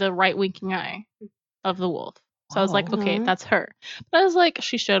I see the right winking eye of the wolf. So I was like, okay, Aw. that's her. But I was like,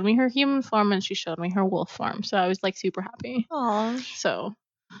 she showed me her human form and she showed me her wolf form. So I was like super happy. Aw. So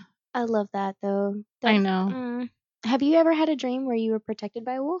I love that though. I know. Have you ever had a dream where you were protected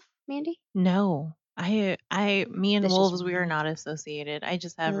by a wolf, Mandy? No. Me and This is wolves, we are weird. not associated. I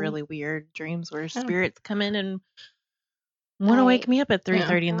just have Really? really weird dreams where Oh. spirits come in and want to wake me up at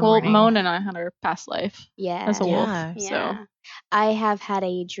 3:30 in the Well, morning. Moan and I had our past life Yeah. as a wolf. Yeah. So I have had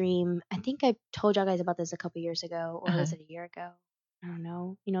a dream. I think I told y'all guys about this a couple years ago, or was it a year ago? I don't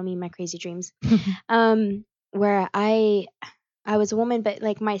know. You know me, my crazy dreams. Where I was a woman, but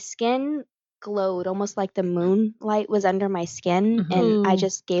like my skin glowed almost like the moonlight was under my skin, and I Ooh.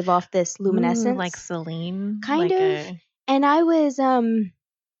 just gave off this luminescence. like Celine. Kind like of. And I was in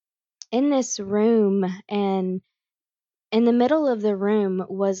this room, and in the middle of the room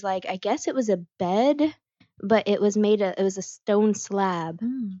was like, I guess it was a bed, but it was a stone slab.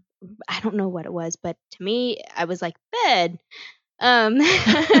 I don't know what it was, but to me, I was like, bed.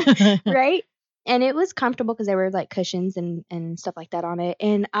 Right? And it was comfortable because there were like cushions and stuff like that on it.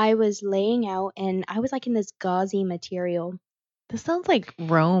 And I was laying out, and I was like in this gauzy material. This sounds like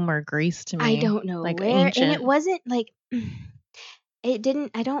Rome or Greece to me. I don't know like where. ancient. And it wasn't like, I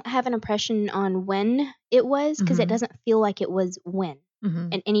don't have an impression on when it was, because it doesn't feel like it was when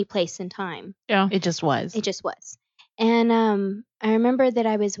in any place in time. yeah, It just was. It just was. And I remember that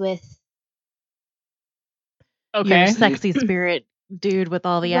I was with Your sexy spirit dude with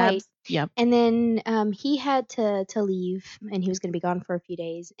all the Right. abs. Yep. And then he had to leave, and he was going to be gone for a few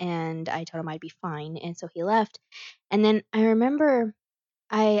days, and I told him I'd be fine, and so he left. And then I remember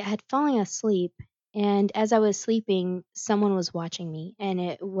I had fallen asleep, and as I was sleeping, someone was watching me, and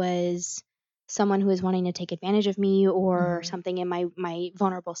it was someone who was wanting to take advantage of me or something in my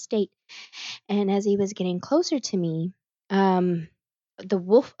vulnerable state. And as he was getting closer to me, a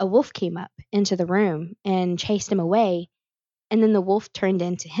wolf came up into the room and chased him away. And then the wolf turned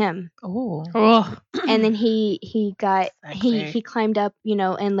into him. Oh. And then he Sexy. climbed up,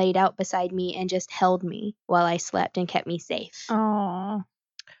 and laid out beside me and just held me while I slept and kept me safe. Aww.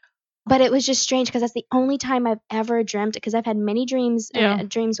 But it was just strange because that's the only time I've ever dreamt, because I've had many dreams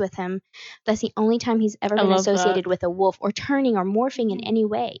dreams with him. That's the only time he's ever I been love associated that. with a wolf or turning or morphing in any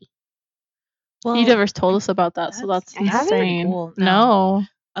way. Well, You never told us about that, so that's I haven't? insane. Cool. No.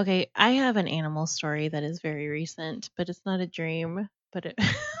 Okay, I have an animal story that is very recent, but it's not a dream. But it.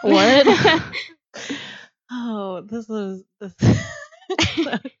 What? Oh, this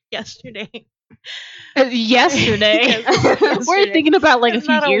yesterday. Yesterday. Yes, We're yesterday. thinking about like a It's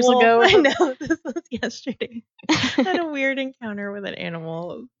few not years wolf. ago. I know, this was yesterday. I had a weird encounter with an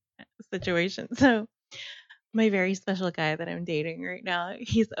animal situation. So my very special guy that I'm dating right now,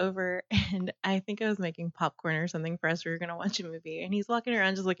 he's over, and I think I was making popcorn or something for us. We were going to watch a movie, and he's walking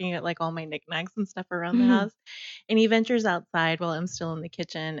around just looking at like all my knickknacks and stuff around the house. And he ventures outside while I'm still in the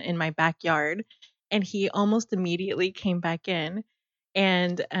kitchen in my backyard, and he almost immediately came back in.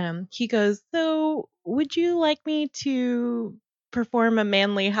 And he goes, "So would you like me to perform a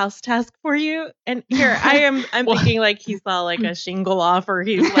manly house task for you?" And here I'm thinking like he saw like a shingle off, or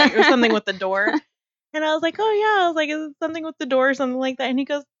he's like, or something with the door. And I was like, "Oh yeah," I was like, "Is it something with the door or something like that?" And he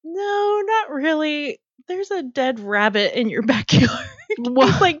goes, "No, not really. There's a dead rabbit in your backyard."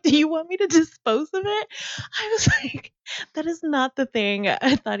 He's like, "Do you want me to dispose of it?" I was like, that is not the thing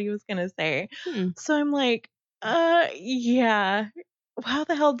I thought he was gonna say. So I'm like, Yeah. How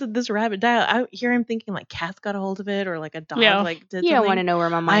the hell did this rabbit die? Here I'm thinking like cats got a hold of it or like a dog Yeah. like did You don't want to something. know where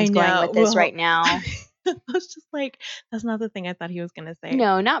my I mind's going know. with this Well, right now. I was just like, that's not the thing I thought he was gonna say.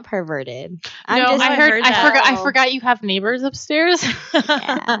 No, not perverted. No, I'm just I I heard. heard I that. forgot you have neighbors upstairs.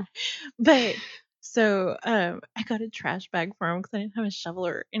 Yeah. But so I got a trash bag for him because I didn't have a shovel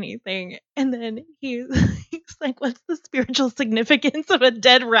or anything. And then he's like, what's the spiritual significance of a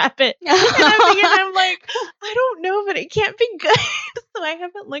dead rabbit? And I'm like, I don't know, but it can't be good. So I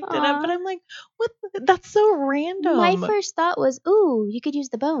haven't looked it up. But Aw. I'm like, that's so random. My first thought was, ooh, you could use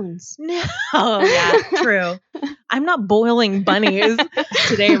the bones. No. Oh, yeah, true. I'm not boiling bunnies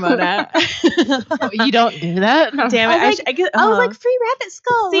today, Mona. You don't do that. Damn I it. was I was like, free rabbit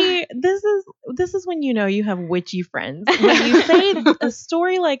skull. See, this is when you know you have witchy friends. When you say a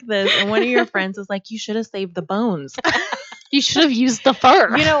story like this and one of your friends is like, you should have saved the bones. You should have used the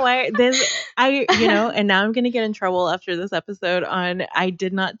fur. You know what? And now I'm gonna get in trouble after this episode on I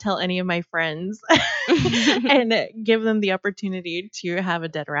did not tell any of my friends and give them the opportunity to have a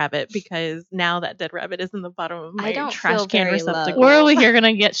dead rabbit because now that dead rabbit is in the bottom of my don't trash feel can very receptacle. We're over here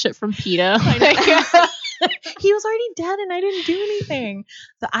gonna get shit from PETA. He was already dead and I didn't do anything.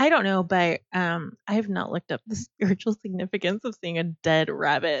 So I don't know, but I have not looked up the spiritual significance of seeing a dead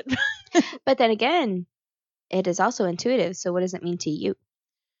rabbit. But then again, it is also intuitive. So what does it mean to you?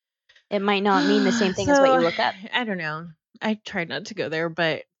 It might not mean the same thing as what you look up. I don't know. I tried not to go there,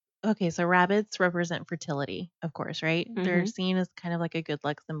 but okay, so rabbits represent fertility, of course, right? They're seen as kind of like a good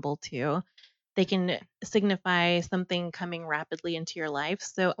luck symbol too. They can signify something coming rapidly into your life.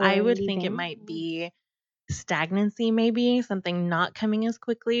 So I Or would think it leaving. might be stagnancy, maybe something not coming as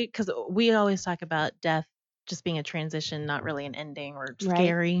quickly, because we always talk about death just being a transition, not really an ending or Right.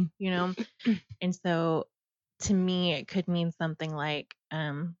 scary, and so to me it could mean something like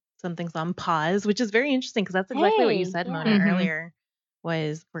something's on pause, which is very interesting because that's exactly what you Hey, said, yeah. Mona, earlier,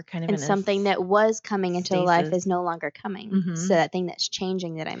 was we're kind of And in something that was coming into life stasis. is no longer coming. Mhm. So that thing that's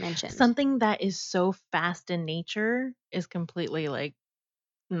changing that I mentioned. something that is so fast in nature is completely like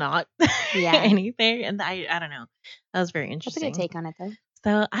not Yeah. anything, and I don't know, that was very That's a interesting. good take on it, though.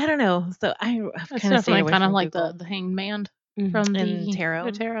 So I don't know. So I've It's kind of stayed definitely away kind of from like Google. the hanged man Mhm. from And the tarot.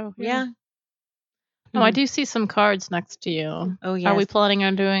 The tarot. Yeah. Oh, I do see some cards next to you. Oh yeah. Are we planning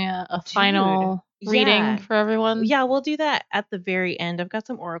on doing a final reading yeah. for everyone? Yeah, we'll do that at the very end. I've got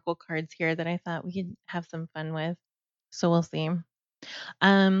some oracle cards here that I thought we could have some fun with. So we'll see.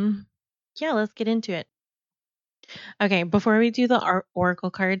 Yeah, let's get into it. Okay, before we do the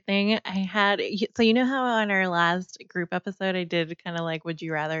oracle card thing, I had so you know how on our last group episode I did kind of like would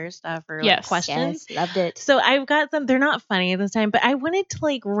you rather stuff or like Yes. questions. Yes, loved it. So I've got some. They're not funny this time, but I wanted to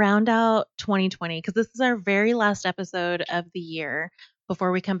like round out 2020 because this is our very last episode of the year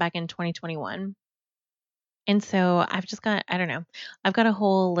before we come back in 2021. And so I've just got, I don't know, I've got a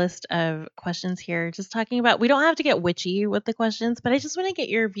whole list of questions here just talking about, we don't have to get witchy with the questions, but I just want to get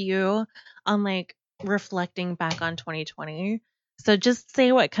your view on like reflecting back on 2020. So just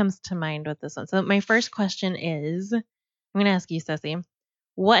say what comes to mind with this one. So my first question is, I'm going to ask you, Ceci,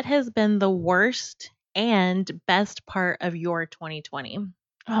 what has been the worst and best part of your 2020?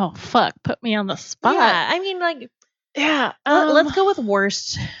 Oh fuck! Put me on the spot. Yeah, I mean, like, Yeah. let's go with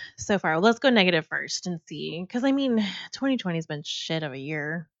worst so far. Let's go negative first and see. Because, I mean, 2020 has been shit of a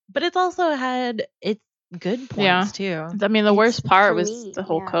year. But it's also had its good points, too. I mean, the worst It's- part for was me, the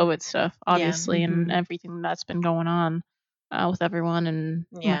whole yeah. COVID stuff, obviously, Mhm. and everything that's been going on with everyone and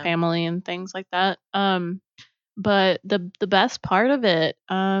Yeah. my family and things like that. But the best part of it,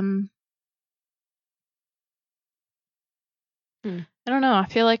 I don't know. I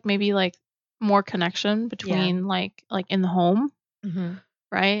feel like maybe like more connection between like in the home, Mm-hmm.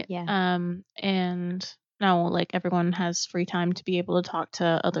 right? Yeah. And now like everyone has free time to be able to talk to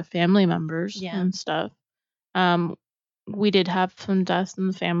other family members Yeah. and stuff. We did have some deaths in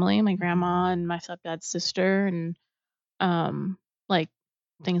the family, my grandma and my stepdad's sister, and like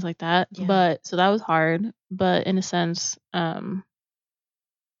things like that. Yeah. But so that was hard, but in a sense,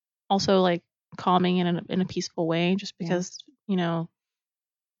 also like calming in a peaceful way, just Yeah. because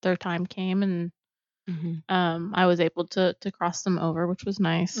their time came and Mhm. I was able to cross them over, which was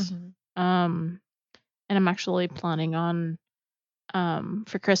nice. Mm-hmm. And I'm actually planning on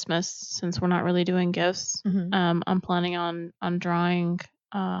for Christmas, since we're not really doing gifts, Mm-hmm. I'm planning on drawing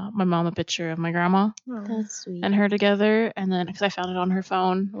my mom a picture of my grandma That's sweet. and her together, and then because I found it on her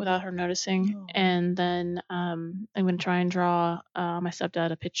phone without her noticing, Oh. and then I'm gonna try and draw my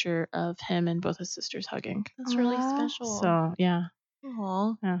stepdad a picture of him and both his sisters hugging. That's really Aw. special. So yeah.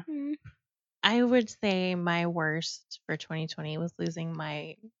 Aw. Mm. I would say my worst for 2020 was losing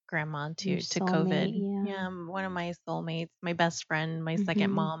my grandma Your to soulmate, COVID. yeah. One of my soulmates, my best friend, my second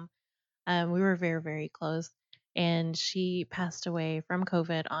Mhm. mom. We were very, very close, and she passed away from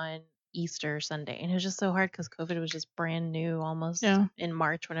COVID on Easter Sunday, and it was just so hard because COVID was just brand new, almost Yeah. in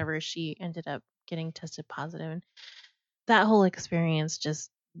March, whenever she ended up getting tested positive. And that whole experience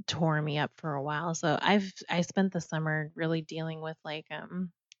just tore me up for a while. So I spent the summer really dealing with like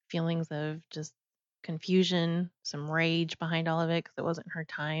feelings of just confusion, some rage behind all of it because it wasn't her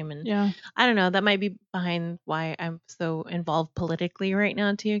time. And Yeah. I don't know, that might be behind why I'm so involved politically right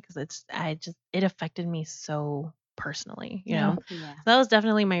now too, because it affected me so personally, you Yeah. know. Yeah. So that was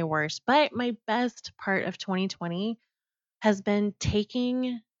definitely my worst. But my best part of 2020 has been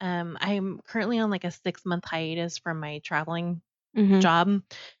taking I'm currently on like a 6-month hiatus from my traveling Mhm. job,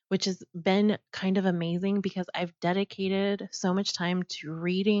 which has been kind of amazing because I've dedicated so much time to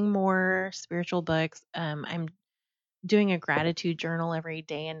reading more spiritual books. I'm doing a gratitude journal every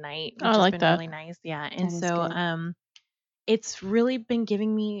day and night, I which has like been that. really nice. Yeah. And That is so good. it's really been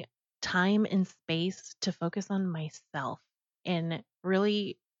giving me time and space to focus on myself and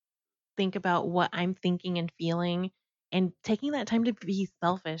really think about what I'm thinking and feeling and taking that time to be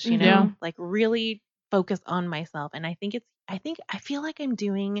selfish, you Mhm. Yeah. know, like really focus on myself. And I feel like I'm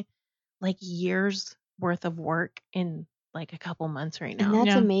doing like years worth of work in like a couple months right And now.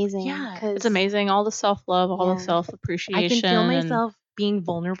 that's Yeah. amazing Yeah. It's because amazing. All the self love, all the yeah. self I can appreciation, feel and myself being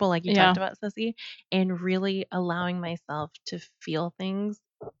vulnerable, like you yeah, talked about, Sissy, and really allowing myself to feel things,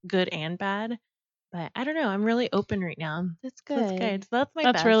 good and bad. But I don't know. I'm really open right now. That's So it's good. good. So that's my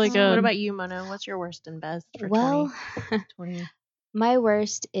that's really best. What good. about you, Mona? What's your worst and best for Well, 2020? my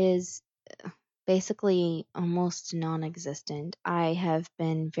worst is basically almost non-existent. I have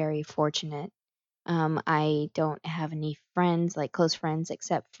been very fortunate. I don't have any friends, like close friends,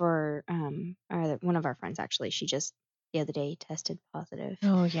 except for one of our friends actually. She just the other day tested positive.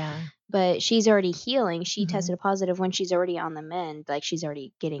 Oh yeah. But she's already healing. She Mhm. tested positive when she's already on the mend, like she's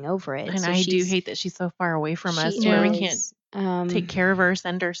already getting over it. And So I do she's hate that she's so far away from us she to where we Yeah. can't is take care of her,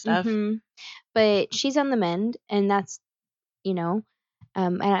 send her stuff. mhm. But she's on the mend, and that's you know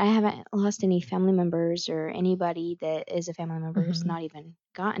and I haven't lost any family members or anybody that is a family member who's Mhm. not even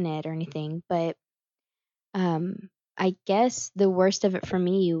gotten it or anything. But I guess the worst of it for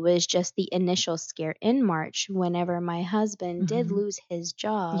me was just the initial scare in March whenever my husband did Mhm. lose his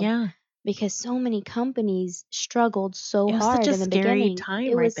job Yeah. because so many companies struggled so It was hard such a in the scary beginning. time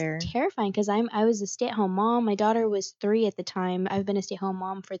It right was there. terrifying because I was a stay-at-home mom. My daughter was 3 at the time. I've been a stay-at-home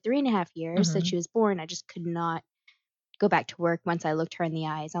mom for 3.5 years since Mhm. she was born. I just could not go back to work once I looked her in the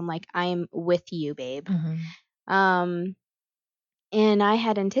eyes. I'm like, I'm with you, babe. Mhm. Um, and I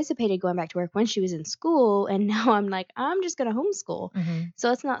had anticipated going back to work when she was in school, and now I'm like, I'm just gonna homeschool. Mhm.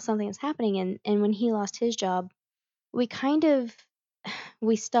 So it's not something that's happening. And when he lost his job, we kind of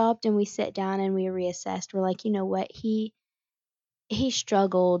we stopped and we sat down and we reassessed. We're like, you know what? He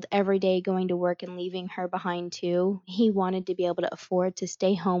struggled every day going to work and leaving her behind too. He wanted to be able to afford to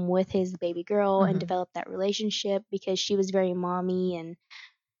stay home with his baby girl and Mhm. develop that relationship because she was very mommy and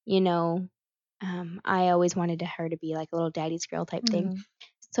you know, I always wanted her to be like a little daddy's girl type thing. Mhm.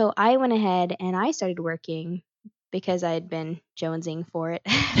 So I went ahead and I started working because I had been jonesing for it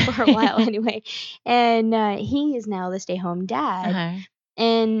for a while anyway. And he is now the stay home dad. Uh-huh.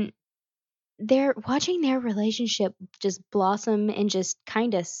 And they're watching their relationship just blossom and just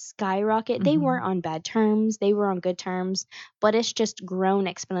kind of skyrocket. They Mhm. weren't on bad terms, they were on good terms, but it's just grown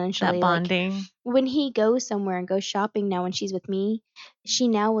That exponentially. Like bonding. when he goes somewhere and goes shopping now when she's with me, she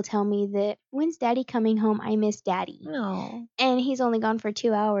now will tell me that when's daddy coming home? I miss daddy. No. And he's only gone for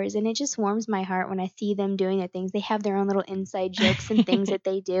 2 hours, and it just warms my heart when I see them doing their things. They have their own little inside jokes and things that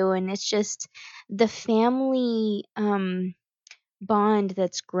they do, and it's just the family bond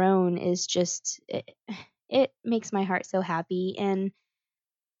that's grown is just it makes my heart so happy. And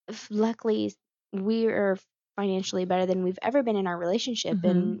luckily, we are financially better than we've ever been in our relationship,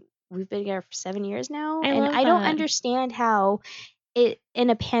 Mhm. and we've been together for 7 years now. I And love I don't that. understand how it in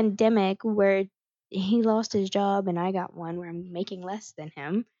a pandemic where he lost his job and I got one where I'm making less than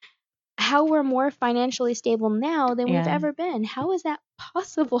him, how we're more financially stable now than we've Yeah. ever been. How is that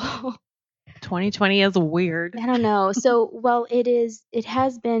possible? 2020 is weird. I don't know. So, well, it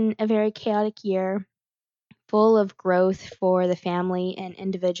has been a very chaotic year, full of growth for the family and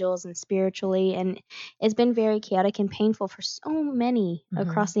individuals and spiritually, and it's been very chaotic and painful for so many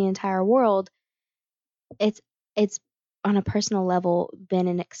across Mhm. the entire world. It's on a personal level been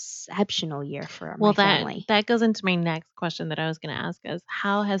an exceptional year for Well, my family. that goes into my next question that I was going to ask is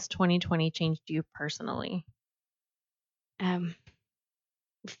how has 2020 changed you personally? I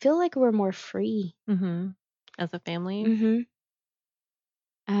feel like we're more free. Mhm. As a family? Mhm.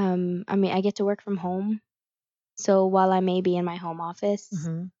 I mean, I get to work from home. So while I may be in my home office,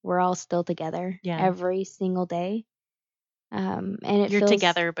 Mhm. we're all still together Yeah. every single day. And it You're feels,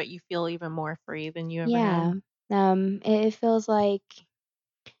 together, but you feel even more free than you ever yeah. had. It feels like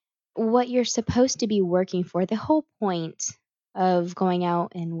what you're supposed to be working for. The whole point of going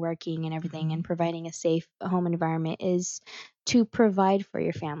out and working and everything Mhm. and providing a safe home environment is to provide for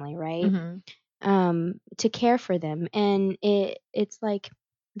your family, right? Mhm. To care for them. And it's like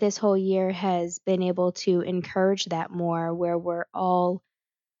this whole year has been able to encourage that more, where we're all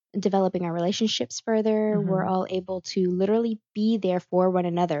developing our relationships further. We're Mhm. all able to literally be there for one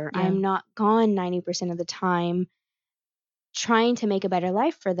another. Yeah. I'm not gone 90% of the time trying to make a better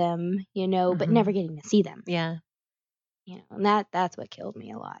life for them, but never Mhm. getting to see them. Yeah. And that's what killed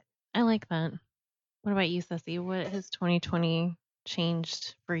me a lot. I like that. What about you, Ceci? What has 2020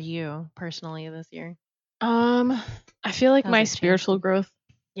 changed for you personally this year? I feel like How's my it changed spiritual you? growth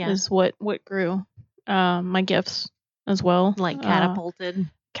Yeah. is what grew. My gifts as well. Like catapulted.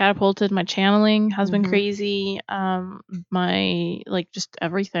 Catapulted. My channeling has been Mhm. crazy. My just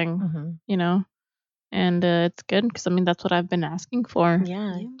everything, Mhm. you know. And it's good because I mean that's what I've been asking for.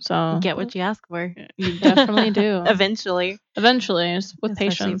 Yeah. Yeah. So Get what you ask for. you definitely do. Eventually. Eventually, just with Especially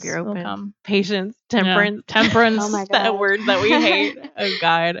if patience, you're it'll open. come. Patience, Yeah. temperance. Temperance. Oh my That God. word that we hate. Oh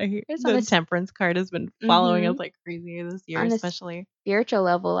God, I hate It's on the a s- temperance card has been following us Mhm. like crazy this year, On a especially. spiritual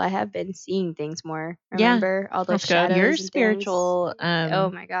level, I have been seeing things more. Yeah, Remember all those That's good. shadows your and things? spiritual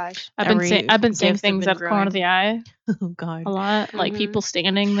Oh my gosh. I've been seeing gifts have things been out of the corner of growing. the eye Oh God. a lot, like Mhm. people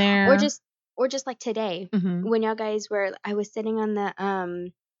standing there. Or just like today, Mhm. when y'all guys were, I was sitting on the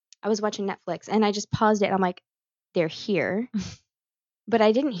I was watching Netflix and I just paused it and I'm like, they're here. But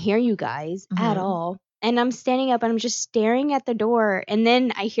I didn't hear you guys at Mhm. all. And I'm standing up and I'm just staring at the door. And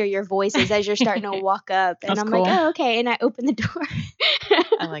then I hear your voices as you're starting to walk up. And That's I'm cool. like, oh, okay. And I open the door.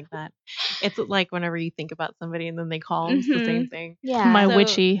 I like that. It's like whenever you think about somebody and then they call, it's the same Mhm. thing. Yeah. My So-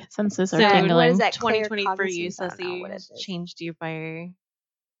 witchy senses are so tingling. what is that? 2020 for you, Claircognizance? I don't know Ceci, what it has is. changed you by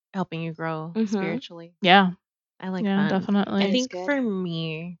helping you grow Mhm. spiritually. Yeah, I like yeah, that. definitely. I It's think good. for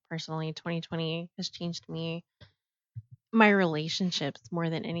me personally, 2020 has changed me, my relationships more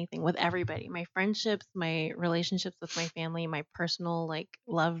than anything, with everybody, my friendships, my relationships with my family, my personal like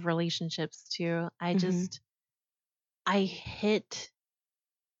love relationships too. Mhm. I hit,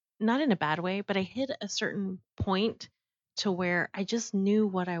 not in a bad way, but I hit a certain point to where I just knew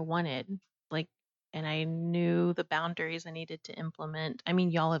what I wanted. Like, and I knew the boundaries I needed to implement. I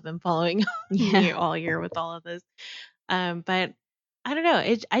mean, y'all have been following me Yeah. all year with all of this. But I don't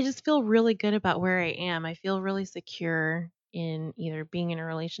know. I just feel really good about where I am. I feel really secure in either being in a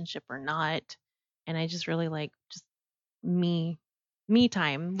relationship or not. And I just really like just me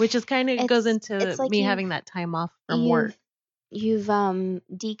time, which is kind of goes into It's like me having that time off from work. you've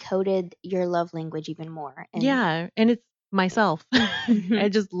decoded your love language even more. And Yeah, and it's myself. Mhm. I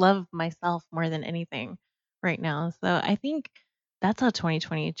just love myself more than anything right now. So I think that's how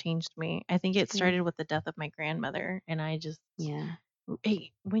 2020 changed me. I think it That's good. started with the death of my grandmother, and I just, Yeah.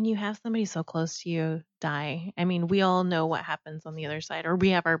 when you have somebody so close to you die, I mean, we all know what happens on the other side, or we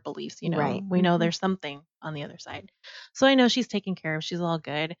have our beliefs, Right. we know Mhm. there's something on the other side. So I know she's taken care of, she's all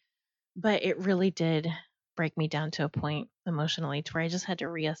good, but it really did break me down to a point emotionally to where I just had to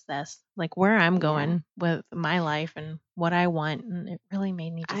reassess like where I'm Yeah. going with my life and what I want, and it really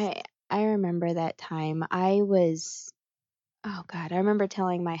made me just I remember that time. Oh God, I remember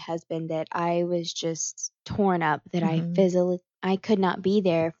telling my husband that I was just torn up, that Mhm. I could not be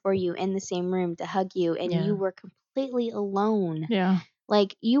there for you in the same room to hug you, and Yeah. you were completely alone. Yeah.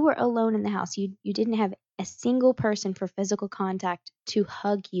 Like you were alone in the house. You didn't have a single person for physical contact to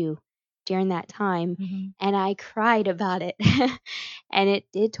hug you during that time. Mhm. And I cried about it. And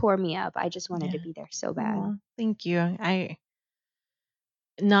it did tore me up. I just wanted to Yeah. be there so bad. Aw, thank you. I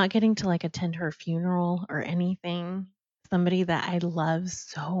not getting to like attend her funeral or anything, somebody that I love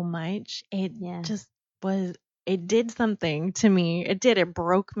so much, it Yeah. just was, it did something to me. It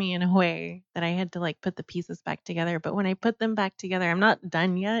broke me in a way that I had to like put the pieces back together. But when I put them back together, I'm not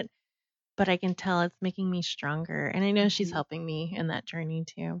done yet, but I can tell it's making me stronger. And I know she's Mhm. helping me in that journey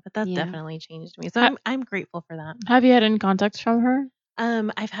too. But that's Yeah. definitely changed me. So Ha- I'm grateful for that. Have you had any contacts from her?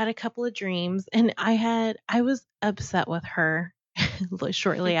 I've had a couple of dreams, and I was upset with her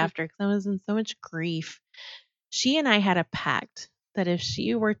shortly after because I was in so much grief. She and I had a pact that if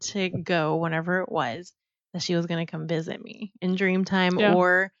she were to go whenever it was, that she was going to come visit me in dream time Yeah.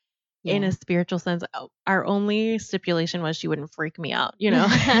 or in Yeah. a spiritual sense. Our only stipulation was she wouldn't freak me out,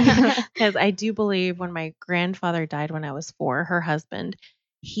 because I do believe when my grandfather died when I was 4, her husband,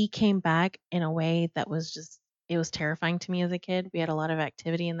 he came back in a way that was just, it was terrifying to me as a kid. We had a lot of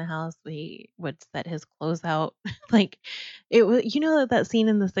activity in the house. We would set his clothes out. Like it was, that scene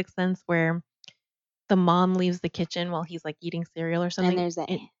in The Sixth Sense where the mom leaves the kitchen while he's like eating cereal or something. And there's that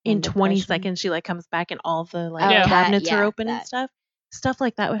in 20 impression. seconds, she like comes back and all the like Oh, that- cabinets are yeah, open and that. stuff. Stuff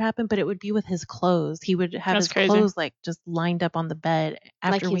like that would happen, but it would be with his clothes. He would have That's his crazy. clothes like just lined up on the bed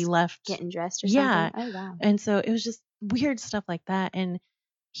after we he's left. Getting dressed or Yeah. something. Oh wow. And so it was just weird stuff like that. And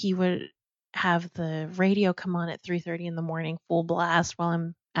he would have the radio come on at 3:30 in the morning, full blast while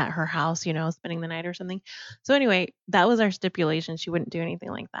I'm at her house, spending the night or something. So anyway, that was our stipulation. She wouldn't do anything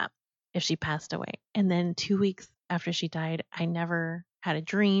like that if she passed away. And then 2 weeks after she died, I never had a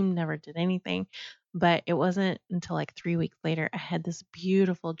dream, never did anything. But it wasn't until like 3 weeks later, I had this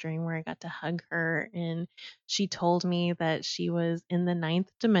beautiful dream where I got to hug her. And she told me that she was in the 9th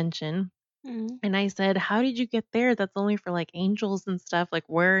dimension. Mm. And I said, "How did you get there? That's only for like angels and stuff. Like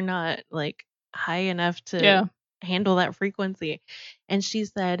we're not like high enough to Yeah. handle that frequency." And she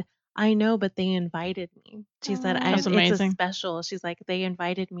said, "I know, but they invited me." She said, Aw. That's it's a amazing. special." She's like, "They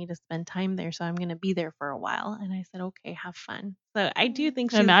invited me to spend time there, so I'm going to be there for a while." And I said, "Okay, have fun." So I do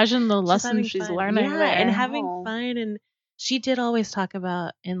think Imagine the she's lessons having she's fun. learning Yeah, there. and having Oh. fun. And she did always talk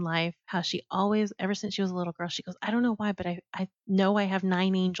about in life how she always, ever since she was a little girl, she goes, "I don't know why, but I know I have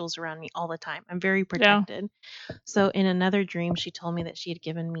 9 angels around me all the time. I'm very protected." So in another dream, she told me that she had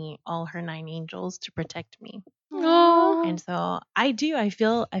given me all her 9 angels to protect me. Aw. And so I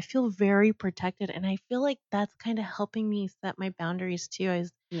feel very protected, and I feel like that's kind of helping me set my boundaries too.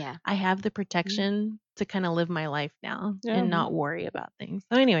 Is Yeah. I have the protection to kind of live my life now Yeah. and not worry about things.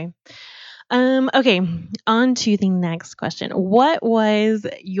 So anyway, okay, on to the next question. What was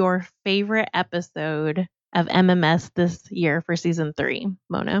your favorite episode of MMS this year for season 3,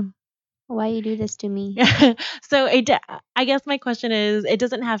 Mona? Why you do this to me? So I guess my question is, it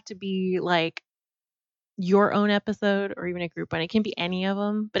doesn't have to be like your own episode or even a group one. It can be any of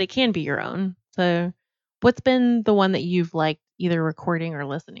them, but it can be your own. So what's been the one that you've liked either recording or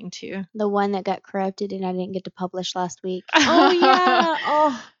listening to? The one that got corrupted and I didn't get to publish last week. Oh yeah.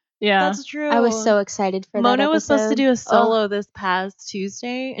 Oh, Yeah. that's true. I was so excited for that Mona was supposed to episode. do a Oh, solo this past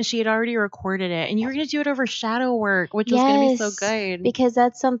Tuesday, and she had already recorded it. And you were going to do it over shadow work, which was going to be so yes, good. because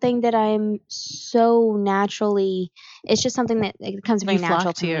that's something that I'm so naturally. It's just something that it comes very You natural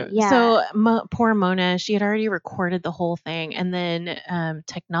flock to me. to. Yeah. So poor Mona, she had already recorded the whole thing, and then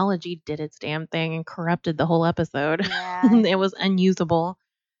technology did its damn thing and corrupted the whole episode. Yeah. It was unusable.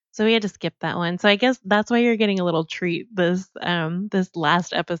 So we had to skip that one. So I guess that's why you're getting a little treat this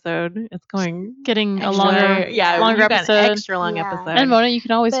last episode. It's going Getting a extra, longer, yeah, longer you got an episode. extra long Yeah. episode. And Mona, you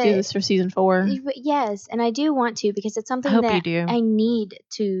can always do But- this for season 4. But yes, and I do want to because it's something hope that you do. I need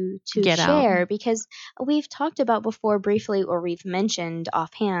to Get out. share because we've talked about before briefly or we've mentioned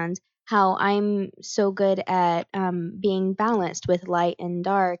offhand how I'm so good at being balanced with light and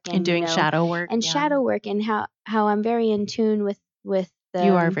dark and doing shadow work. and yeah. shadow work and how I'm very in tune with the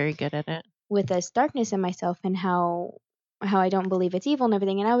You are very good at it. with this darkness in myself and how I don't believe it's evil and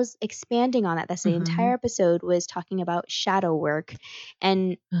everything. And I was expanding on that. That's the Mhm. entire episode was talking about shadow work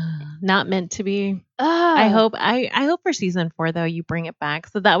and Not meant to be. I hope for season 4 though you bring it back.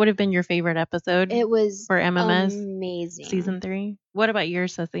 So that would have been your favorite episode it was for MMS amazing. season 3. What about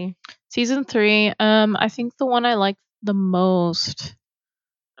yours, Sissy? Season 3, I think the one I liked the most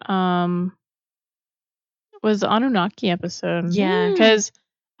was the Anunnaki episode. Yeah. Because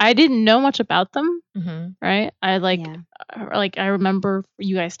I didn't know much about them, Mm-hmm. right? I I remember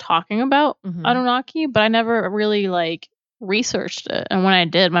you guys talking about Mhm. Anunnaki, but I never really researched it. And when I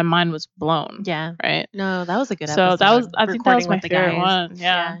did, my mind was blown. Yeah. Right. No, that was a good So episode. that was, I think that was recording my with the favorite guys. one.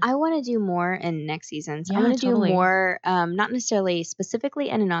 Yeah. I want to do more in next season. So Yeah, I'm going to totally. do more, not necessarily specifically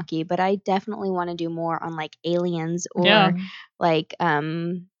Anunnaki, but I definitely want to do more on like aliens or Yeah. like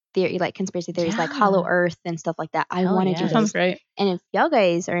theory, like conspiracy theories, like Yeah. Hollow Earth and stuff like that. I Hell want to yeah. do That sounds those. great. And if y'all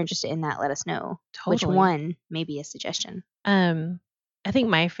guys are interested in that, let us know which Totally. one may be a suggestion. I think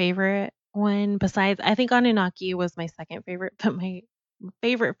my favorite one, besides, I think Anunnaki was my second favorite, but my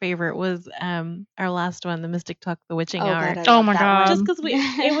favorite was our last one, the Mystic Talk, the Witching Hour. God, I Oh love my that God. one. Just because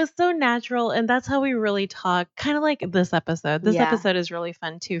it was so natural, and that's how we really talk, kind of like this episode. This Yeah. episode is really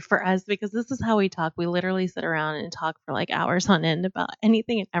fun too for us because this is how we talk. We literally sit around and talk for like hours on end about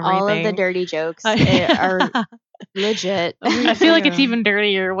anything and everything. All of the dirty jokes are legit. I feel like it's Yeah. even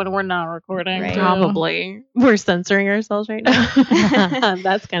dirtier when we're not recording. Right. too. Probably. We're censoring ourselves right now.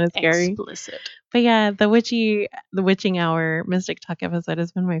 That's kind of scary. Explicit. But yeah, the Witching Hour Mystic Talk episode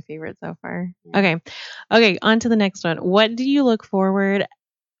has been my favorite so far. Yeah. Okay, on to the next one. What do you look forward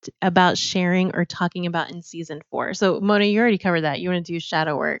about sharing or talking about in season 4? So Mona, you already covered that. You want to do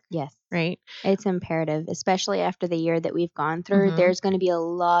shadow work, Yes. right? It's imperative, especially after the year that we've gone through. Mhm. There's going to be a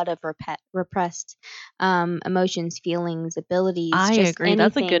lot of repressed emotions, feelings, abilities. I just agree.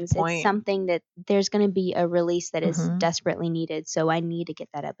 That's a anything. good It's point. something that there's going to be a release that is Mhm. desperately needed. So I need to get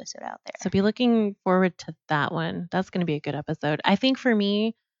that episode out there. So be looking forward to that one. That's going to be a good episode. I think for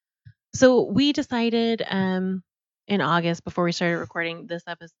me, so we decided in August before we started recording this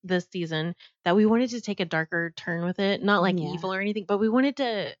season that we wanted to take a darker turn with it, not like Yeah. evil or anything, but we wanted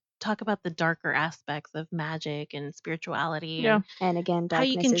to talk about the darker aspects of magic and spirituality Yeah. and And again, how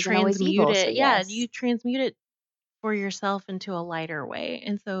you darkness can isn't always transmute evil. it. So Yeah, yes. you transmute it for yourself into a lighter way.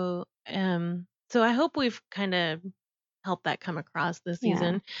 And so I hope we've kind of helped that come across this Yeah.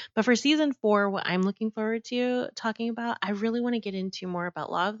 season. But for season 4, what I'm looking forward to talking about, I really want to get into more about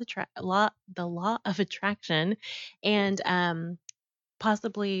the law of attraction, and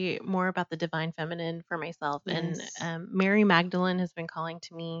possibly more about the divine feminine for myself. Yes. And Mary Magdalene has been calling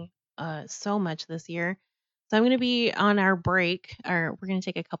to me so much this year. So I'm going to be on our break, or we're going to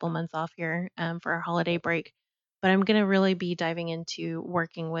take a couple months off here for our holiday break. But I'm going to really be diving into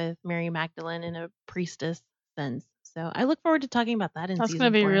working with Mary Magdalene in a priestess sense. So I look forward to talking about that in That's season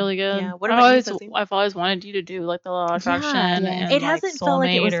gonna be 4. really good. Yeah. What about you, Ceci? I've always wanted you to do like the law of attraction Yeah. Yes. and It like hasn't felt like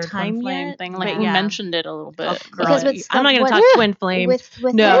it soulmate was or time twin flame yet, thing. but Like we yeah. mentioned it a little bit. Oh, girl, Because but with I'm not going to what- talk twin flame. with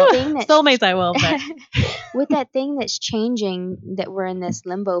No. that thing that's Soulmates I will, but with that thing that's changing that we're in this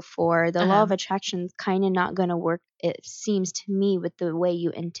limbo for, the law of attraction's kind of not going to work. It seems to me with the way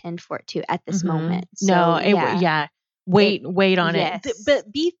you intend for it to at this Mhm. moment. No, So, yeah. Wait on it. Yes.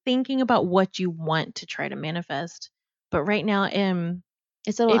 But be thinking about what you want to try to manifest. But right now,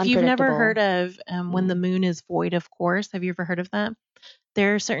 It's a little if you've never heard unpredictable. of when the moon is void of course, have you ever heard of that?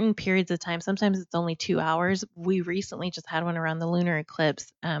 There are certain periods of time. Sometimes it's only 2 hours. We recently just had one around the lunar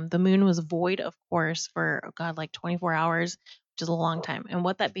eclipse. The moon was void of course for like 24 hours, which is a long time. And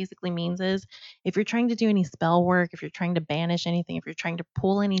what that basically means is if you're trying to do any spell work, if you're trying to banish anything, if you're trying to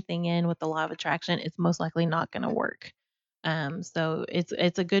pull anything in with the law of attraction, it's most likely not going to work. So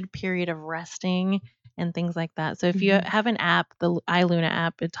it's a good period of resting and things like that. So if you Mhm. have an app, the iLuna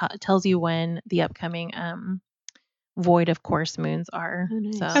app, it tells you when the upcoming void of course moons are. Oh,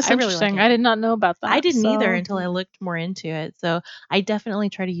 nice. So That's I really interesting. like it. I did not know about that. I didn't either so- until I looked more into it. So I definitely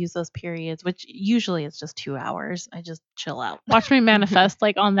try to use those periods, which usually it's just 2 hours. I just chill out. Watch me manifest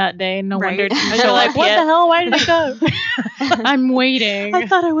like on that day. No wonder it Right? didn't You're show like, up what yet. the hell? Why did it go? I'm waiting. I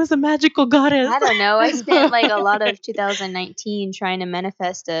thought I was a magical goddess. I don't know. I spent like a lot of 2019 trying to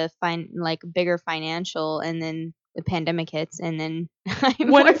manifest a bigger financial, and then the pandemic hits, and then I'm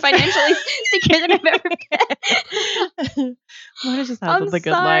What- more financially secure than I've ever been. Mona just has I'm the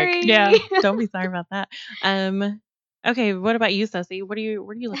good sorry. luck. Yeah, don't be sorry about that. Okay, what about you, Ceci? What are you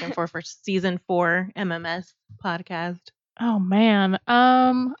looking for season 4 MMS podcast? Oh man.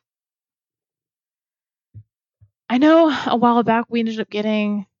 I know a while back we ended up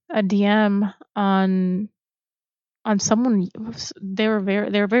getting a DM on someone. They were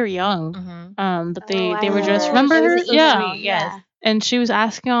very young. But they were just remember It her? was an Yeah. email, Yes. And she was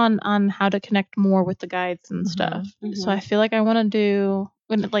asking on how to connect more with the guides and Mhm. stuff. So Mhm. I feel like I want to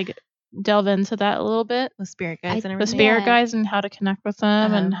delve into that a little bit. With spirit guides and The everything. spirit Yeah. guides and how to connect with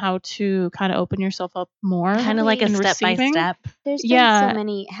them and Uh-huh. how to kind of open yourself up more. Kind of like a in step by receiving. step. There's been Yeah. so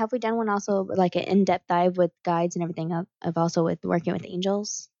many. Have we done one also like an in-depth dive with guides and everything of also with working with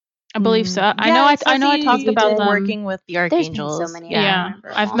angels? I believe so. I Yeah, know I Ceci, talked you about did them. working with the There's been archangels. so many. Yeah. I Yeah, remember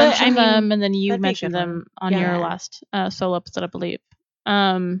them I've all. But, mentioned I mean, them, and then you that'd be a mentioned good them one. on Yeah. your last solo episode, I believe.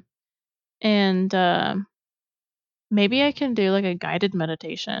 And maybe I can do like a guided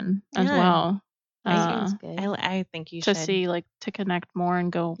meditation as Yeah. well. That sounds good. I think you to should. see to connect more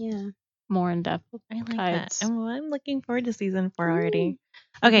and go Yeah. more in depth with I like guides. that. I'm looking forward to season 4 already.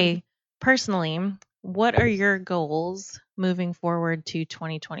 Okay, personally, what are your goals moving forward to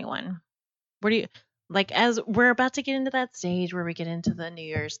 2021? What do you like as we're about to get into that stage where we get into the New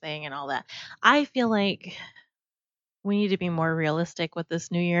Year's thing and all that? I feel like we need to be more realistic with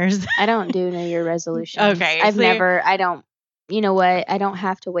this New Year's. I don't do New Year resolutions. Okay, I've so you're- never. I don't. You know what? I don't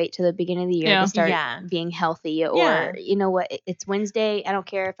have to wait till the beginning of the year Yeah. to start Yeah. being healthy. Or Yeah. you know what? It's Wednesday. I don't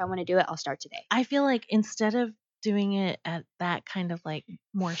care if I want to do it. I'll start today. I feel like instead of doing it at that kind of like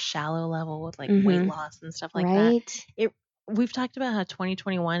more shallow level with like weight Mhm. loss and stuff like that, Right? we've talked about how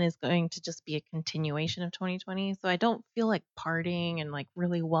 2021 is going to just be a continuation of 2020. So I don't feel like partying and like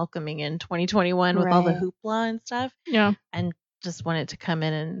really welcoming in 2021 with all the Right. hoopla and stuff, Yeah. and just want it to come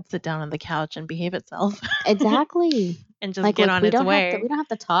in and sit down on the couch and behave itself Exactly. and just Like, get look, on we its don't way. have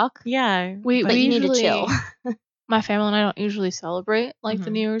to talk. Yeah. We But you need to chill. usually- my family and I don't usually celebrate like the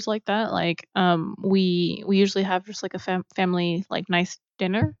Mhm. New Year's like that. Like, we usually have just like a family like nice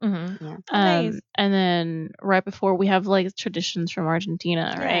dinner. Mm-hmm. Yeah. Oh, nice. And then right before we have like traditions from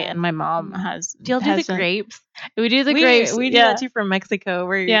Argentina, right? Yeah. And my mom Mhm. has Do y'all do the hasn't- grapes? We do the we grapes. we do yeah. that too from Mexico,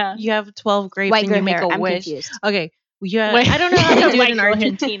 where Yeah. you have 12 grapes White and girl you make hair. a I'm wish. confused. Okay. Wait. I don't know how they do it White in girl hair.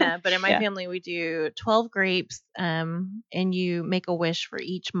 Argentina, but in my Yeah. family we do 12 grapes, and you make a wish for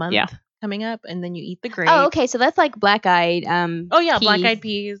each month Yeah. coming up, and then you eat the grapes. Oh, okay. So that's like black-eyed. Oh yeah, peas black-eyed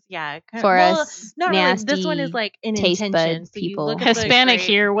peas. Yeah. for well, us not really. This one is nasty like an taste intention. bud So you people. look at the Hispanic grape-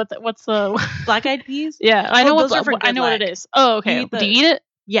 here. What's the Black-eyed peas? Yeah, I Oh, know those are for I good know what it luck. is. Oh, okay. eat Do you eat it?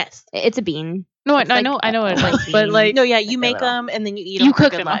 Yes. It's a bean. No, It's I like know a what it white is, but bean. like No, yeah, you Like a make little- them and then you eat them. you for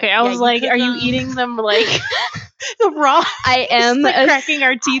cook good them. luck. Okay, Yeah, I was you like, cook are you 'em. eating them like raw? I am Just, like, a cracking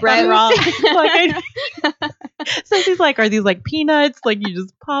our teeth spread- on raw. So she's like, are these like peanuts? Like you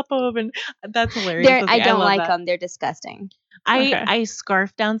just pop them, and that's hilarious. I don't love like that. them. They're disgusting. Okay. I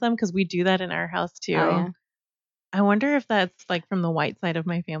scarf down some because we do that in our house too. Oh, yeah. I wonder if that's like from the white side of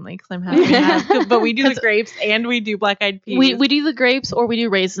my family because I'm half. But we do the 'Cause grapes and we do black-eyed peas. we do the grapes or we do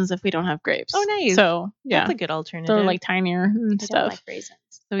raisins if we don't have grapes. Oh, nice. So yeah, That's a good alternative. they're like tinier and I don't stuff. like raisins.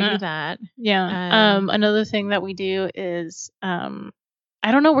 so we uh, do that. Yeah. Another thing that we do is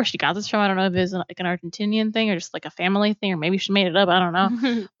I don't know where she got this from. I don't know if it's like an Argentinian thing or just like a family thing, or maybe she made it up. I don't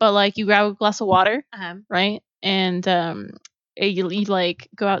know. But like you grab a glass of water, right? And you like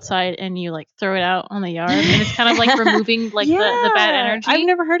go outside and you like throw it out on the yard, and it's kind of like removing like the bad energy. I've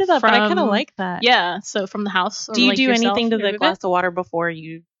never heard of that, but I kind of from- like that. Yeah. So from the house. Or, Do you like, do yourself, anything to you the remove it. glass of water before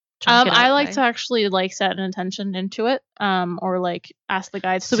you? Chunk it I like outside? to actually like set an intention into it, or like ask the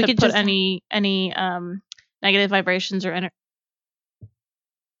guides So to we could put just- any negative vibrations or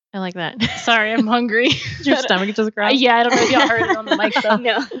I like that. Sorry, I'm hungry. Your stomach just growled. Yeah, I don't know if y'all heard it on the mic though.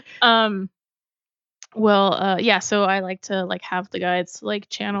 No. Yeah, so I like to like have the guides like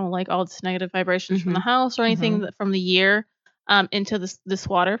channel like all this negative vibrations from the Mhm. house or anything that from the year into this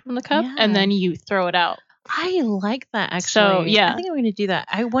water from the cup, Yeah. and then you throw it out. I like that actually. So, yeah. I think I'm going to do that.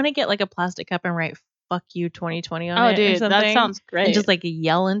 I want to get like a plastic cup and write "fuck you 2020" on Oh, it or dude, something. that sounds great. And just like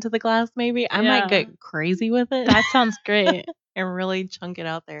yell into the glass. Maybe I Yeah. might get crazy with it that sounds great. and really chunk it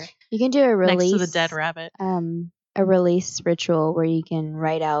out there You can do a release. next to the dead rabbit. A release ritual where you can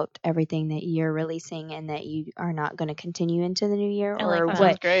write out everything that you're releasing and that you are not going to continue into the new year, I like or that. That sounds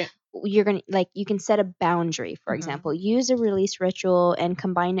what great. you're going to like. You can set a boundary, for Mhm. example. Use a release ritual and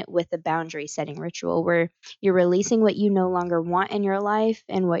combine it with a boundary setting ritual where you're releasing what you no longer want in your life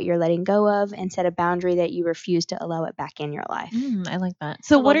and what you're letting go of, and set a boundary that you refuse to allow it back in your life. I like that.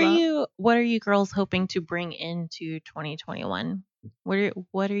 So I what love are that. what are you girls hoping to bring into 2021?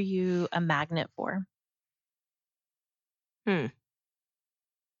 What are you a magnet for? I'm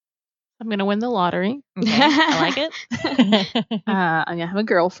gonna win the lottery. Okay, I like it. I'm gonna have a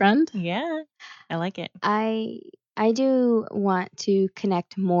girlfriend. Yeah, I like it. I do want to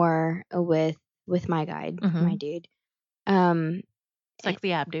connect more with my guide, my dude.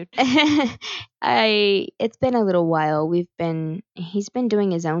 Sexy ab, dude. It's been a little while. He's been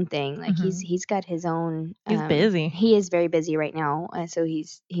doing his own thing. Like he's got his own. He's busy. He is very busy right now, so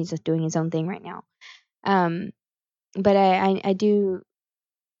he's just doing his own thing right now. But I do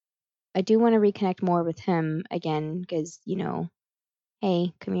want to reconnect more with him again because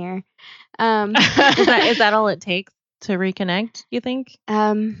hey, come here. Is that all it takes to reconnect, you think?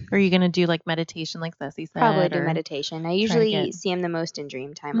 Or are you gonna do like meditation like Ceci said? Probably do or- meditation. I to usually get- see him the most in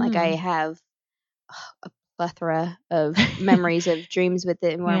dream time. Like I have a plethora of memories of dreams with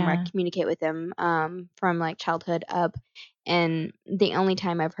it where I Yeah. communicate with him from like childhood up. And the only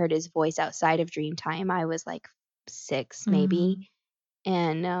time I've heard his voice outside of dream time, I was like 6 maybe.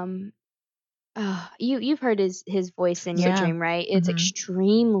 And you've heard his voice in your Yeah. dream, right? It's Mhm.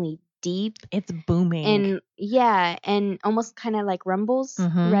 extremely deep. It's booming. And and almost kind of like rumbles,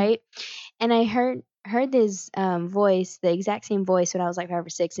 Mhm. right? And I heard this voice, the exact same voice when I was like 5 or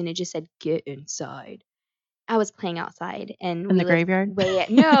 6, and it just said "get inside." I was playing outside and In the graveyard?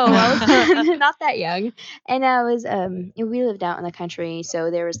 No, I was not that young, and I was we lived out in the country, so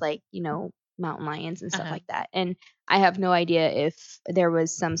there was like mountain lions and stuff Uh-huh. like that, and I have no idea if there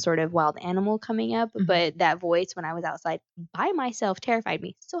was some sort of wild animal coming up, Mhm. but that voice when I was outside by myself terrified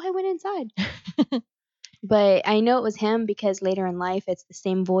me, so I went inside. But I know it was him because later in life, it's the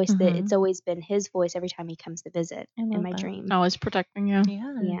same voice that it's always been his voice every time he comes to visit I in love my that. dream. Always protecting you.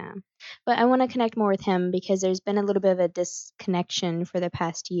 Yeah. Yeah. But I want to connect more with him because there's been a little bit of a disconnection for the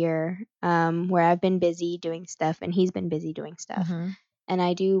past year where I've been busy doing stuff and he's been busy doing stuff. Mhm. And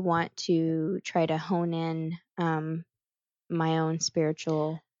I do want to try to hone in my own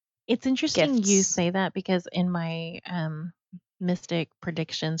spiritual It's interesting you gifts. say that because in my mystic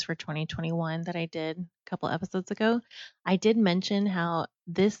predictions for 2021 that I did a couple episodes ago, I did mention how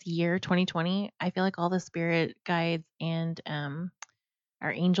this year, 2020, I feel like all the spirit guides and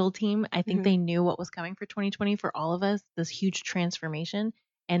our angel team, I think Mhm. they knew what was coming for 2020 for all of us, this huge transformation,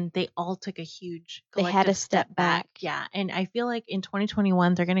 and they all took a huge They had collective to step back. Yeah, and I feel like in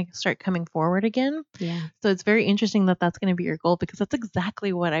 2021 they're going to start coming forward again. Yeah. So it's very interesting that that's going to be your goal because that's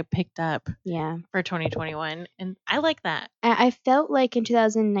exactly what I picked up Yeah. for 2021, and I like that. I felt like in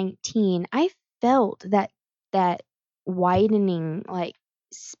 2019, I felt that widening like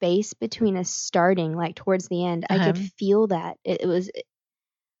space between us starting like towards the end. I could feel that. It was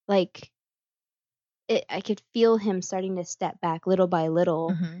like I could feel him starting to step back little by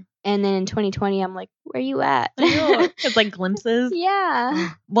little. Mhm. And then in 2020, I'm like, where you at? I know. It's like glimpses. Yeah.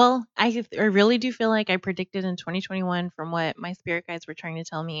 Well, I really do feel like I predicted in 2021 from what my spirit guides were trying to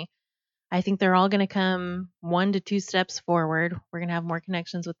tell me. I think they're all going to come 1 to 2 steps forward. We're going to have more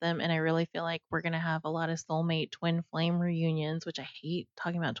connections with them. And I really feel like we're going to have a lot of soulmate twin flame reunions, which I hate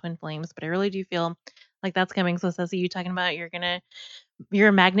talking about twin flames, but I really do feel like that's coming. So, Ceci, you talking about you're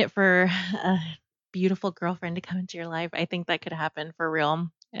a magnet for a beautiful girlfriend to come into your life. I think that could happen for real.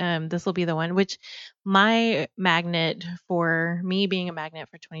 This will be the one, which my magnet for me being a magnet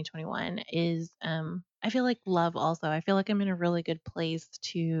for 2021 is, I feel like love also. I feel like I'm in a really good place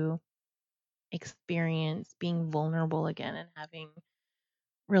to experience being vulnerable again and having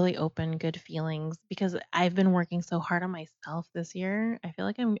really open, good feelings because I've been working so hard on myself this year. I feel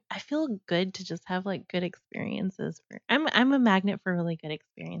like I feel good to just have like good experiences. I'm a magnet for really good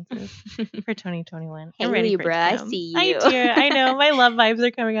experiences for 2021. Hey, I'm ready for it Libra, to I come. see I you. do. I know. My love vibes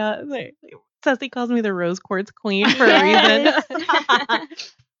are coming out. Ceci calls me the rose quartz queen for a reason.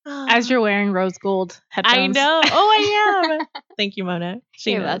 Yes. As you're wearing rose gold headphones. I know. Oh, I am. Thank you, Mona.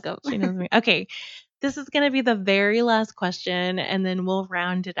 She You're knows. welcome. She knows me. Okay. This is going to be the very last question and then we'll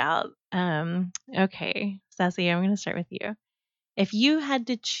round it out. Okay. Sassy, I'm going to start with you. If you had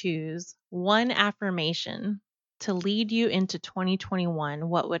to choose one affirmation to lead you into 2021,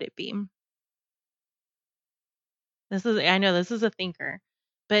 what would it be? I know this is a thinker,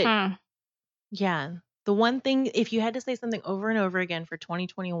 but yeah, the one thing, if you had to say something over and over again for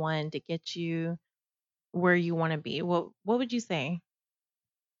 2021 to get you where you want to be, what would you say?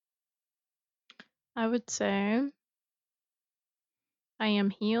 I would say I am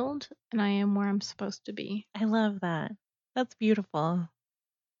healed and I am where I'm supposed to be. I love that. That's beautiful.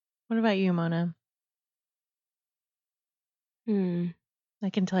 What about you, Mona? I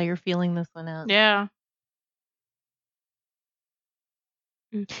can tell you're feeling this one out. Yeah.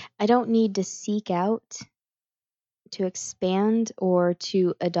 I don't need to seek out to expand or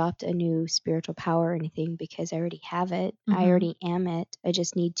to adopt a new spiritual power or anything because I already have it. I Mhm. already am it. I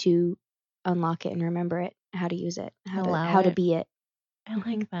just need to unlock it and remember it, how to use it, Allow how to it. be it. I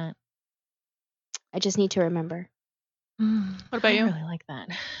like that. I just need to remember. What about I you? really like that.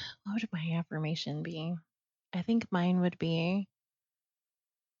 What would my affirmation be? I think mine would be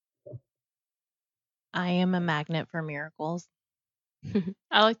I am a magnet for miracles.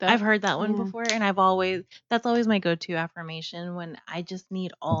 I like that. I've heard that one Yeah. before and that's always my go-to affirmation when I just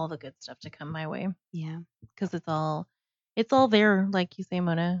need all the good stuff to come my way Yeah. because it's all there, like you say,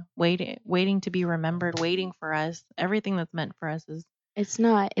 Mona, waiting to be remembered, waiting for us. Everything that's meant for us is It's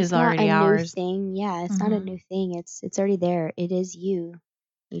not already a ours. new thing. Yeah, it's not a Mhm. new thing. It's already there. It is you.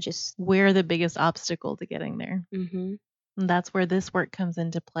 You just We're the biggest obstacle to getting there. mhm. And that's where this work comes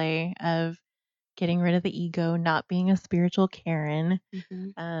into play of getting rid of the ego, not being a spiritual Karen,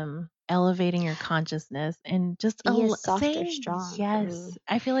 Mhm. elevating your consciousness and just Be as soft or saying strong. yes.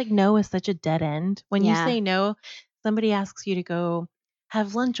 I feel like no is such a dead end. When you Yeah. say no, somebody asks you to go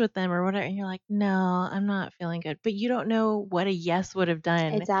have lunch with them or whatever, and you're like, no, I'm not feeling good. But you don't know what a yes would have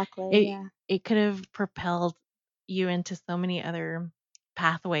done. Exactly. Yeah. It could have propelled you into so many other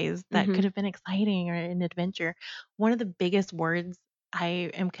pathways that could Mhm. have been exciting or an adventure. One of the biggest words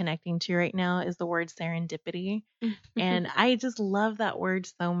I am connecting to right now is the word serendipity. And I just love that word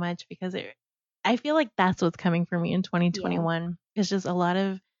so much because I feel like that's what's coming for me in 2021. It's just a lot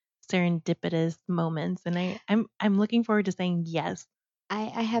of serendipitous moments. And I'm looking forward to saying yes.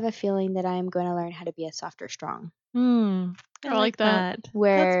 I have a feeling that I'm going to learn how to be a softer strong. I like that. That's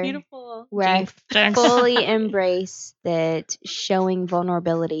Where beautiful. where I Jinx. fully embrace that showing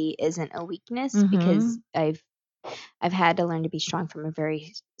vulnerability isn't a weakness because I've had to learn to be strong from a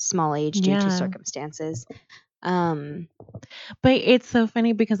very small age due to Yeah. circumstances. But it's so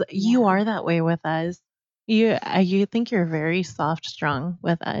funny because you are that way with us. You think you're very soft, strong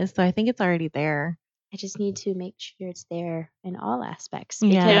with us. So I think it's already there. I just need to make sure it's there in all aspects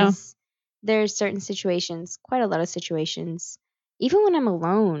Yeah. because there's certain situations, quite a lot of situations, even when I'm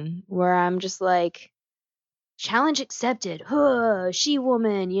alone, where I'm just like, challenge accepted, huh, she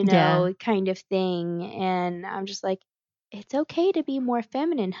woman, Yeah. kind of thing. And I'm just like, it's okay to be more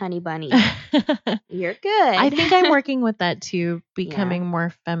feminine, honey bunny. You're good. I think I'm working with that too, Yeah. becoming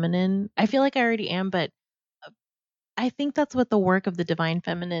more feminine. I feel like I already am, but I think that's what the work of the divine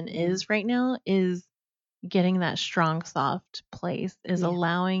feminine Yeah. is right now, is getting that strong, soft place, is Yeah.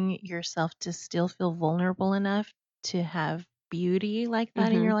 allowing yourself to still feel vulnerable enough to have beauty like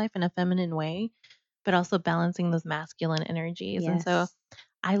that in your life in a feminine way, but also balancing those masculine energies. And so Yes.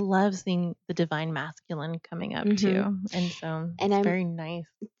 I love seeing the divine masculine coming up too. And so And it's very nice.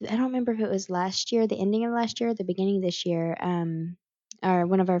 I don't remember if it was last year, the ending of last year, or the beginning of this year. Our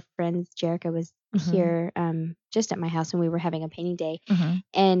one of our friends, Jerica, was here just at my house, and we were having a painting day,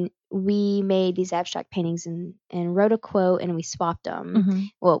 and we made these abstract paintings and wrote a quote, and we swapped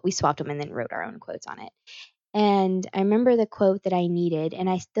them. Well, we swapped them and then wrote our own quotes on it. And I remember the quote that I needed, and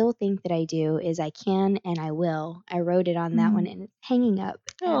I still think that I do, is "I can and I will." I wrote it on that one, and it's hanging up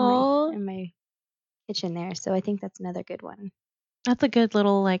in my kitchen there. So I think that's another good one. That's a good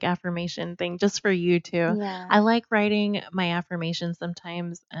little like affirmation thing just for you too. Yeah. I like writing my affirmations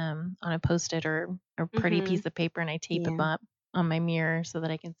sometimes on a Post-it or a pretty piece of paper, and I tape them up on my mirror so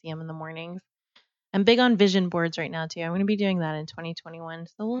that I can see them in the mornings. I'm big on vision boards right now too. I'm going to be doing that in 2021.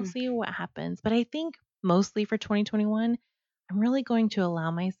 So we'll see what happens. But I think mostly for 2021, I'm really going to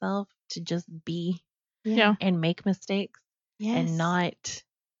allow myself to just be and make mistakes and not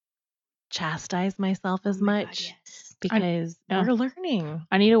chastise myself as much because we're learning.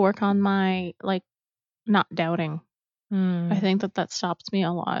 I need to work on my like not doubting. I think that stops me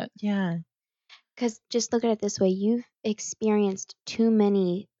a lot. Yeah. Because just look at it this way, you've experienced too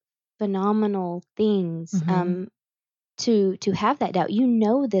many phenomenal things to have that doubt. You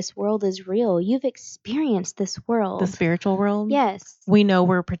know this world is real. You've experienced this world. The spiritual world? Yes. We know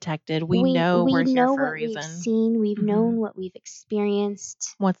we're protected. We know we're here know for a what reason. We've seen. We've known what we've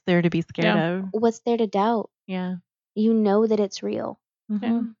experienced. What's there to be scared of? What's there to doubt? Yeah. You know that it's real.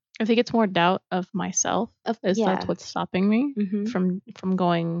 Yeah. I think it's more doubt of myself. That's what's stopping me from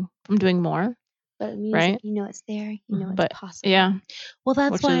doing more. But music, you know it's there. You know it's possible. Yeah. Well,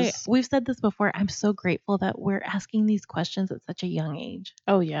 that's why we've said this before. I'm so grateful that we're asking these questions at such a young age.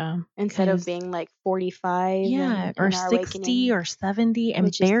 Oh, yeah. Instead of being like 45. Yeah. Or 60 or 70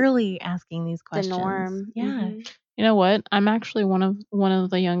 and barely asking these questions. The norm. Yeah. You know what? I'm actually one of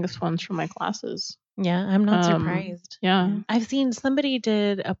the youngest ones from my classes. Yeah, I'm not surprised. Yeah. I've seen somebody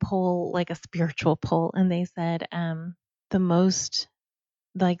did a poll, like a spiritual poll, and they said the most,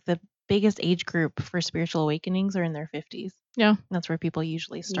 like the biggest age group for spiritual awakenings are in their 50s. Yeah. That's where people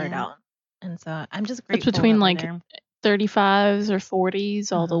usually start out. And so I'm just grateful. It's between like 35s or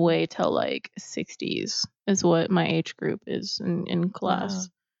 40s all the way till like 60s is what my age group is in class.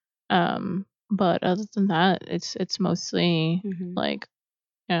 Wow. But other than that, it's mostly like,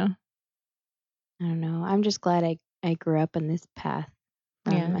 yeah. I don't know. I'm just glad I grew up in this path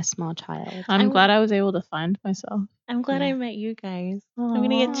from a small child. I'm glad I was able to find myself. I'm glad I met you guys. Aww. I'm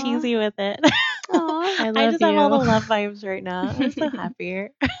gonna get cheesy with it. I just have all the love vibes right now. I'm so happy.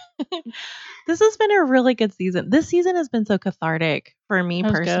 This has been a really good season. This season has been so cathartic for me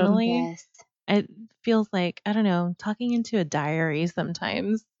personally. Yes. It feels like, I don't know, talking into a diary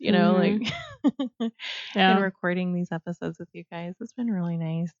sometimes, you know, like and recording these episodes with you guys. It's been really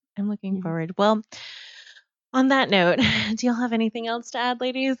nice. I'm looking forward. Well, on that note, do y'all have anything else to add,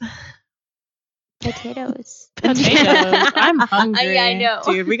 ladies? Potatoes. I'm hungry. I know.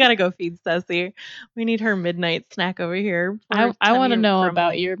 Dude, we got to go feed Ceci. We need her midnight snack over here. I want to know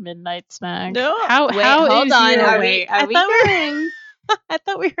about your midnight snack. No. Hold on. Are we going? I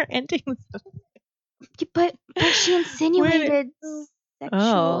thought we were ending this. But she insinuated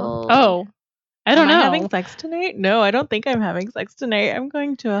sexual. Oh. I don't know. Am I having sex tonight? No, I don't think I'm having sex tonight. I'm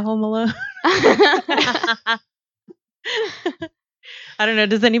going to a Home Alone. I don't know.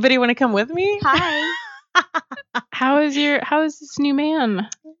 Does anybody want to come with me? Hi. How is this new man?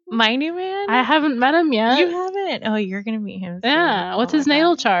 My new man? I haven't met him yet. You haven't? Oh, you're going to meet him soon. Yeah. What's his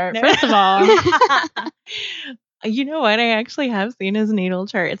natal chart? No. First of all. You know what? I actually have seen his natal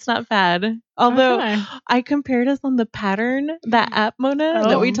chart. It's not bad. Although I compared us on the pattern, that app, Mona,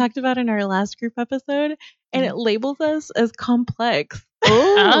 that we talked about in our last group episode, and it labels us as complex.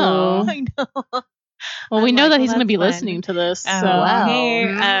 Oh. I know. Well, we know that he's going to be listening to this. Oh, wow.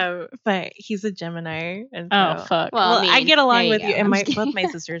 Hey, But he's a Gemini, and Oh so fuck. Well, I mean, get along there you with you, go. and I'm just both my kidding.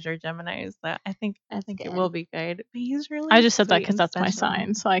 sisters are Geminis, so I think That's it good. will be good. But he's really. I just said that sweet because and that's my special.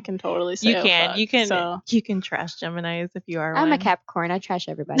 sign, so I can totally say You can, fuck. So you can trash Geminis if you are. I'm one. a Capricorn. I trash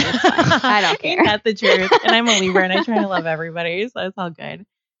everybody. It's fine. I don't care. Ain't that the truth? And I'm a Libra, and I try to love everybody, so it's all good.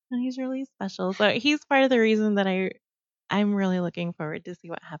 And he's really special. So he's part of the reason that I'm really looking forward to see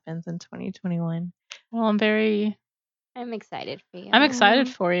what happens in 2021. well, I'm excited for you. I'm excited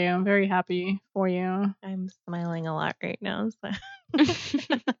for you. I'm very happy for you. I'm smiling a lot right now. So.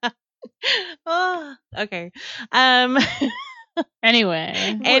 Oh, okay. Anyway,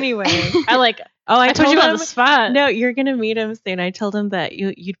 Anyway, I like. oh, I told you on him, the spot. No, you're gonna meet him soon. I told him that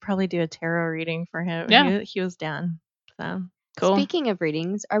you'd probably do a tarot reading for him. Yeah. He was down. So. Cool. Speaking of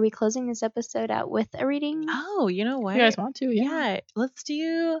readings, are we closing this episode out with a reading? Oh, you know what? You guys want to? Yeah, let's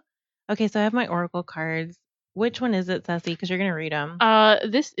do. Okay, so I have my oracle cards. Which one is it, Ceci? Because you're gonna read them.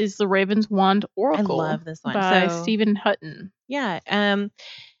 This is the Raven's Wand Oracle. I love this one. By So- Stephen Hutton. Yeah.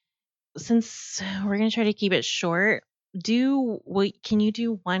 Since we're gonna try to keep it short, can you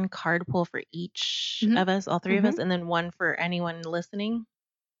do one card pull for each Mhm. of us, all three of us, and then one for anyone listening?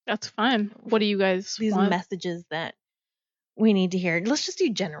 That's fine. What do you guys These want? messages that we need to hear. Let's just do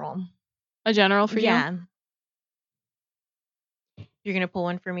general. A general for you? Yeah. You're gonna pull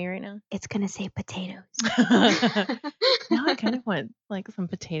one for me right now. It's gonna say potatoes. Now I kind of want like some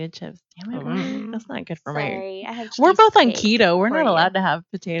potato chips. Damn it, Mm. that's not good for me. Sorry, I have We're both on cheesecake keto. We're for not you. allowed to have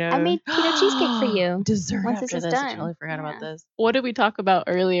potatoes. I made keto cheesecake for you. Dessert Once after this is this. I done. totally forgot about Yeah. this. What did we talk about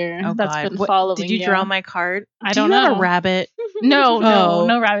earlier? Oh That's God. been What- following Did you draw my card? I Do don't you have know. a rabbit? No, Oh.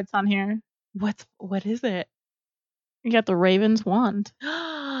 no rabbits on here. What is it? You got the Raven's Wand.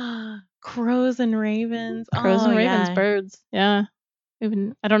 Crows and ravens. Crows and Oh, ravens, yeah. birds. Yeah.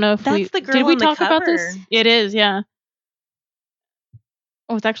 I don't know if That's we the girl did we on the talk about this. cover. It is, yeah.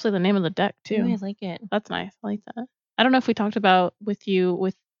 Oh, it's actually the name of the deck too. Ooh, I like it. That's nice. I like that. I don't know if we talked about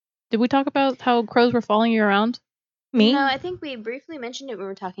did we talk about how crows were following you around? Me? No, I think we briefly mentioned it when we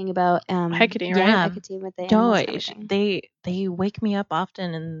were talking about Hecate, right? Yeah. Hecate with the No, animals and everything. they wake me up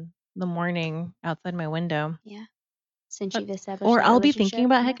often in the morning outside my window. Since you've established Or that I'll be thinking relationship,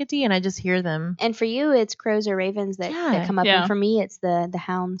 about yeah. Hecate and I just hear them. And for you, it's crows or ravens that Yeah. come up, Yeah. and for me, it's the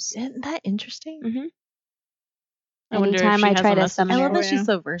hounds. Isn't that interesting? Mm-hmm. I wonder if Anytime she I has try a to message summon I her. love that for she's you.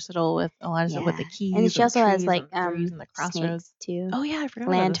 so versatile with a lot of stuff with the Yeah. keys. And she also has trees like and trees and the crossroads. snakes too. Oh yeah, I forgot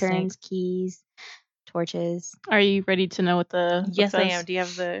about the Lanterns, snakes. keys, torches. Are you ready to know what the book Yes, I says? am. Do you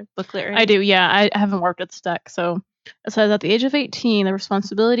have the booklet ready? I do, yeah. I haven't worked at the deck. So it says at the age of 18, the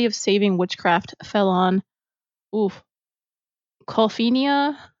responsibility of saving witchcraft fell on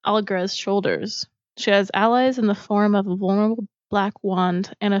Colfinia Algra's shoulders. She has allies in the form of a vulnerable black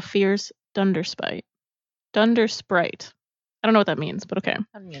wand and a fierce Dundersprite. I don't know what that means, but okay.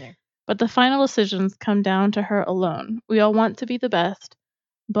 I don't either. But the final decisions come down to her alone. We all want to be the best,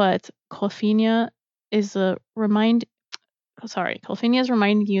 but Colfinia is reminding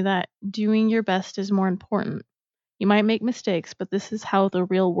you that doing your best is more important. You might make mistakes, but this is how the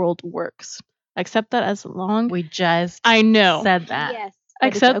real world works. Accept that as long We just I know. said that. Yes. but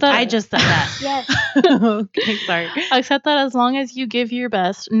it's Except that okay. I just said that. Yes. Okay, sorry. Accept that as long as you give your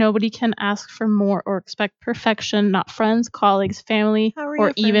best, nobody can ask for more or expect perfection, not friends, colleagues, family, How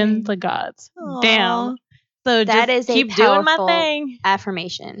or even reaffirming. the gods. Aw. Damn. So That just is a keep doing my powerful thing.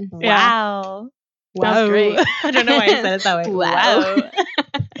 Affirmation. Yeah. Wow. That was great. I don't know why I said it that way. Wow.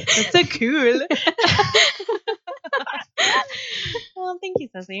 That's so cool. Well, thank you,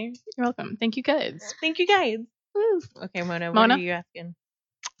 Ceci. You're welcome. Thank you, guys. Thank you, guys. Woo. Okay, Mona, what Mona? are you asking?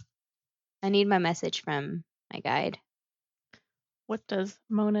 I need my message from my guide. What does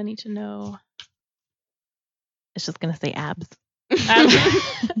Mona need to know? It's just gonna say abs.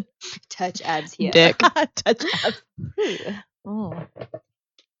 Touch abs here. Dick. Touch abs. Ooh. Oh,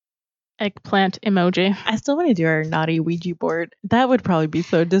 Eggplant emoji. I still want to do our naughty Ouija board. That would probably be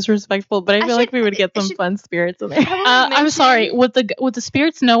so disrespectful, but I feel like we would get some fun spirits in there. I'm sorry. Would the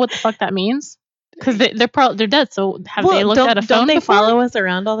spirits know what the fuck that means? Because they're dead. So have they looked at a phone don't they before? follow us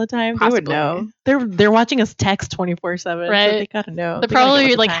around all the time? They would Possibly. know. They're watching us text 24/7. So Right. they gotta know. They're They gotta probably get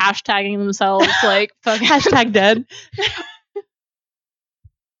with like the time. hashtagging themselves like fucking Hashtag dead.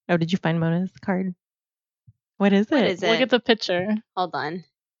 Oh, did you find Mona's card? What is What it? is it? Look at the picture. Hold on.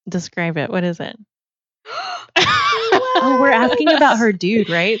 Describe it. What is it? Oh, we're asking about her dude,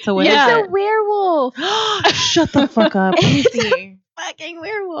 right? So what is Yeah. It's a werewolf. it? Shut the fuck up. Let me see. fucking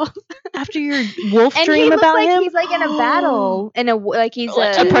werewolf. After your wolf And he dream looks about like him, he's like in a battle, like he's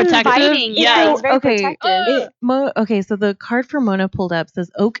Like a protective? fighting. Yeah. Yeah, he's very Okay. protective. Okay, so the card for Mona pulled up says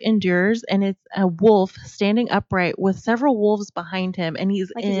Oak endures, and it's a wolf standing upright with several wolves behind him, and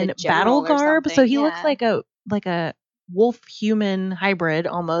he's Like he's a in general battle or garb. So something, he looks yeah. like a wolf human hybrid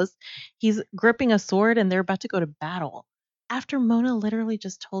almost. He's gripping a sword, and they're about to go to battle. After Mona literally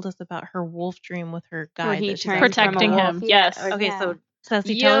just told us about her wolf dream with her Where guide he that she's turns actually Protecting from a him, wolf, yes. Okay, yeah. so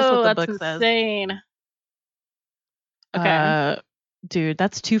Sassy, tell us what the book that's says. insane. Okay. Dude,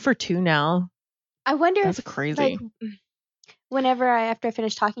 that's 2 for 2 now. I wonder That's if crazy. like whenever after I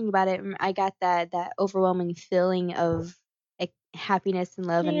finished talking about it, I got that overwhelming feeling of like happiness and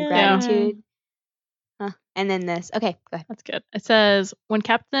love and Yeah. gratitude. Huh. And then this. Okay, go ahead. That's good. It says, when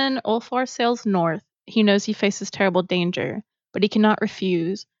Captain Ulfar sails north, he knows he faces terrible danger, but he cannot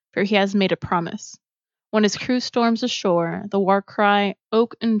refuse, for he has made a promise. When his crew storms ashore, the war cry,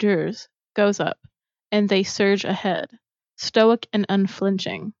 Oak endures, goes up, and they surge ahead, stoic and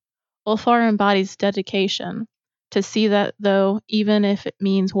unflinching. Ulfar embodies dedication to see that though, even if it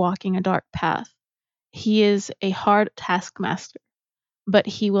means walking a dark path. He is a hard taskmaster, but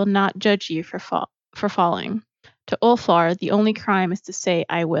he will not judge you for falling. To Ulfar, the only crime is to say,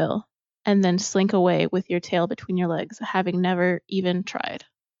 I will, and then slink away with your tail between your legs, having never even tried.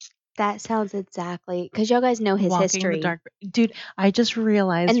 That sounds exactly because y'all guys know his Walking history. the dark. Dude, I just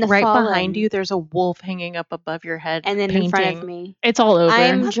realized And the right fallen. behind you, there's a wolf hanging up above your head. And then painting. in front of me, It's all over.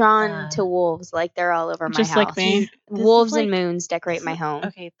 I'm Look at drawn that. to wolves. Like they're all over my Just house. like me. Dude, this is Wolves and like- moons decorate my home.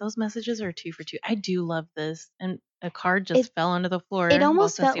 Okay, those messages are 2 for 2. I do love this. And a card just It- fell onto the floor. It while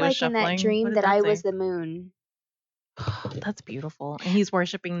almost felt Ceci was like in that shuffling. dream What did that I was say? the moon. That's beautiful. And he's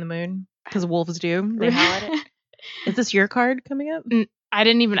worshiping the moon because wolves do. They howl at it. Is this your card coming up? I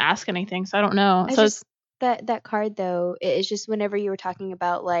didn't even ask anything, so I don't know. I So just that card though, it's just whenever you were talking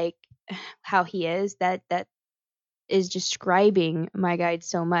about like how he is, that is describing my guide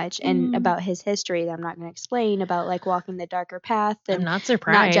so much and about his history that I'm not going to explain, about like walking the darker path I'm and not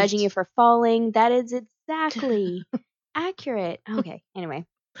surprised. not judging you for falling. That is exactly accurate. Okay, anyway.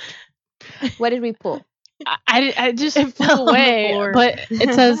 What did we pull? I just It flew fell on the away, floor. but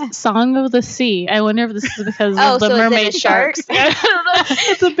it says "Song of the Sea." I wonder if this is because Oh, of the so is it a mermaid shark? sharks. I don't know.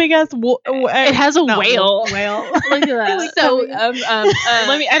 It's a big ass It has a whale. Whale. Look at that. So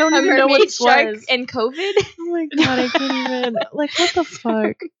Let me. I don't a even know what mermaid this shark was. and COVID. Oh my god, I can't even. Like, what the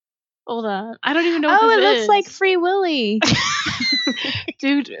fuck? Hold on. I don't even know what Oh, this it is. looks like Free Willy.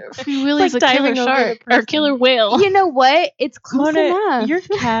 Dude, Free Willy's like a killer diving over the shark or person. killer whale. You know what? It's close Mona, enough. your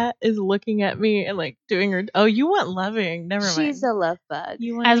cat is looking at me and like doing her. Oh, you want loving? Never mind. She's a love bug.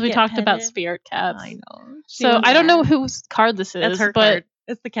 You want As to we get talked about petted? spirit cats. I know. She So wants I don't that. know whose card this is. That's her but, card.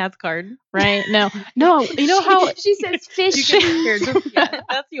 It's the cat's card. Right? No. You know how she says fish. You can here, just, yeah,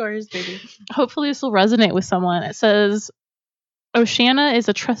 that's yours, baby. hopefully this will resonate with someone. It says, Oceana is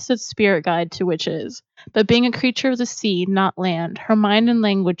a trusted spirit guide to witches, but being a creature of the sea, not land, her mind and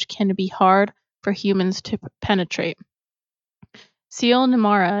language can be hard for humans to penetrate. Ciel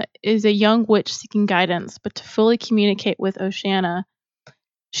Namara is a young witch seeking guidance, but to fully communicate with Oceana,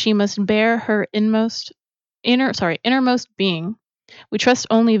 she must bear her innermost being. We trust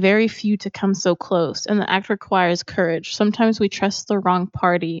only very few to come so close, and the act requires courage. Sometimes we trust the wrong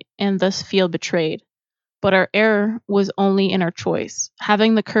party and thus feel betrayed. But our error was only in our choice.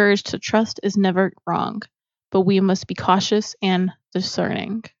 Having the courage to trust is never wrong, but we must be cautious and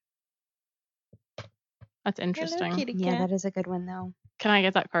discerning. That's interesting. Yeah, that is a good one though. Can I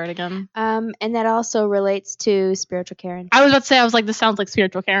get that card again? And that also relates to spiritual Karen. I was about to say, this sounds like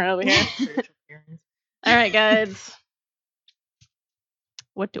spiritual Karen over here. All right, guys.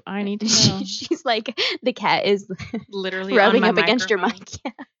 What do I need to know? She's like, the cat is Literally rubbing on my up against your microphone.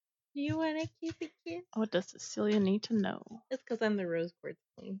 mic. Yeah. You want to keep a kiss? What does Cecilia need to know? It's because I'm the rose quartz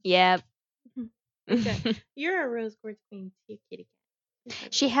queen. Yep. Okay. You're a rose quartz queen too, kitty cat.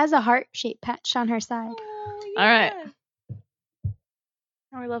 She has a heart-shaped patch on her side. Oh, All right. yeah.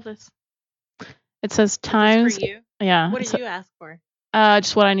 Oh, I love this. It says Is this times. for you? Yeah. What it's- did you ask for?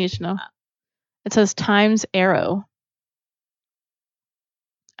 Just what I need to know. It says times arrow.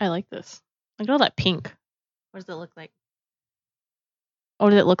 I like this. Look at all that pink. What does it look like?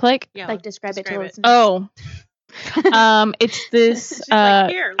 What does it look like? Yeah. Like describe it to describe listeners. Oh. It's this. She's like,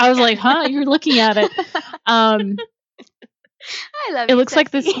 "Here, I was look like, at huh? You're looking at it. I love It looks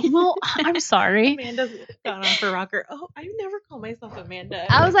like this. Ceci. Well, I'm sorry. Amanda's gone off her rocker. Oh, I never call myself Amanda.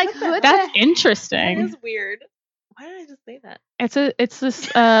 I was like, What the who heck? That's That interesting. is weird. Why did I just say that? It's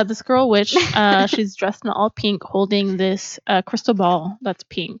this girl witch. She's dressed in all pink, holding this crystal ball that's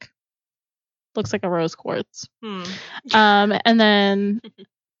pink. Looks like a rose quartz. Hmm. And then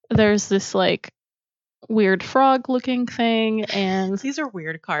there's this like weird frog looking thing, and These are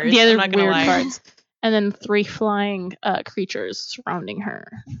weird cards. the I'm other not gonna weird lie. cards. And then 3 flying creatures surrounding her.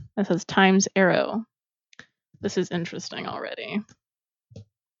 It says Time's Arrow. This is interesting already.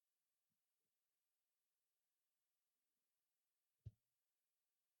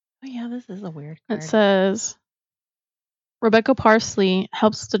 Oh yeah, this is a weird It card. says Rebecca Parsley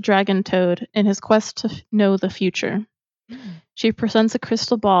helps the dragon toad in his quest to know the future. She presents a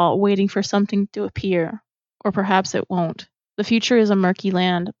crystal ball waiting for something to appear, or perhaps it won't. The future is a murky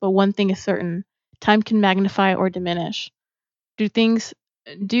land, but one thing is certain: time can magnify or diminish. Do things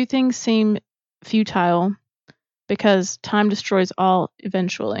seem futile because time destroys all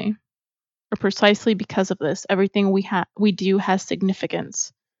eventually? Or precisely because of this, everything we do has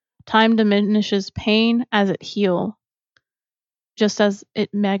significance. Time diminishes pain as it heals, just as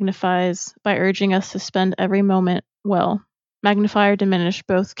it magnifies by urging us to spend every moment well. Magnify or diminish,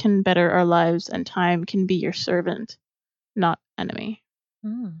 both can better our lives, and time can be your servant, not enemy.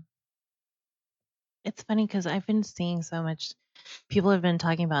 It's funny because I've been seeing so much. People have been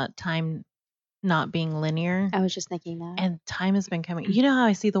talking about time not being linear, I was just thinking that. and time has been coming. You know how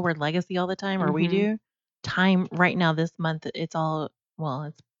I see the word legacy all the time, or we Mhm. do? Time right now, this month, it's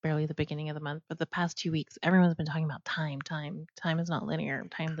barely the beginning of the month, but the past 2 weeks, everyone's been talking about time. Time is not linear.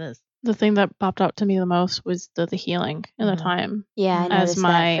 Time this. The thing that popped out to me the most was the healing and the Mhm. time. Yeah, I As As noticed that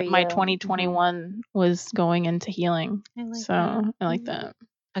my for you. my 2021 was going into healing. I like So that. I like that.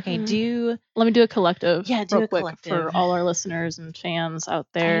 Okay, Mhm. Let me do a collective Yeah, do real a quick collective. for all our listeners and fans out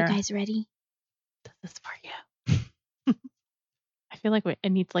Are there. you guys ready? This is for you. I feel like it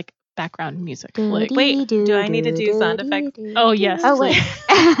needs like background music. Do, Like, dee, wait, do I need to do sound dee, effects? doo, oh doo. yes, Oh wait.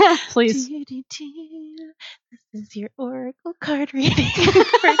 please. This is your oracle card reading for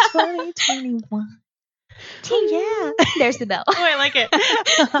 2021. Yeah. There's the bell. Oh, I like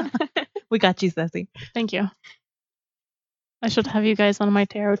it. We got you, Ceci. Thank you. I should have you guys on my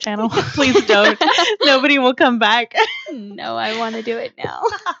tarot channel. Please don't. Nobody will come back. No, I want to do it now.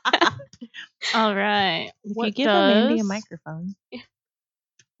 All right. If you give Amanda a microphone.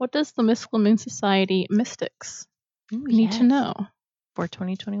 What does the Mystical Moon Society Mystics Ooh, need to yes. know For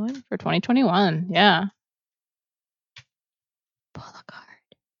 2021? for 2021? Yeah. Pull a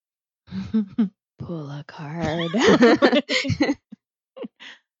card. Pull a card.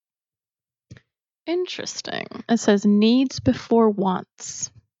 Interesting. It says needs before wants.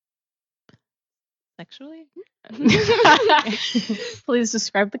 Sexually? Please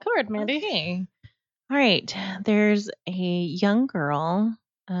describe the card, Mandy. Okay. All right. There's a young girl,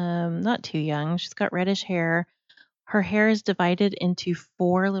 not too young. She's got reddish hair. Her hair is divided into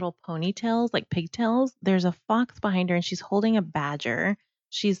 4 little ponytails, like pigtails. There's a fox behind her, and she's holding a badger.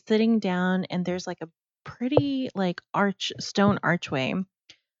 She's sitting down, and there's like a pretty like stone archway.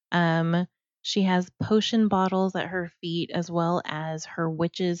 She has potion bottles at her feet, as well as her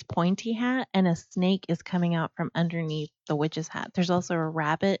witch's pointy hat, and a snake is coming out from underneath the witch's hat. There's also a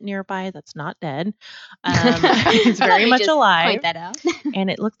rabbit nearby that's not dead. It's very much alive. Point that out. And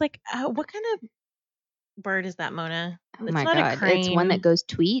it looks like what kind of bird is that, Mona? Oh It's my not a god, it's one that crane. goes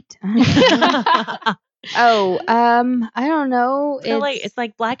tweet. Oh, I don't know. It's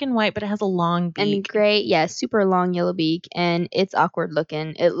like black and white, but it has a long beak. And gray, yeah, super long yellow beak, and it's awkward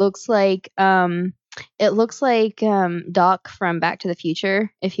looking. It looks like Doc from Back to the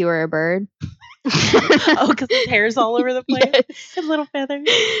Future if he were a bird. Oh, because his hair's all over the place. Yes. His little feathers.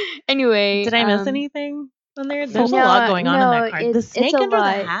 Anyway, Did I miss anything on there? There's a lot going on in that card. The it's snake a under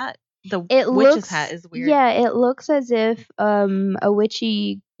lot. the hat. The It witch's looks, hat is weird. Yeah, it looks as if a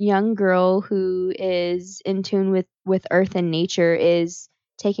witchy young girl who is in tune with earth and nature is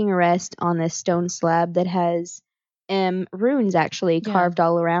taking a rest on this stone slab that has runes actually Yeah. carved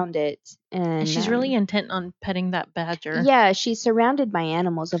all around it. And she's really intent on petting that badger. yeah, she's surrounded by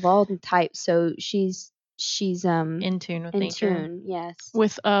animals of all types, so she's In tune with nature. tune, yes.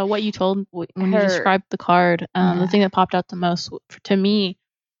 With what you told when you Her- described the card, Yeah. the thing that popped out the most to me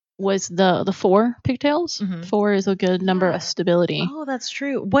was the 4 pigtails. Mhm. 4 is a good number Yeah. of stability. Oh, that's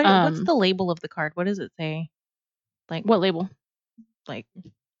true. What's the label of the card? What does it say? Like What label? Like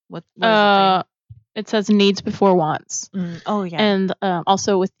what does It says needs before wants. it say? Oh yeah. And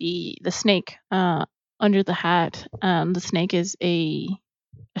also with the snake under the hat, the snake is a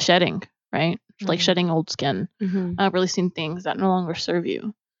shedding, right? Like Mhm. shedding old skin, Mhm. releasing things that no longer serve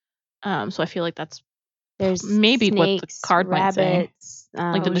you. So I feel like that's There's maybe what the snakes, card might say. rabbits,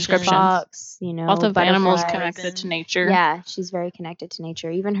 Like the Oceans. descriptions. fox, Lots of animals butterflies. connected to nature. Yeah, she's very connected to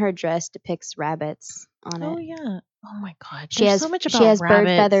nature. Even her dress depicts rabbits on Oh it. yeah. Oh my god. She There's has so much about she has bird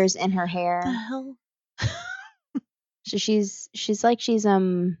rabbits. feathers in her What the hair. hell? So she's like she's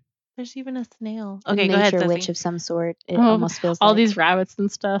There's even a snail. a Okay, go ahead, nature witch Ceci. of some sort. It Oh, almost feels all like. these rabbits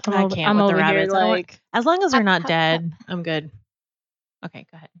and stuff. I can't I'm with the over here rabbits. I don't want- like, As long as they're Hop, not hop, dead, I'm good. Okay,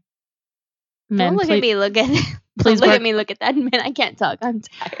 go ahead. men, Don't look at me. Look at. please Don't look wear- at me. Look at that man. I can't talk. I'm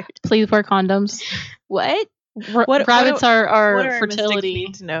tired. please wear condoms. What? Rabbits are What do our mystics fertility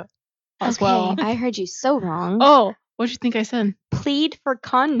need to know? as Okay, well. I heard you so wrong. Oh, what'd you think I said? Plead for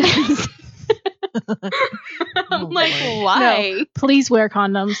condoms. I'm like, Lord. why? Please wear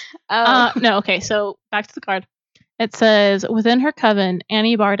condoms. Oh. No, okay, so back to the card. It says, within her coven,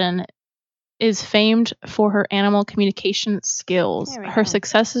 Annie Barden is famed for her animal communication skills. There we Her go.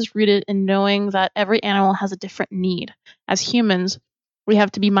 success is rooted in knowing that every animal has a different need. As humans, we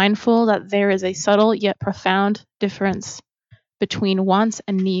have to be mindful that there is a subtle yet profound difference between wants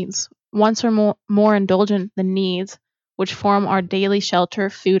and needs. Wants are more indulgent than needs, which form our daily shelter,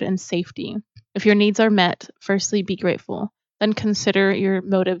 food, and safety. If your needs are met, firstly be grateful. Then consider your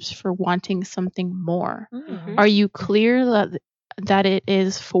motives for wanting something more. Mm. Are you clear that it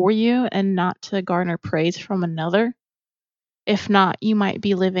is for you and not to garner praise from another? If not, you might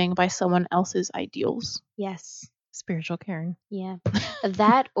be living by someone else's ideals. Yes. Spiritual Karen. Yeah.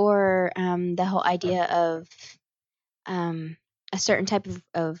 That or the whole idea of a certain type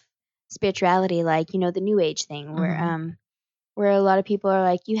of spirituality, like, you know, the new age thing where a lot of people are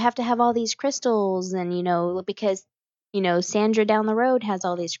like, you have to have all these crystals, and, you know, because, you know, Sandra down the road has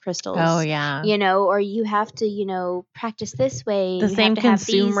all these crystals. Oh yeah. You know, or you have to, you know, practice this way. The you same have to have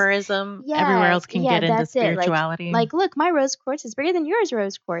these. consumerism Yeah, everywhere else can yeah, get into that's it. Like- spirituality. Like, look, my rose quartz is bigger than yours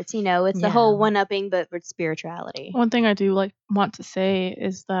rose quartz. You know, it's the whole Yeah. one-upping, but with spirituality. One thing I do want to say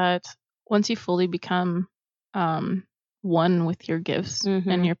is that once you fully become one with your gifts Mhm.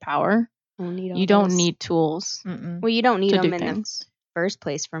 and your power, Don't you don't need tools Mm-mm. Well, you don't need to do them in the things. first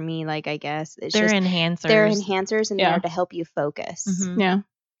place. For me, like, I guess it's They're just enhancers. they're enhancers, and Yeah. they're to help you focus. Mhm. Yeah, they're And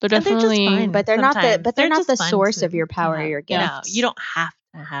they're just definitely. fun. But they're not the Sometimes. but they're not just the fun source to of your power or have. your No, gifts. you don't have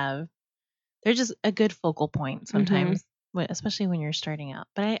to have. They're just a good focal point sometimes, especially when you're starting out.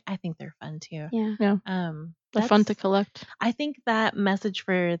 But I think they're fun too. Yeah. They're fun to that's- collect. I think that message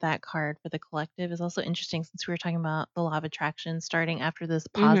for that card for the collective is also interesting, since we were talking about the law of attraction starting after this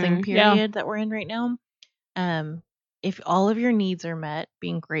pausing Yeah. period that we're in right now. If all of your needs are met,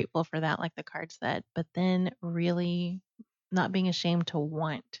 being grateful for that, like the card said, but then really not being ashamed to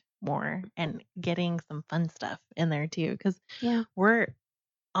want more and getting some fun stuff in there too, because Yeah. we're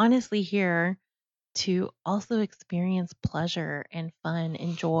honestly here to also experience pleasure and fun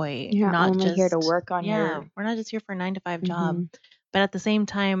and joy. You're not only just here to work on yeah, your. we're not just here for a 9 to 5 job, Mhm. but at the same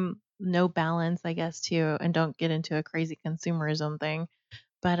time, no balance, I guess, too, and don't get into a crazy consumerism thing.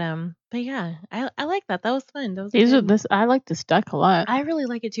 But yeah, I like that. That was fun. That was good. I like this deck a lot. I really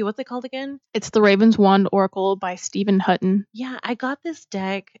like it too. What's it called again? It's the Raven's Wand Oracle by Stephen Hutton. Yeah, I got this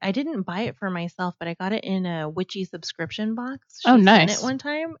deck. I didn't buy it for myself, but I got it in a witchy subscription box. She Oh, sent nice. it one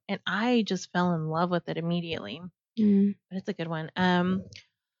time, and I just fell in love with it immediately. Mm. But it's a good one.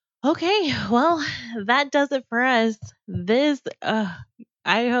 Okay, well, that does it for us. This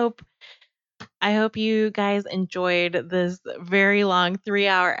I hope you guys enjoyed this very long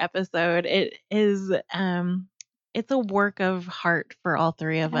 3-hour episode. It is it's a work of heart for all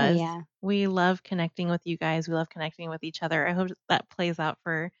three of Oh, us. yeah. We love connecting with you guys. We love connecting with each other. I hope that plays out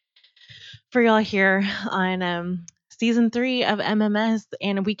for y'all here on season 3 of MMS,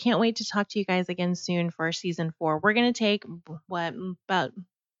 and we can't wait to talk to you guys again soon for season 4. We're gonna take about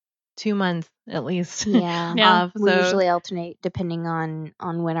 2 months at least. Yeah. Yeah. off. We So usually alternate depending on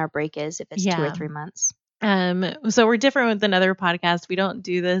when our break is, if it's 2 or Yeah. 3 months. so we're different with another podcast. We don't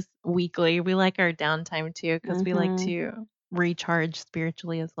do this weekly. We like our downtime too, because we like Mhm. to recharge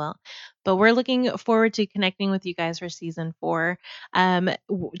spiritually as well. But we're looking forward to connecting with you guys for season 4.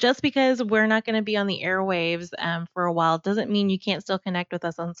 Just because we're not going to be on the airwaves for a while doesn't mean you can't still connect with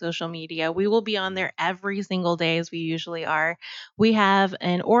us on social media. We will be on there every single day, as we usually are. We have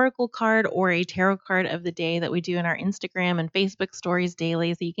an oracle card or a tarot card of the day that we do in our Instagram and Facebook stories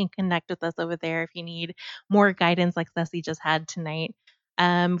daily, so you can connect with us over there if you need more guidance like Ceci just had tonight.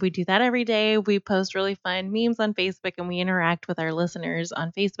 We do that every day. We post really fun memes on Facebook, and we interact with our listeners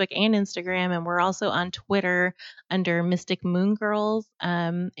on Facebook and Instagram. And we're also on Twitter under Mystic Moon Girls,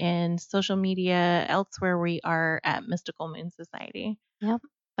 and social media elsewhere we are at Mystical Moon Society. Yep.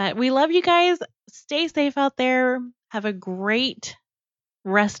 But we love you guys. Stay safe out there. Have a great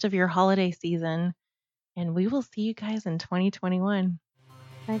rest of your holiday season. And we will see you guys in 2021.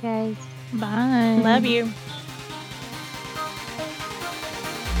 Bye, guys. Bye. Love you.